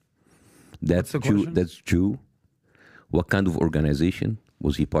part? What's the question? That's Jew. What kind of organization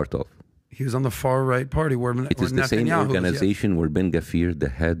was he part of? He was on the far right party where It is the same organization where Ben Gvir, the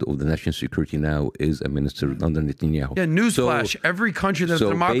head of the national security now, is a minister under Netanyahu. Yeah, newsflash. Every country that's a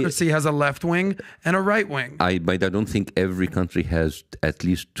democracy has a left wing and a right wing. But I don't think every country has at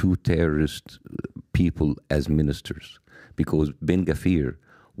least 2 terrorist people as ministers, because Ben Gvir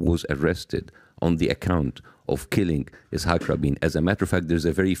was arrested on the account of killing Ishaq Rabin. As a matter of fact, there's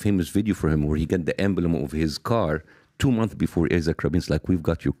a very famous video for him where he got the emblem of his car 2 months before Isaac Rabin's, like, we've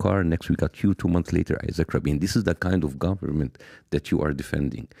got your car, next we got you, 2 months later, Isaac Rabin. This is the kind of government that you are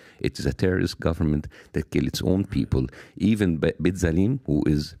defending. It is a terrorist government that kills its own people. Even Bid Zalim, who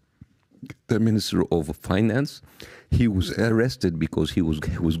is the Minister of Finance, he was arrested because he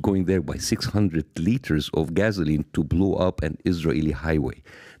was going there by 600 liters of gasoline to blow up an Israeli highway.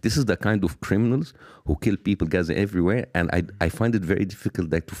 This is the kind of criminals who kill people, Gaza, everywhere, and I find it very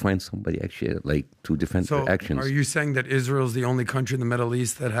difficult to find somebody actually to defend their actions. Are you saying that Israel is the only country in the Middle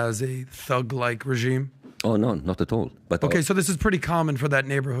East that has a thug-like regime? Oh, no, not at all. But okay, so this is pretty common for that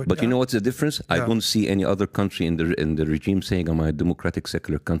neighborhood. But you know what's the difference? I don't see any other country in the regime saying I'm a democratic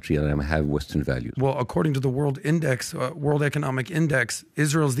secular country and I have Western values. Well, according to the World Economic Index,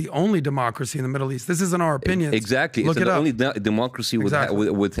 Israel is the only democracy in the Middle East. This isn't our opinion. Exactly. Look it's the up. only democracy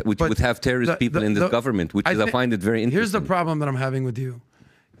which would have terrorist people in this government, which I find it very interesting. Here's the problem that I'm having with you.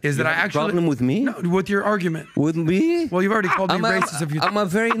 Is that I actually problem with me? No, with your argument. With me? Well, you've already called me racist. I'm a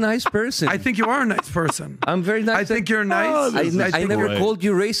very nice person. I think you are a nice person. I'm very nice. I think you're nice. I never called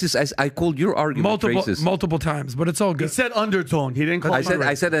you racist. I called your argument racist multiple times, but it's all good. He said undertone. He didn't call. I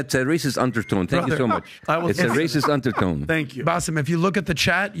said it's a racist undertone. Thank you so much. It's a racist undertone. Thank you, Bassem. If you look at the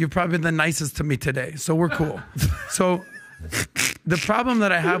chat, you've probably been the nicest to me today, so we're cool. So the problem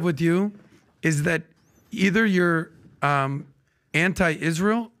that I have with you is that either you're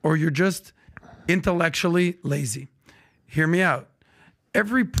anti-Israel or you're just intellectually lazy. Hear me out.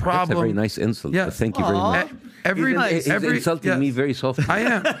 Every problem. That's a very nice insult. Yeah. Thank you very much. He's insulting me very softly.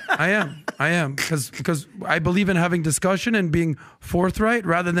 I am. Because I believe in having discussion and being forthright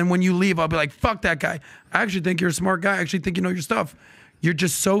rather than when you leave, I'll be like, fuck that guy. I actually think you're a smart guy. I actually think you know your stuff. You're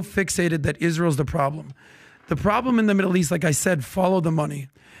just so fixated that Israel's the problem. The problem in the Middle East, like I said, follow the money.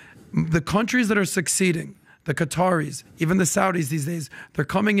 The countries that are succeeding, the Qataris, even the Saudis these days, they're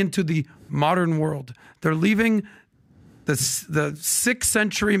coming into the modern world. They're leaving the 6th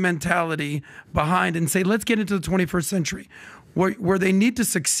century mentality behind and say, let's get into the 21st century, where they need to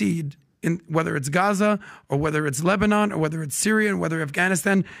succeed, in whether it's Gaza or whether it's Lebanon or whether it's Syria and whether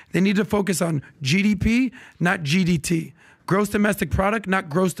Afghanistan. They need to focus on GDP, not GDT. Gross domestic product, not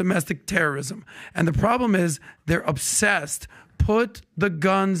gross domestic terrorism. And the problem is they're obsessed. Put the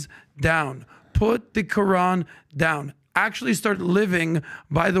guns down. Put the Quran down. Actually start living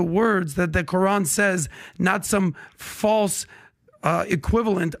by the words that the Quran says, not some false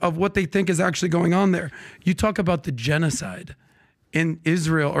equivalent of what they think is actually going on there. You talk about the genocide in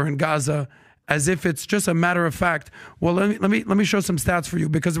Israel or in Gaza as if it's just a matter of fact. Well, let me show some stats for you,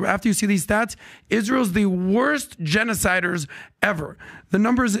 because after you see these stats, Israel's the worst genociders ever. The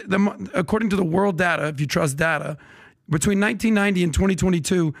numbers, according to the world data, if you trust data, between 1990 and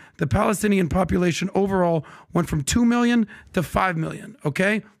 2022, the Palestinian population overall went from 2 million to 5 million,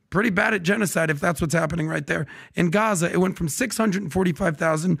 okay? Pretty bad at genocide if that's what's happening right there. In Gaza, it went from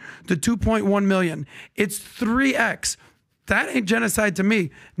 645,000 to 2.1 million. It's 3x. That ain't genocide to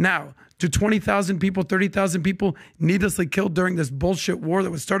me. Now, do 20,000 people, 30,000 people needlessly killed during this bullshit war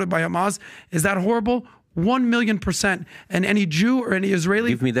that was started by Hamas? Is that horrible? 1,000,000%. And any Jew or any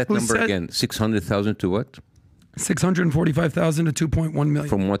Israeli... Give me that number again. 600,000 to what? 645,000 to 2.1 million.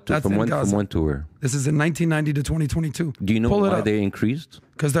 From what to, from when to where? This is in 1990 to 2022. Do you know why they increased?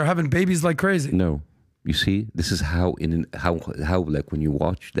 Because they're having babies like crazy. No. You see, this is how like when you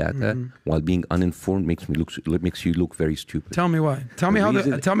watch data while being uninformed makes you look very stupid. Tell me why. Tell me how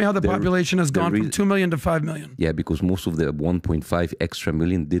the population has gone from 2 million to 5 million. Yeah, because most of the 1.5 extra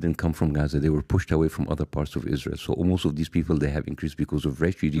million didn't come from Gaza. They were pushed away from other parts of Israel. So most of these people, they have increased because of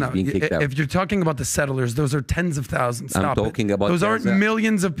refugees being kicked out. If you're talking about the settlers, those are tens of thousands. I'm talking about those Gaza. aren't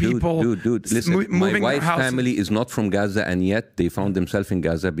millions of people. Dude, listen. My wife's family is not from Gaza, and yet they found themselves in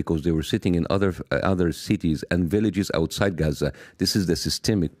Gaza because they were sitting in other cities and villages outside Gaza. This is the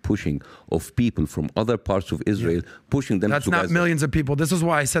systemic pushing of people from other parts of Israel, pushing them to Gaza. That's not millions of people. This is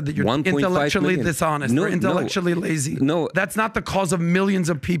why I said that you're intellectually dishonest or intellectually lazy. No. That's not the cause of millions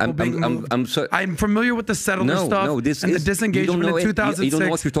of people being moved. I'm familiar with the settler stuff and the disengagement in 2006. You don't know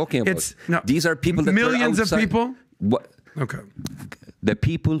what you're talking about. These are people that millions were outside. of people? What? Okay. The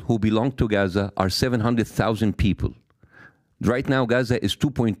people who belong to Gaza are 700,000 people. Right now, Gaza is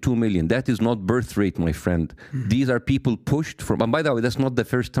 2.2 million. That is not birth rate, my friend. These are people pushed from, and by the way, that's not the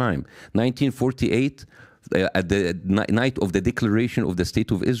first time. 1948, at the night of the declaration of the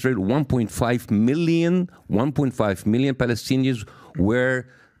State of Israel, 1.5 million Palestinians were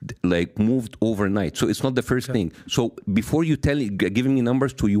like moved overnight. So it's not the first thing. So before you giving me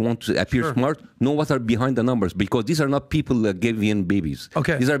numbers you want to appear smart, know what are behind the numbers, because these are not people giving babies.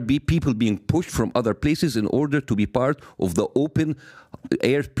 Okay. These are people being pushed from other places in order to be part of the open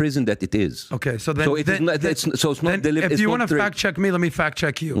air prison that it is. Okay, so then, it's not delivered. If you want to fact check me, let me fact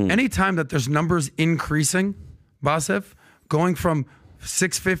check you. Anytime that there's numbers increasing, Bassem, going from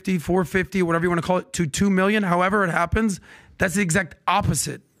 650, 450, whatever you want to call it, to 2 million, however it happens, that's the exact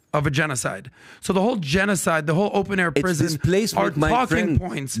opposite of a genocide. So the whole genocide, the whole open air prison are talking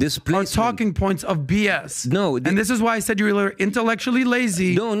points. Are talking points of BS. No, and this is why I said you were intellectually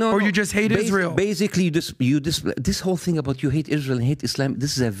lazy. Or you just hate Israel. Basically, this whole thing about you hate Israel and hate Islam.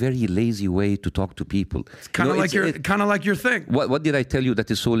 This is a very lazy way to talk to people. It's kind of like your thing. What did I tell you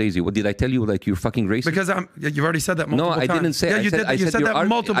that is so lazy? What did I tell you like you're fucking racist? Because you've already said that multiple times. No, I didn't say. Yeah, you said that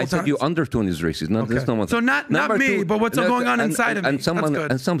multiple times. I said your undertone is racist. So not me, but what's going on inside of me.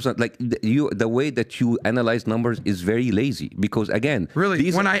 That's good. Like the way that you analyze numbers is very lazy, because again,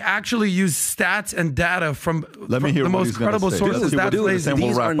 really, when I actually use stats and data from the most credible sources, that's lazy.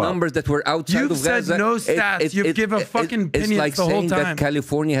 These are numbers that were outside of Gaza. You've said no stats. You've given fucking opinions like the whole time. that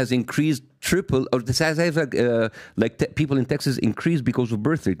California has increased triple, or this has people in Texas increased because of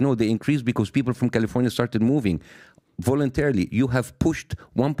birth rate. No, they increased because people from California started moving voluntarily. You have pushed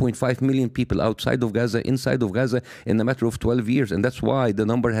 1.5 million people outside of Gaza, inside of Gaza in a matter of 12 years, and that's why the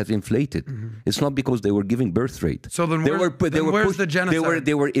number has inflated. It's not because they were giving birth rate. So then where's the genocide?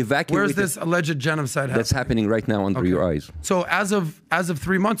 They were evacuated. Where's this alleged genocide happening? That's happening right now under your eyes. So as of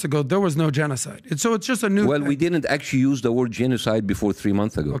 3 months ago, there was no genocide. So it's just a new thing. We didn't actually use the word genocide before 3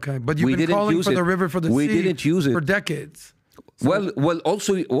 months ago. Okay, but you've been calling for the river for the sea. We didn't use it for decades. Well,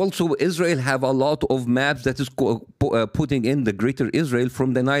 also Israel have a lot of maps that is putting in the greater Israel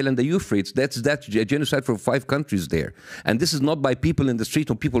from the Nile and the Euphrates. That's genocide for 5 countries there. And this is not by people in the street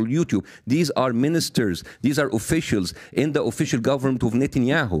or people on YouTube. These are ministers. These are officials in the official government of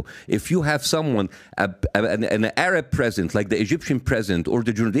Netanyahu. If you have someone, an Arab president, like the Egyptian president or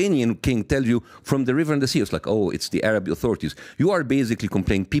the Jordanian king, tell you from the river and the sea, it's like, oh, it's the Arab authorities. You are basically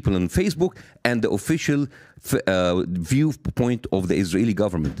complaining people on Facebook and the official viewpoint of the Israeli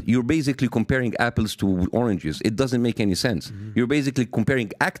government. You're basically comparing apples to oranges. It doesn't make any sense. You're basically comparing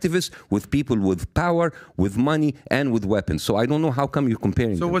activists with people with power, with money, and with weapons. So I don't know how come you're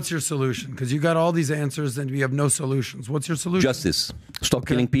comparing them. What's your solution? Because you got all these answers and we have no solutions. What's your solution? Justice. Stop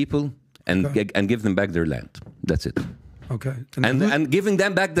killing people and give them back their land. That's it. Okay. And giving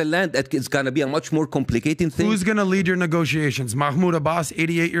them back the land, it's going to be a much more complicated thing. Who's going to lead your negotiations? Mahmoud Abbas,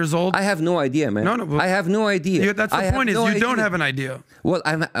 88 years old? I have no idea, man. No, I have no idea. That's the point, you don't have an idea. Well,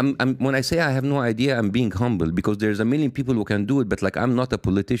 when I say I have no idea, I'm being humble, because there's a million people who can do it, but like, I'm not a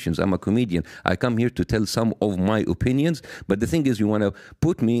politician, I'm a comedian. I come here to tell some of my opinions, but the thing is, you want to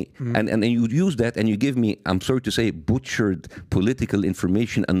put me, and you use that, and you give me, I'm sorry to say, butchered political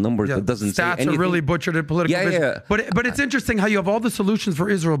information and numbers that doesn't say anything. Stats are really butchered in political vision. But it's interesting how you have all the solutions for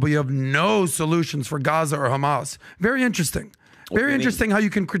Israel, but you have no solutions for Gaza or Hamas. Very interesting. Very interesting how you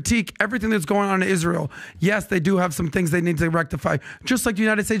can critique everything that's going on in Israel. Yes, they do have some things they need to rectify, just like the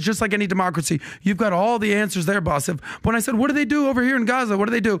United States, just like any democracy. You've got all the answers there, Bassem. When I said, what do they do over here in Gaza? What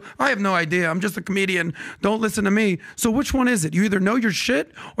do they do? I have no idea. I'm just a comedian. Don't listen to me. So which one is it? You either know your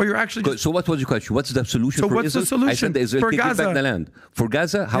shit or you're actually just... So what was your question? What's the solution for Israel? So what's the solution I said the Israel for Gaza? Back the land. For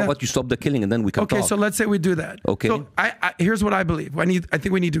Gaza, how about you stop the killing and then we can talk? Okay, so let's say we do that. Okay. So here's what I believe. I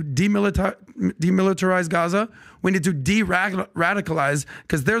think we need to demilitarize Gaza. We need to de-radicalize,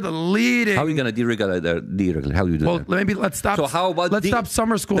 because they're the leading... How are you going to de-radicalize? How do you do that? Well, maybe let's stop. So how about let's stop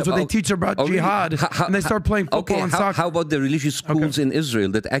summer schools where they teach about jihad and they start playing football and soccer. How about the religious schools in Israel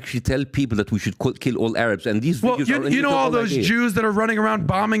that actually tell people that we should kill all Arabs? And these videos are you know all those Jews that are running around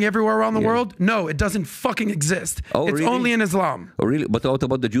bombing everywhere around the world? No, it doesn't fucking exist. It's only in Islam. Oh, really? But what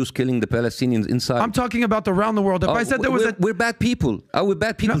about the Jews killing the Palestinians inside? I'm talking about around the world. If I said there was we're bad people. We're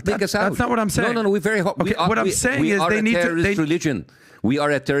bad people. Take us out. That's not what I'm saying. No, we're very hot. Okay, what I'm saying is they need to religion. We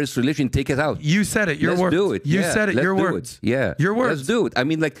are a terrorist religion. Take it out. You said it. Your Let's words. do it. You Yeah, said it. let's Your do words. It. Yeah. Your words. Let's do it. I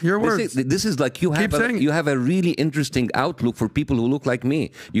mean, like your words. This is like you have a really interesting outlook for people who look like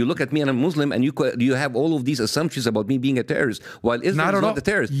me. You look at me and I'm Muslim, and you have all of these assumptions about me being a terrorist, while Islam is not a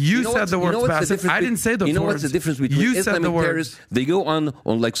terrorist. You said the words, Bassem. I didn't say those words. You know what's the difference between Islam and terrorists? They go on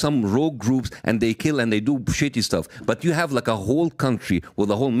like some rogue groups and they kill and they do shitty stuff. But you have like a whole country with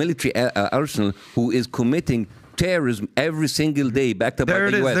a whole military arsenal who is committing terrorism every single day, backed up by the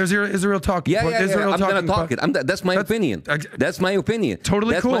US. There it is. There's your Israel talking. Yeah. Israel I'm going to talk it. That's my opinion. That's my opinion.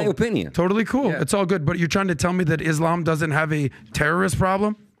 Totally That's cool. my opinion. Totally cool. Yeah. It's all good. But you're trying to tell me that Islam doesn't have a terrorist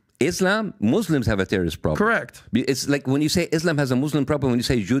problem? Muslims have a terrorist problem. Correct. It's like when you say Islam has a Muslim problem, when you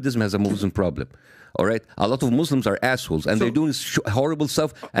say Judaism has a Muslim problem. All right? A lot of Muslims are assholes, and they're doing horrible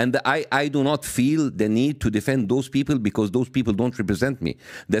stuff, and I do not feel the need to defend those people because those people don't represent me.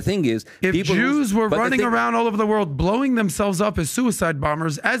 The thing is... If Jews were running around all over the world blowing themselves up as suicide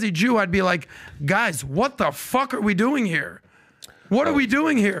bombers, as a Jew, I'd be like, guys, what the fuck are we doing here? What are we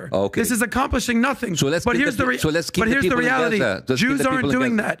doing here? Okay. This is accomplishing nothing. But here's the reality. Jews aren't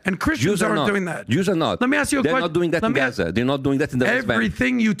doing that, and Christians aren't doing that. Jews are not. Let me ask you a question. They're not doing that in Gaza. They're not doing that in the West Bank.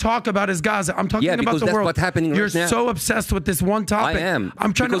 Everything you talk about is Gaza. I'm talking about the world. That's what's happening You're right now. so obsessed with this one topic. I am.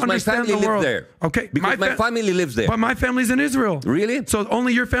 I'm trying to understand the world. There. Okay. Because my family lives there. But my family's in Israel. Really? So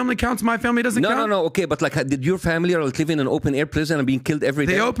only your family counts. My family doesn't count. No. Okay, but like, did your family live in an open air prison and being killed every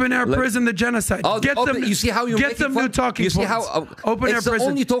day? The open air prison, the genocide. You see how you get them new talking points. You see how open air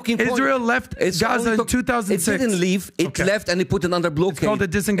prison. Talking point. Israel left Gaza in 2006. It didn't leave. It left and it put it under blockade. It's called a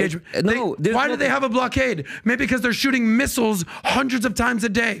disengagement. Why did they have a blockade? Maybe because they're shooting missiles hundreds of times a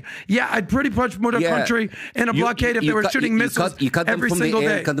day. Yeah, I'd pretty much put a country in a blockade if they were shooting missiles every single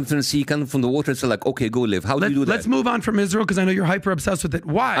day. You cut them from the sea, cut them from the water, and say like, okay, go live. How do you do that? Let's move on from Israel because I know you're hyper obsessed with it.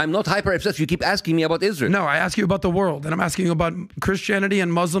 Why? I'm not hyper obsessed. You keep asking me about Israel. No, I ask you about the world, and I'm asking you about Christianity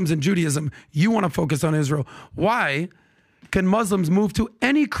and Muslims and Judaism. You want to focus on Israel. Why can Muslims move to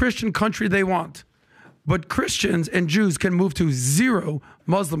any Christian country they want, but Christians and Jews can move to 0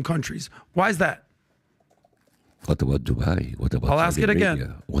 Muslim countries? Why is that? What about Dubai? What about I'll ask it Arabia?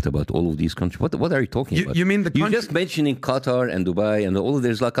 again. What about all of these countries? What are you talking about? You mean the country? You're just mentioning Qatar and Dubai and all.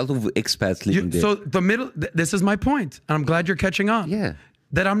 There's like a lot of expats living there. So the middle. This is my point, and I'm glad you're catching on. Yeah.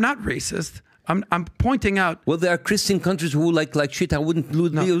 That I'm not racist. I'm pointing out. Well, there are Christian countries who like shit. I wouldn't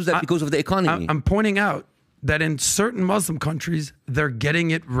lose that because of the economy. I'm pointing out that in certain Muslim countries, they're getting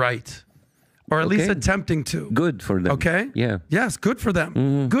it right. Or at least attempting to. Good for them. Okay? Yeah. Yes, good for them.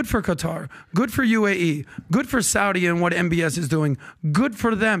 Mm-hmm. Good for Qatar. Good for UAE. Good for Saudi and what MBS is doing. Good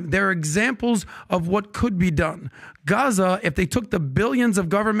for them. They're examples of what could be done. Gaza, if they took the billions of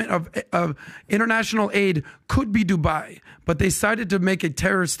government of international aid, could be Dubai, but they decided to make a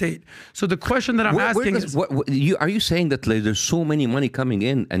terror state. So the question that I'm asking is, are you saying that there's so many money coming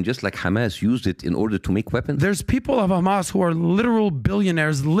in, and just like Hamas used it in order to make weapons? There's people of Hamas who are literal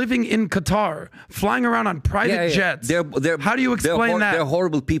billionaires living in Qatar, flying around on private jets. How do you explain that? They're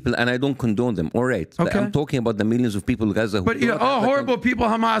horrible people, and I don't condone them. All right, okay. I'm talking about the millions of people in Gaza. But horrible people,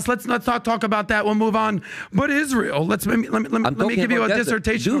 Hamas. Let's not talk about that. We'll move on. But Israel. Let me give you a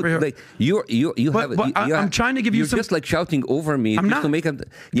dissertation over here. Like, I'm trying to give you some. You're just like shouting over me. I'm not. To make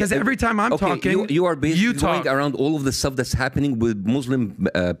because every time I'm talking, you are basically going around all of the stuff that's happening with Muslim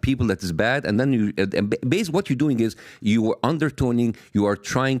people that is bad, and then basically what you're doing is you are undertoning. You are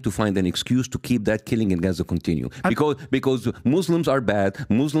trying to find an excuse to keep that killing in Gaza continue because Muslims are bad,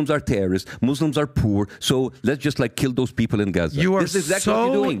 Muslims are terrorists, Muslims are poor. So let's just like kill those people in Gaza. You are this is exactly so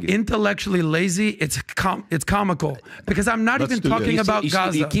what you're doing. Intellectually lazy. It's comical because I'm not even talking about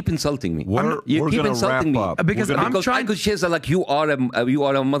Gaza. You keep insulting me. We're keep insulting me because I'm trying. I could say like you are a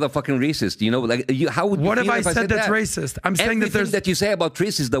motherfucking racist. You know, like how would you what feel have I if said that's that? racist? I'm saying that Everything that you say about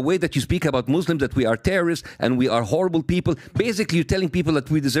racists, the way that you speak about Muslims, that we are terrorists and we are horrible people. Basically, you're telling people that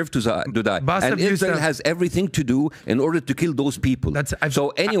we deserve to die. Bassem And Israel Youssef. has everything to do in order to kill those people.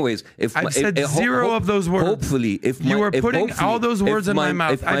 Anyways, if I've said zero of those words. Hopefully, if you are putting all those words in my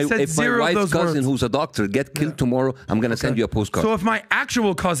mouth, I said zero of those words. If my cousin, who's a doctor, get killed tomorrow, I'm going to send you a postcard. So if my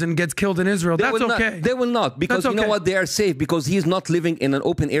actual cousin gets killed in Israel, that's okay. They will not, because you know what? They are safe because he's not living in an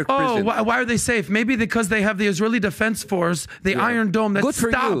open air prison. Why are they safe? Maybe because they have the Israeli Defense Force, the Iron Dome that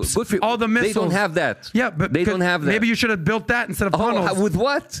stops all the missiles. They don't have that. Yeah, but they don't have that. Maybe you should have built that instead of tunnels. With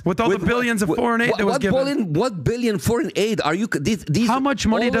what? With all the billions billions of foreign aid that was given. What billion foreign aid are you? These, how much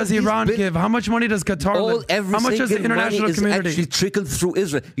money does Iran give? How much money does Qatar give? How much does the international community? Actually trickled through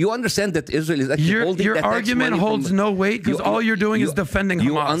Israel. You understand that Israel is actually holding your that tax argument money holds from, no weight because all you're doing is defending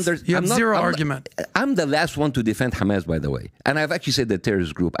Hamas. You have zero argument. I'm the last one to defend Hamas, by the way, and I've actually said the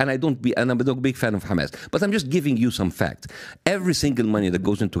terrorist group, and I'm a big fan of Hamas. But I'm just giving you some facts. Every single money that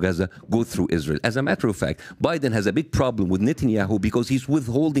goes into Gaza goes through Israel. As a matter of fact, Biden has a big problem with Netanyahu because he's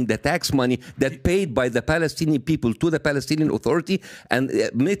withholding the tax money that paid by the Palestinian people to the Palestinian Authority, and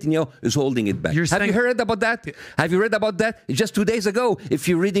Netanyahu is holding it back. Have you heard about that? Have you read about that? Just 2 days ago, if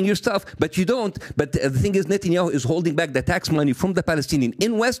you're reading your stuff, but you don't. But the thing is, Netanyahu is holding back the tax money from the Palestinian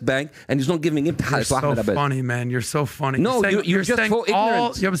in West Bank, and he's not giving it to You're so funny, man. You're so funny. No, you're just so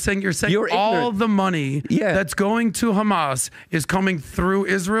ignorant. You're saying all the money that's going to Hamas is coming through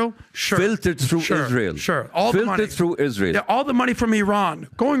Israel? Sure. Filtered through Israel. Sure. All the money. Filtered through Israel. Yeah, all the money from Iran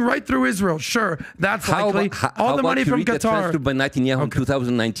going right through Israel. Sure. That's likely. All the money from Qatar. Transfer by Netanyahu in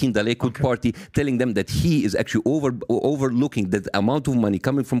 2019, the Likud party, telling them that he is actually overlooking that amount of money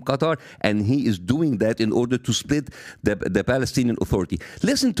coming from Qatar, and he is doing that in order to split the Palestinian Authority.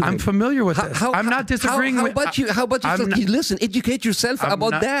 Listen to me. I'm familiar with this. I'm not disagreeing with... How about you listen, educate yourself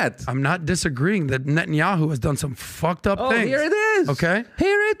about that. I'm not disagreeing that Netanyahu has done some fucked up things. Here it is. Okay?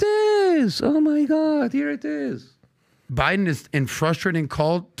 Here it is. Oh my God, here it is. Biden is in frustrating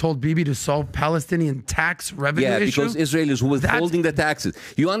call told Bibi to solve Palestinian tax revenue issue. Yeah, because Israel is withholding the taxes.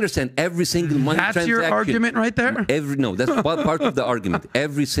 You understand every single money transaction. That's your argument right there? That's part of the argument.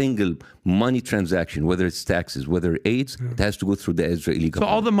 Every single money transaction, whether it's taxes, whether aids, it has to go through the Israeli government.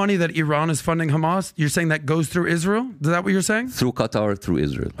 So all the money that Iran is funding Hamas, you're saying that goes through Israel? Is that what you're saying? Through Qatar, through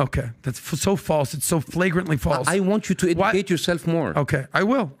Israel. Okay. That's so false. It's so flagrantly false. I want you to educate yourself more. Okay, I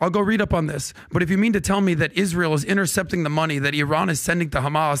will. I'll go read up on this. But if you mean to tell me that Israel is intercepting the money that Iran is sending to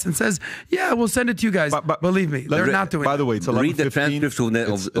Hamas and says, yeah, we'll send it to you guys. But believe me, they're not doing it. By the way, it's 11:15. Read the transcripts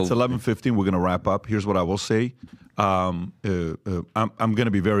It's 11:15. We're going to wrap up. Here's what I will say. I'm going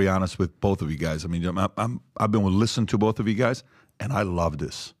to be very honest with both of you guys. I mean, I've been listening to both of you guys, and I love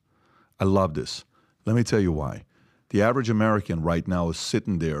this. I love this. Let me tell you why. The average American right now is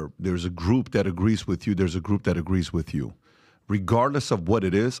sitting there. There's a group that agrees with you. There's a group that agrees with you. Regardless of what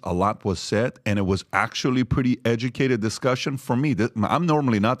it is, a lot was said, and it was actually pretty educated discussion for me. I'm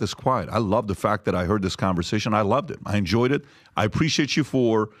normally not this quiet. I love the fact that I heard this conversation. I loved it. I enjoyed it. I appreciate you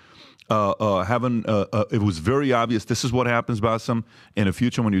for having, it was very obvious. This is what happens, Bassem, in the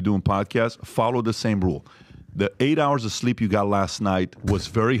future when you're doing podcasts. Follow the same rule. The 8 hours of sleep you got last night was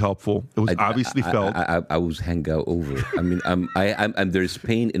very helpful. It was obviously felt. I was hangover. I mean, there's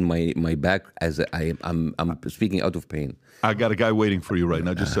pain in my back as I'm speaking out of pain. I got a guy waiting for you right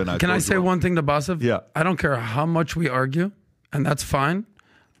now. Just so I Can I say one thing to Bassem? Yeah. I don't care how much we argue, and that's fine.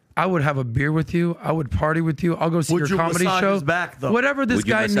 I would have a beer with you. I would party with you. I'll go see your comedy show. His back, though? Whatever this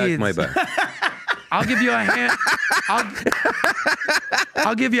guy needs. My back? I'll give you a hand.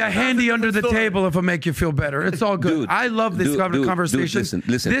 I'll give you a handy under the table if it'll make you feel better. It's all good. I love this conversation.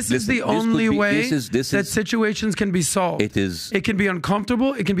 Listen, this is the only way that situations can be solved. It can be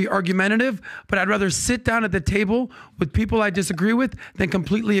uncomfortable. It can be argumentative. But I'd rather sit down at the table with people I disagree with than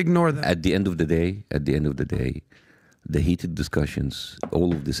completely ignore them. At the end of the day, the heated discussions,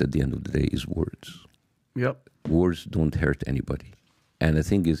 all of this at the end of the day is words. Yep. Words don't hurt anybody. And the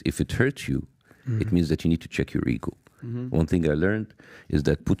thing is, if it hurts you, it means that you need to check your ego. One thing I learned is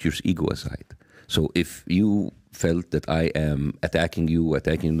that put your ego aside. So if you felt that I am attacking you,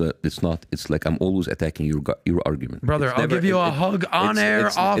 it's like I'm always attacking your argument. Brother, I'll give you a hug on air,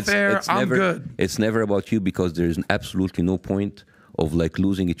 off air. I'm good. It's never about you because there is absolutely no point of like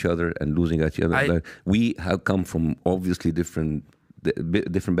losing each other and losing at each other. We have come from obviously different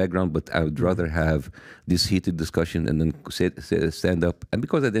background, but I would rather have this heated discussion and then stand up. And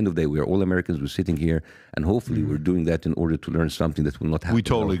because at the end of the day, we are all Americans. We're sitting here, and hopefully we're doing that in order to learn something that will not happen. We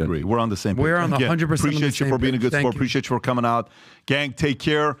totally agree. We're on the same page. We're on the 100% Appreciate you for being a good sport. Appreciate you for coming out. Gang, take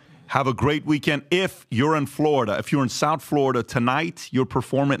care. Have a great weekend. If you're in Florida, if you're in South Florida tonight, you're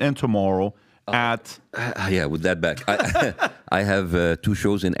performing, and tomorrow at... with that back. I have 2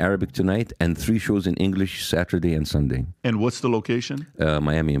 shows in Arabic tonight and 3 shows in English Saturday and Sunday. And what's the location?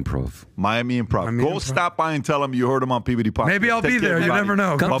 Miami Improv. Miami Improv. Stop by and tell them you heard them on PBD Podcast. Maybe I'll be there. You never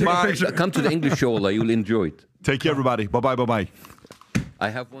know. Come to the English show. You'll enjoy it. Take care, everybody. Bye-bye. I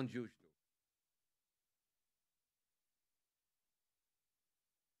have one Jewish...